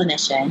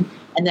clinician,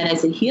 and then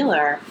as a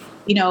healer,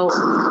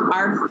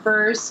 our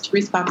first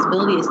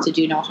responsibility is to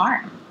do no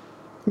harm.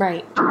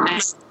 Right.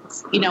 And,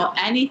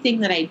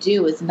 anything that I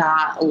do is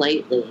not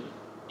lightly.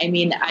 I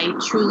mean, I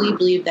truly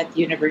believe that the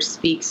universe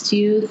speaks to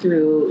you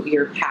through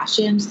your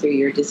passions, through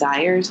your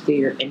desires, through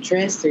your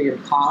interests, through your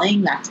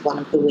calling. That's one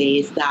of the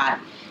ways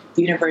that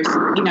the universe,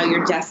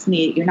 your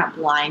destiny, you're not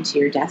blind to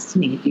your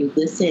destiny. If you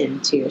listen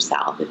to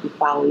yourself, if you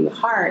follow your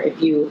heart,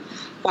 if you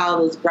follow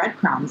those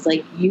breadcrumbs,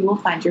 like you will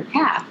find your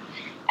path.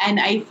 And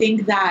I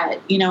think that,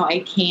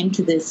 I came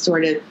to this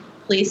sort of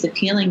place of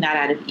healing, not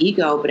out of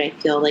ego, but I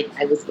feel like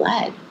I was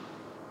led.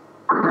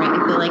 Right?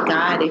 I feel like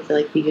God, I feel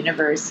like the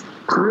universe,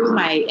 through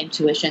my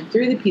intuition,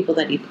 through the people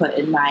that he put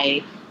in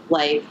my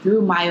life,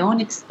 through my own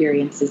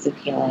experiences of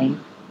healing,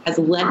 has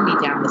led me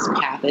down this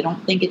path. I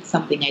don't think it's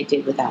something I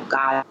did without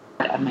God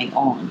on my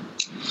own.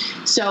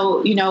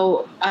 So,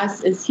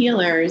 us as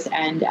healers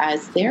and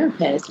as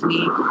therapists,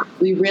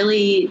 we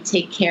really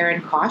take care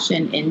and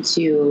caution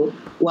into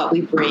what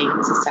we bring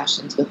to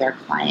sessions with our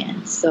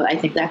clients. So I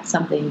think that's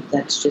something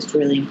that's just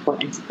really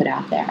important to put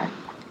out there.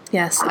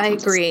 Yes, I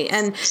agree.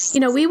 And,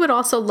 we would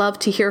also love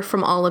to hear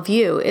from all of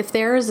you. If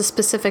there is a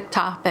specific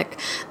topic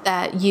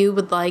that you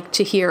would like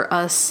to hear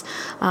us,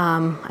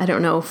 I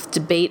don't know if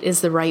debate is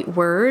the right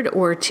word,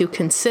 or to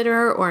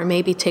consider, or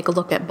maybe take a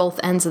look at both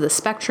ends of the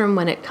spectrum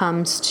when it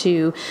comes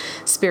to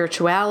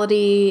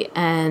spirituality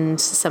and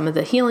some of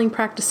the healing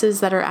practices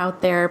that are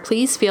out there,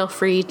 please feel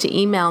free to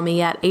email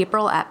me at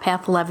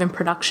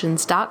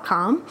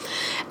april@path11productions.com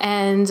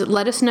and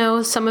let us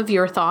know some of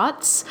your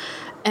thoughts.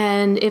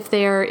 And if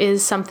there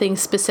is something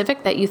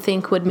specific that you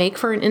think would make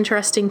for an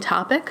interesting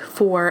topic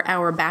for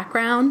our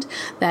background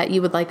that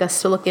you would like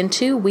us to look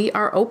into, we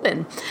are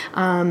open.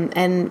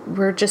 And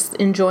we're just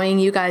enjoying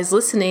you guys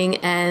listening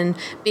and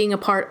being a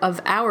part of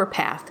our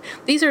path.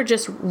 These are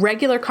just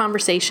regular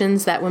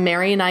conversations that when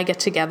Mary and I get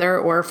together,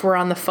 or if we're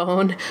on the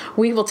phone,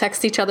 we will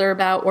text each other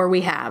about, or we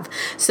have.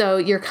 So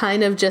you're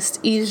kind of just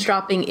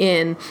eavesdropping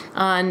in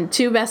on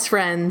two best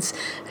friends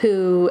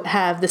who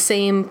have the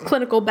same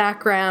clinical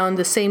background,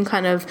 the same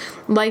kind of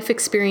life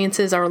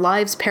experiences. Our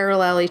lives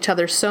parallel each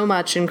other so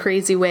much in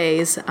crazy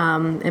ways.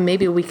 And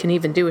maybe we can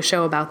even do a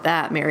show about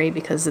that, Mary,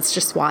 because it's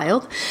just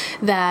wild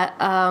that,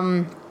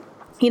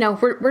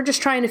 we're just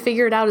trying to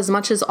figure it out as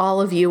much as all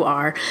of you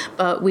are,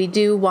 but we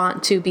do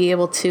want to be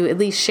able to at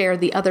least share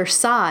the other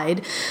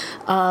side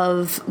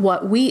of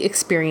what we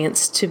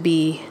experience to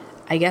be,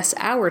 I guess,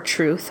 our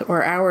truth,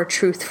 or our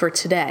truth for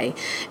today.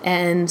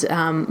 And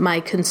my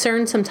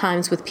concern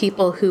sometimes with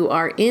people who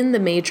are in the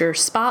major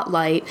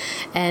spotlight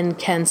and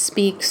can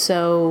speak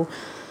so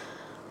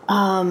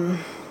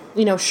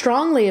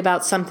strongly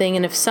about something,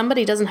 and if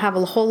somebody doesn't have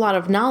a whole lot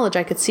of knowledge,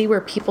 I could see where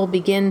people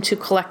begin to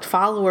collect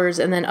followers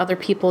and then other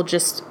people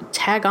just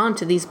tag on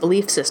to these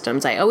belief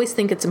systems. I always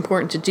think it's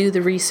important to do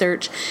the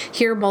research,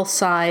 hear both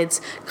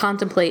sides,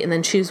 contemplate, and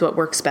then choose what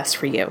works best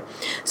for you.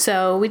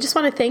 So we just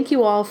want to thank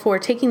you all for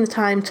taking the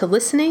time to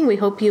listening. We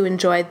hope you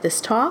enjoyed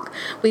this talk.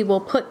 We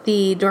will put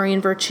the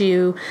Doreen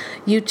Virtue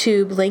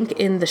YouTube link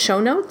in the show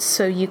notes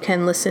so you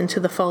can listen to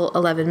the full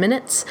 11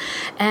 minutes.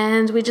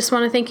 And we just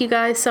want to thank you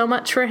guys so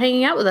much for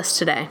hanging out with us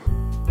today.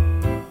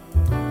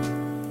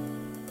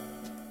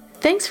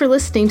 Thanks for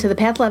listening to the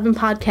Path 11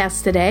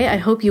 podcast today. I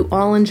hope you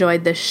all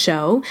enjoyed this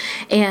show.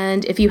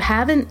 And if you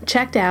haven't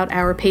checked out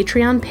our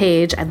Patreon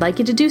page, I'd like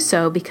you to do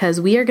so, because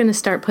we are going to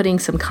start putting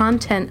some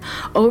content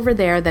over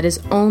there that is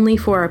only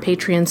for our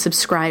Patreon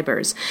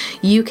subscribers.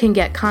 You can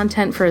get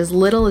content for as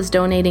little as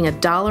donating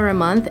 $1 a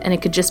month, and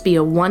it could just be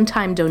a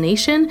one-time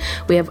donation.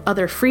 We have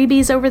other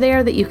freebies over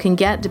there that you can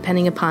get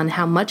depending upon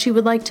how much you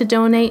would like to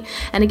donate.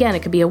 And again,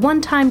 it could be a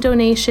one-time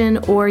donation,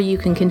 or you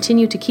can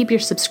continue to keep your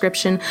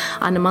subscription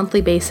on a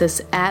monthly basis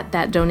service at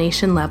that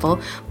donation level,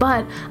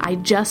 but I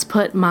just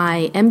put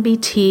my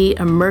MBT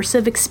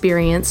immersive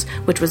experience,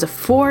 which was a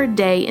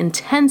 4-day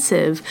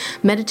intensive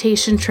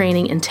meditation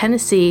training in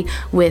Tennessee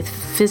with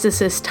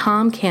physicist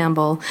Tom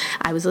Campbell.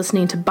 I was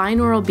listening to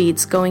binaural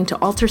beats, going to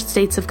altered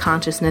states of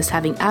consciousness,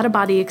 having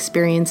out-of-body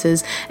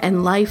experiences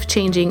and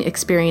life-changing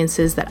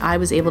experiences that I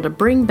was able to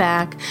bring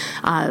back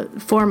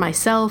for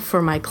myself,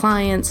 for my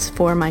clients,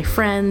 for my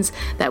friends.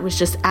 That was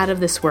just out of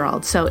this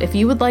world. So if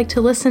you would like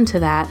to listen to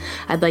that,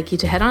 I'd like you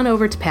to head on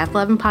over to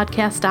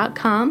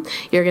path11podcast.com.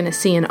 You're going to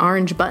see an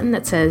orange button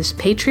that says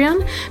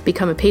Patreon.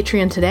 Become a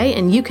Patreon today,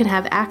 and you can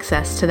have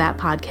access to that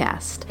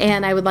podcast.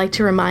 And I would like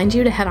to remind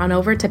you to head on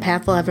over to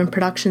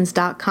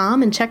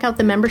path11productions.com and check out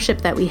the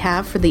membership that we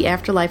have for the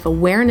Afterlife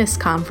Awareness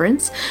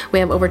Conference. We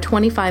have over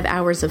 25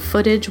 hours of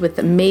footage with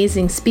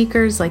amazing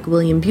speakers like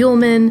William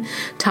Buhlman,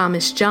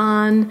 Thomas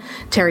John,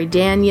 Terry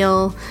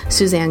Daniel,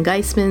 Suzanne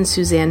Geisman,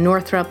 Suzanne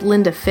Northrup,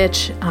 Linda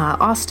Fitch,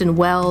 Austin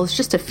Wells,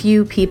 just a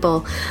few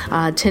people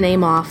to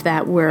name off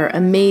that were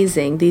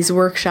amazing. These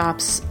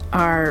workshops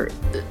are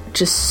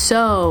just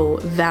so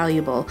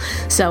valuable.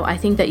 So I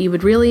think that you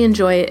would really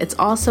enjoy it. It's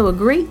also a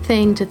great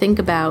thing to think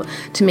about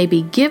to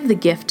maybe give the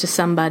gift to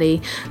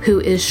somebody who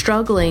is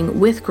struggling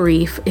with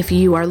grief. If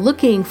you are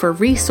looking for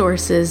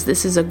resources,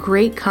 this is a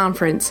great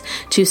conference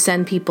to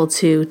send people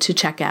to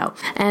check out.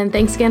 And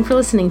thanks again for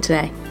listening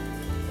today.